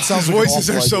know. That sounds His like voices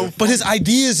are so funny. But his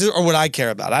ideas are what I care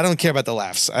about. I don't care about the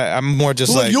laughs. I'm more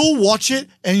just Look, like... you'll watch it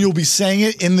and you'll be saying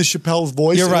it in the Chappelle's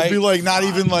voice. You're right. It'll be like not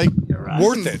even like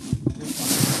worth it.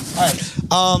 All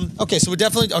right. Okay, so we're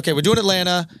definitely... Okay, we're doing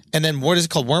Atlanta, and then what is it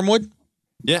called? Wormwood?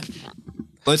 Yeah.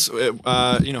 Let's,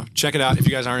 check it out. If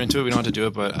you guys aren't into it, we don't have to do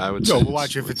it, but I would say... We'll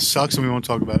watch it. If it sucks and we won't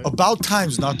talk about it. About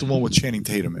Time's not the one with Channing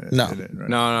Tatum in it. No. Right?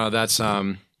 No, that's I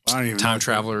don't even Time know.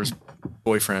 Traveler's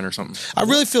boyfriend or something. I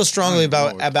really feel strongly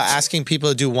about asking people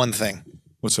to do one thing.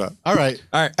 What's that? All right.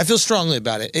 I feel strongly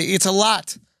about it. It's a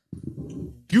lot.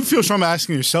 You feel strong about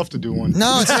asking yourself to do one.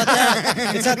 No, it's not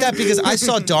that. It's not that because I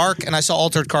saw Dark and I saw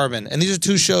Altered Carbon, and these are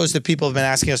two shows that people have been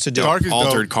asking us to do. Dark is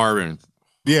Altered dope. Carbon.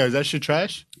 Yeah, is that shit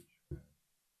trash?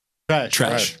 Trash.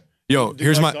 Trash. Yo,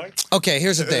 here's my... Dark? Okay,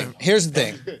 here's the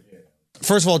thing.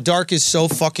 First of all, Dark is so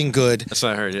fucking good. That's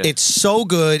what I heard, yeah. It's so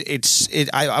good.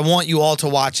 I want you all to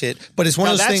watch it, but it's one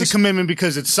Now, of those that's things. a commitment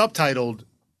because it's subtitled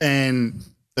and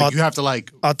you have to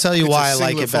like. I'll tell you it's why a I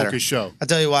like it better. focused show. I'll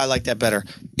tell you why I like that better.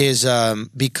 Is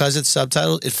because it's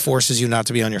subtitled, it forces you not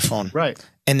to be on your phone. Right.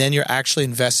 And then you're actually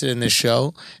invested in this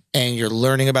show, and you're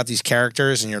learning about these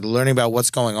characters, and you're learning about what's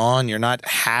going on. You're not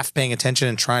half paying attention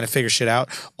and trying to figure shit out.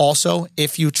 Also,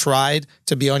 if you tried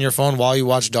to be on your phone while you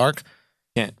watch Dark,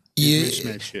 Can't.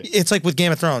 it's like with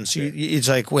Game of Thrones. It's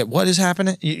like, wait, what is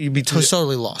happening? You'd be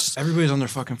totally lost. Everybody's on their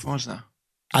fucking phones now.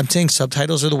 I'm saying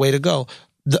subtitles are the way to go.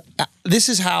 This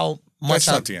is how much. That's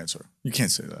not the answer. You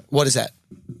can't say that. What is that?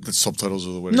 The subtitles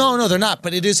are the way to No, they're not.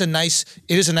 But it is a nice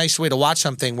way to watch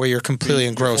something where you're completely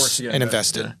engrossed and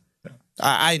invested. Yeah.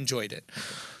 I enjoyed it.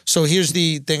 So here's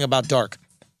the thing about Dark.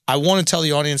 I want to tell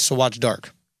the audience to watch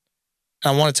Dark.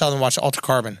 I want to tell them to watch Altered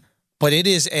Carbon. But it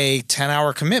is a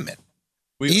 10-hour commitment.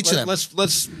 Each of them.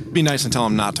 Let's be nice and tell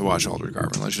them not to watch Altered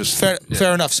Carbon. Let's just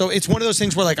fair enough. So it's one of those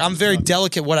things where like I'm very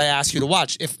delicate what I ask you to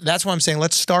watch. If that's why I'm saying why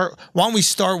don't we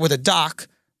start with a doc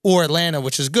or Atlanta,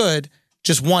 which is good,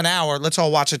 just 1 hour. Let's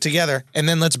all watch it together, and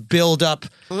then let's build up.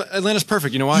 Atlanta's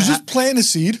perfect. You know why? You're just planting a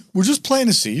seed. We're just planting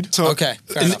a seed. So okay.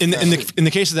 In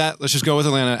the case of that, let's just go with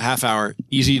Atlanta. Half hour,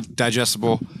 easy,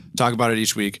 digestible. Talk about it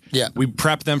each week. Yeah. We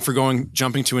prep them for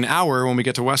jumping to an hour when we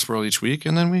get to Westworld each week,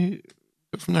 and then we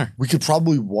go from there. We could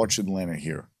probably watch Atlanta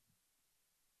here.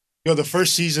 The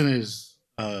first season is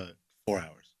 4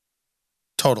 hours.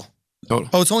 Total.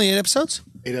 Oh, it's only 8 episodes?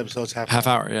 8 episodes, half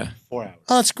hour, yeah. 4 hours.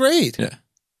 Oh, that's great. Yeah.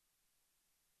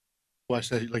 Watch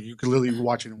that, like you could literally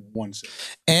watch it in one sit.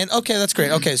 And okay, that's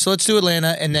great. Okay, so let's do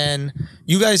Atlanta, and then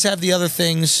you guys have the other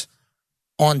things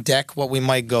on deck. What we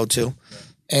might go to,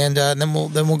 and then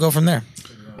we'll go from there.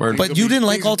 Word. But you didn't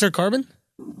like Altered Carbon?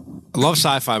 I love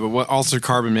sci-fi, but what Altered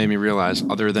Carbon made me realize,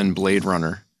 other than Blade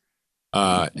Runner,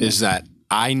 is that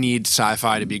I need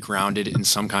sci-fi to be grounded in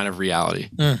some kind of reality.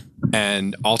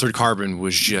 And Altered Carbon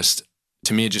was just,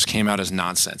 to me, it just came out as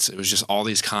nonsense. It was just all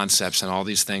these concepts and all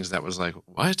these things that was like,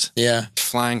 what? Yeah.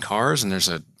 Flying cars, and there's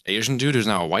an Asian dude who's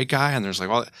now a white guy, and there's like,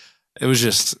 well, I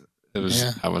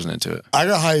wasn't into it. I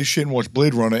got high as shit and watched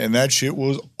Blade Runner, and that shit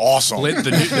was awesome.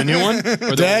 The new one?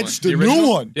 Or That's the original? new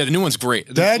one. Yeah, the new one's great.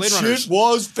 That Blade shit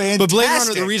was fantastic. But Blade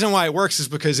Runner, the reason why it works is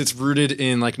because it's rooted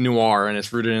in like noir, and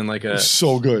it's rooted in like a...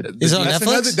 So good. Is it on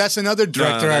Netflix? That's another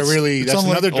director No, I really... That's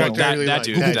another director I really that like.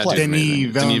 dude, that dude,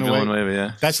 Denis Villeneuve. Villeneuve,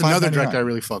 yeah. That's another director I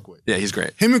really fuck with. Yeah, he's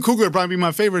great. Him and Coogler would probably be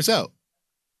my favorites out.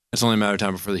 It's only a matter of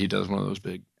time before he does one of those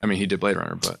big... I mean, he did Blade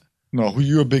Runner, but... No,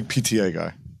 you're a big PTA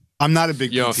guy. I'm not a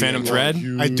big Yo, PTA Phantom guy. Thread?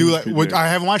 I do like... I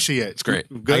haven't watched it yet. It's great.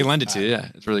 Good? I can lend it to you, yeah.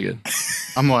 It's really good.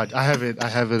 I'm what? I have it.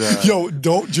 Yo,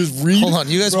 don't just read. Hold on,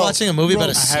 you guys watching a movie about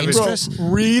a I have it. seamstress?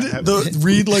 Read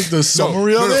like the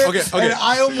summary of it. Okay. And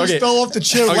I almost fell off the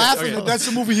chair laughing. okay. But that's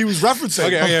the movie he was referencing.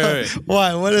 Okay.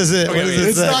 Why? What is it? What is it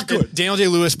It's say? not good. Daniel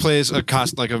Day-Lewis plays a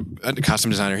costume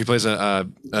designer. He plays a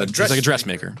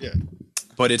dressmaker. Yeah.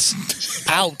 But it's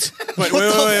Out. wait. Here's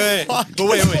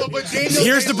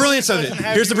the brilliance of it.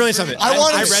 I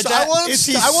want Is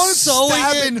he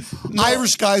stabbing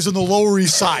Irish guys on the Lower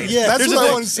East Side. Yeah, That's here's what the I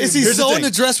thing. want to see. Is he Here's the sewing thing.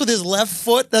 the dress with his left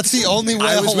foot? That's the only way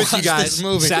I was I'll with you watch guys, this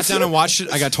movie. sat down and watched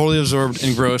it. I got totally absorbed,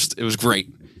 engrossed. It was great.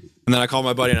 And then I called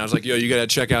my buddy and I was like, yo, you got to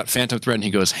check out Phantom Thread. And he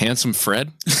goes, Handsome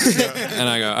Fred? And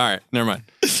I go, all right, never mind.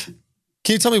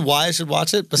 Can you tell me why I should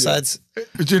watch it besides...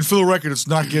 For the record, it's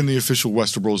not getting the official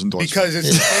Westerbros endorsement. Because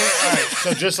it's all right.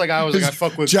 So just like I was like, I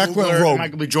fuck with Jack went Coogler and rogue.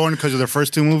 Michael B. Jordan because of their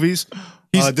first two movies.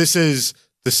 This is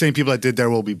the same people that did There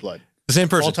Will Be Blood. The same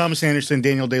person. Paul Thomas Anderson,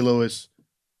 Daniel Day-Lewis.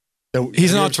 He's Have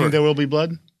you not ever seen There Will Be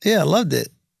Blood. Yeah, I loved it.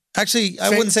 Actually, I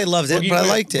wouldn't say loved it, but I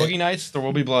liked it. Boogie Nights, There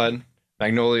Will Be Blood,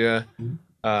 Magnolia.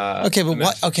 Okay, but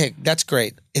what? Okay, that's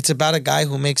great. It's about a guy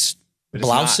who makes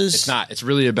blouses. It's not. It's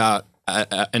really about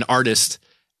an artist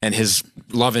and his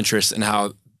love interest and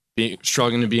how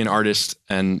struggling to be an artist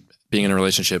and being in a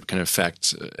relationship can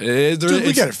affect. Dude,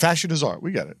 we get it. Fashion is art.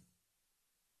 We get it.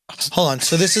 Hold on.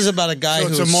 So this is about a guy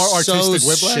who a more artistic sews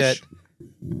whiplash? shit.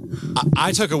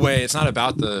 I took away. It's not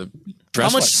about the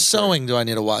dress. How much sewing do I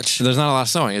need to watch? There's not a lot of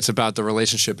sewing. It's about the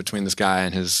relationship between this guy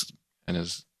and his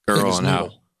girl and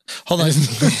how. Hold on.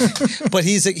 But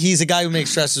he's a guy who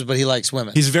makes dresses, but he likes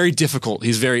women. He's very difficult.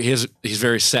 He's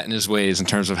very set in his ways in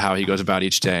terms of how he goes about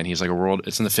each day. And he's like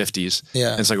it's in the 50s.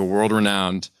 Yeah. And it's like a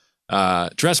world-renowned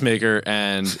dressmaker.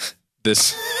 And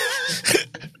this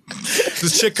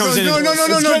chick comes in. No,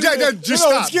 Dad, just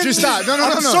stop. No.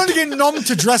 I'm starting to get numb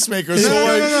to dressmakers.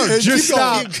 No. Just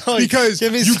stop. Because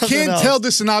you can't tell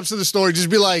the synopsis of the story. Just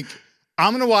be like,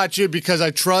 I'm going to watch it because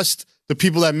I trust the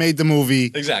people that made the movie.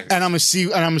 Exactly. And I'm going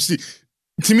to see.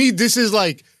 To me, this is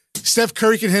like Steph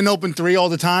Curry can hit an open three all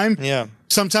the time. Yeah.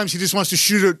 Sometimes he just wants to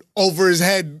shoot it over his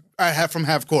head from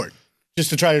half court just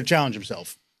to try to challenge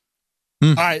himself.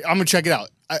 All right, I'm going to check it out.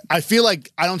 I feel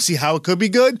like I don't see how it could be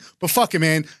good, but fuck it,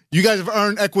 man. You guys have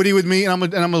earned equity with me, and I'm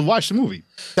gonna watch the movie.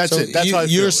 That's it. That's how I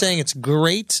feel. You're saying it's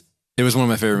great, It was one of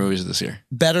my favorite movies of this year.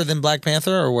 better than Black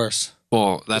Panther, or worse?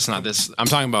 Well, that's not this. I'm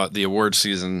talking about the award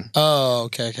season. Oh,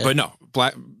 okay. But no,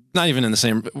 not even in the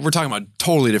same. We're talking about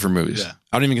totally different movies. Yeah.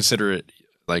 I don't even consider it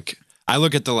like. I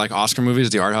look at the like Oscar movies,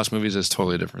 the art house movies, as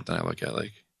totally different than I look at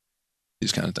like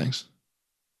these kind of things.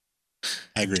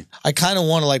 I agree. I kind of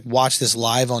want to like watch this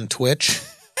live on Twitch.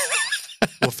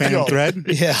 Well, Phantom Thread?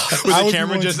 Yeah. With the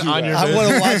camera just on your I vid. want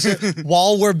to watch it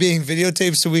while we're being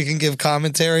videotaped so we can give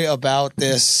commentary about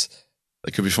this.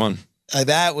 That could be fun.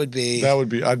 That would be.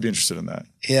 I'd be interested in that.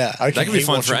 Yeah. I That could be hate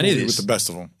fun watching for any of a movie these. with the best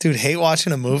of them. Dude, hate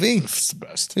watching a movie? It's the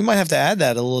best. We might have to add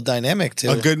that, a little dynamic to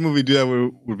A it. good movie to do that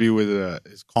would be with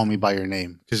is Call Me By Your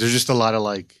Name. Because there's just a lot of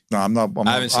like... No, I'm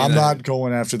haven't seen I'm that. not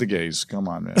going after the gays. Come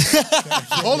on, man.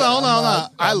 Hold on.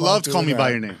 I loved Call Me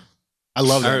By Your Name. I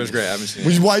love I that. heard it was great. I haven't seen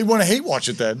Which it. is why you want to hate watch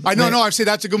it then. I know. I say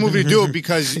that's a good movie to do it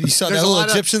because You saw there's that a little lot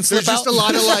of- Egyptian slip There's just a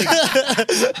lot of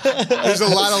like... there's a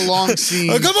lot of long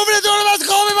scenes. Come over to door about to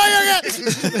call me by your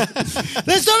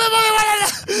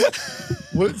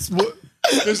Let's What?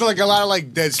 There's like a lot of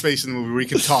like dead space in the movie where you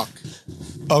can talk.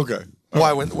 Okay.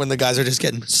 Why, when the guys are just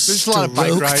getting There's just a lot of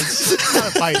bike rides.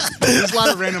 There's a lot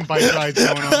of random bike rides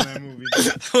going on in that movie.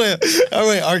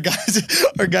 Wait,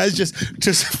 our guys just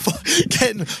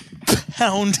getting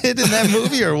pounded in that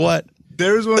movie or what?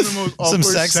 There's one of the most awkward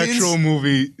sex sexual scenes?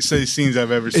 movie scenes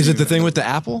I've ever seen. Is it the thing with the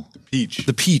apple? peach?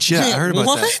 The peach, yeah. I heard about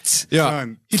what? that. Yeah.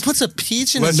 Son, He puts a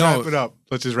peach in let's his... wrap it up.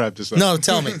 Let's just wrap this up. No,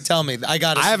 tell me. I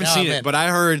got it. I haven't Now seen I'm it, in. but I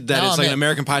heard that Now it's I'm like in. an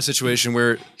American Pie situation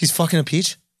where, He's fucking a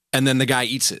peach? and then the guy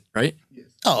eats it, right?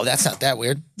 Oh, that's not that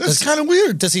weird. That's kind of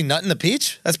weird. Does he nut in the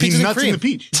peach? That's He's peaches and nuts cream. in the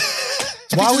peach.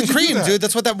 Why would would you do cream, that? dude?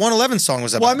 That's what that 111 song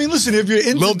was about. Well, I mean, listen, if you're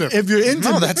into No,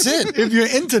 that's it. If you're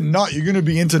into nut, you're gonna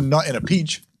be into nut in a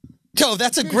peach. Yo,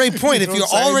 that's a great point. If know you're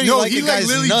what I'm saying? already No, like he a like guy's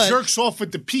literally nut, jerks off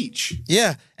with the peach.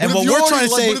 yeah. And But what if you we're already trying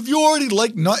to like- say, but if you already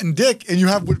like nut and dick, and you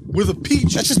have with a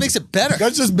peach, that just makes it better.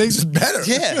 that just makes it better.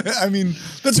 Yeah. I mean,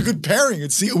 that's a good pairing.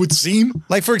 It would seem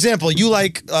Like, for example, you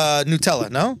like Nutella,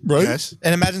 no? right. Yes.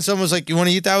 And imagine someone was like, you want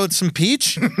to eat that with some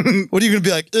peach? What are you going to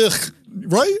be like, ugh?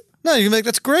 Right? No, you're going to be like,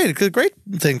 that's great. It's a great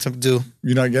thing to do.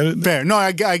 You not get it? Fair. No,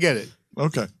 I get it.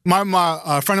 Okay. My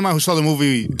friend of mine who saw the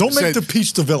movie Don't make said, the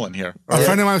peach the villain here. a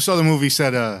friend of mine who saw the movie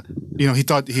said, he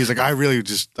was like,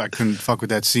 I couldn't fuck with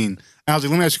that scene. And I was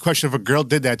like, let me ask you a question. If a girl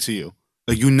did that to you,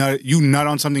 like you nut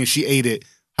on something and she ate it,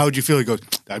 how would you feel? He goes,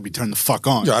 I'd be turned the fuck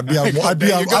on. Yeah, I'd be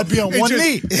on one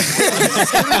knee.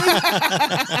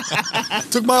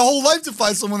 Took my whole life to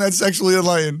find someone that's sexually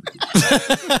enlightened.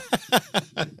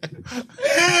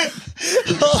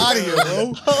 Out of here,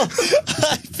 bro.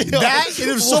 That, and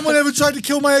if someone ever tried to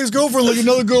kill my ex-girlfriend, like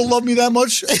another girl loved me that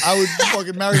much, I would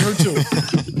fucking marry her too.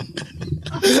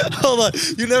 Hold on.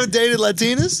 You never dated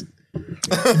Latinas?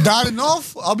 Not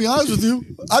enough, I'll be honest with you.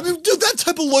 I mean, dude, that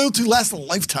type of loyalty lasts a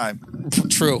lifetime.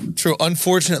 True.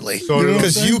 Unfortunately. So do you know what I'm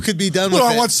Because saying? you could be done with Well,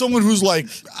 it. I want someone who's like,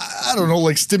 I don't know,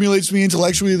 like stimulates me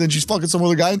intellectually, and then she's fucking some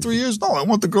other guy in 3 years. No, I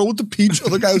want the girl with the peach or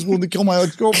the guy who's willing to kill my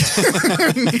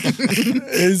ex-girlfriend.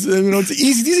 These are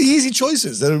easy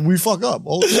choices that we fuck up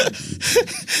all the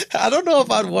time. I don't know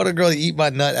if I'd want a girl to eat my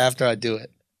nut after I do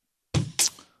it.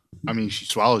 I mean, she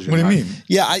swallows you. What do you mean?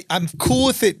 Yeah, I'm cool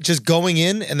with it just going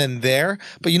in and then there.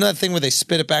 But you know that thing where they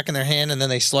spit it back in their hand and then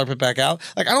they slurp it back out?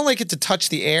 Like, I don't like it to touch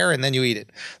the air and then you eat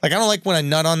it. Like, I don't like when I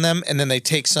nut on them and then they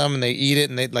take some and they eat it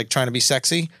and they like trying to be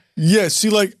sexy. Yeah, see,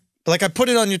 like I put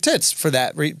it on your tits for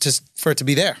that, just for it to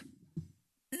be there.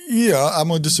 Yeah, I'm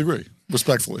going to disagree,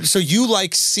 respectfully. So you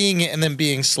like seeing it and then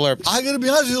being slurped? I got to be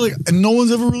honest with you, like, no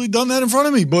one's ever really done that in front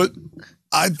of me, but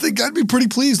I think I'd be pretty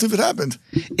pleased if it happened.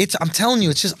 I'm telling you,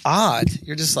 it's just odd.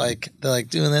 You're just like, they're like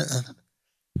doing that.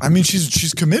 I mean,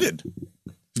 she's committed.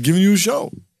 She's giving you a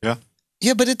show. Yeah.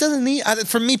 Yeah, but it doesn't need,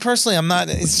 for me personally, I'm not,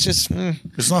 it's just.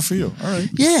 It's not for you. All right.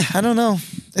 Yeah, I don't know.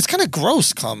 It's kind of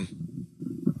gross, cum.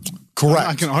 Correct.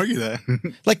 I can argue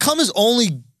that. Like, cum is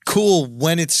only cool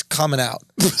when it's coming out.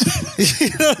 You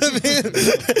know what I mean?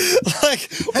 Like,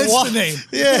 That's the name.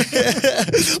 Yeah.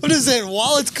 I'm just saying,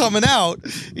 while it's coming out,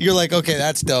 you're like, okay,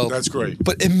 that's dope. That's great.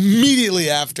 But immediately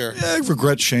after. Yeah,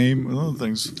 regret, shame, and other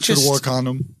things. Should have wore a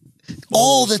condom.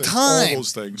 All the time. All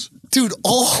those things. Dude,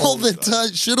 all the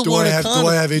time. Should have worn a condom. Do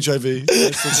I have HIV?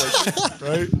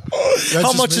 Right?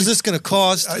 How much is this going to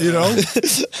cost? You know?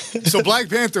 So Black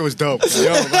Panther was dope.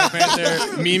 Yo, Black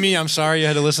Panther. Mimi, I'm sorry you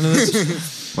had to listen to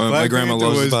this. My grandma Panther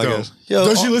loves the was podcast. Yo,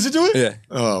 Does she listen to it? Yeah.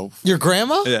 Oh. Your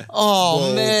grandma? Yeah. Oh,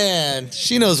 Whoa. man.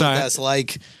 She knows what that's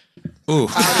like. Ooh.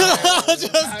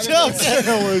 Just joking.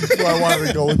 Where I wanted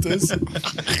to go with this.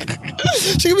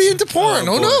 She could be into porn.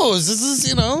 Oh, Who boy. knows? This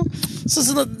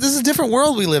is a different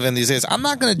world we live in these days. I'm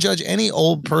not going to judge any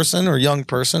old person or young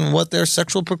person what their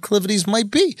sexual proclivities might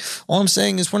be. All I'm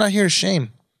saying is we're not here to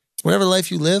shame. Whatever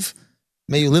life you live,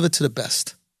 may you live it to the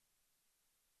best.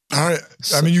 All right.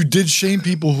 I mean, you did shame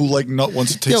people who like nut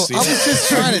once it tastes. Yo, I was just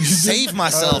trying to save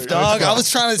myself, All right, dog. let's go. I was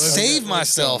trying to save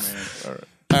myself. All right.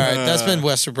 All right, that's been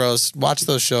Wester Bros. Watch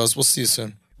those shows. We'll see you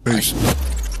soon. Peace.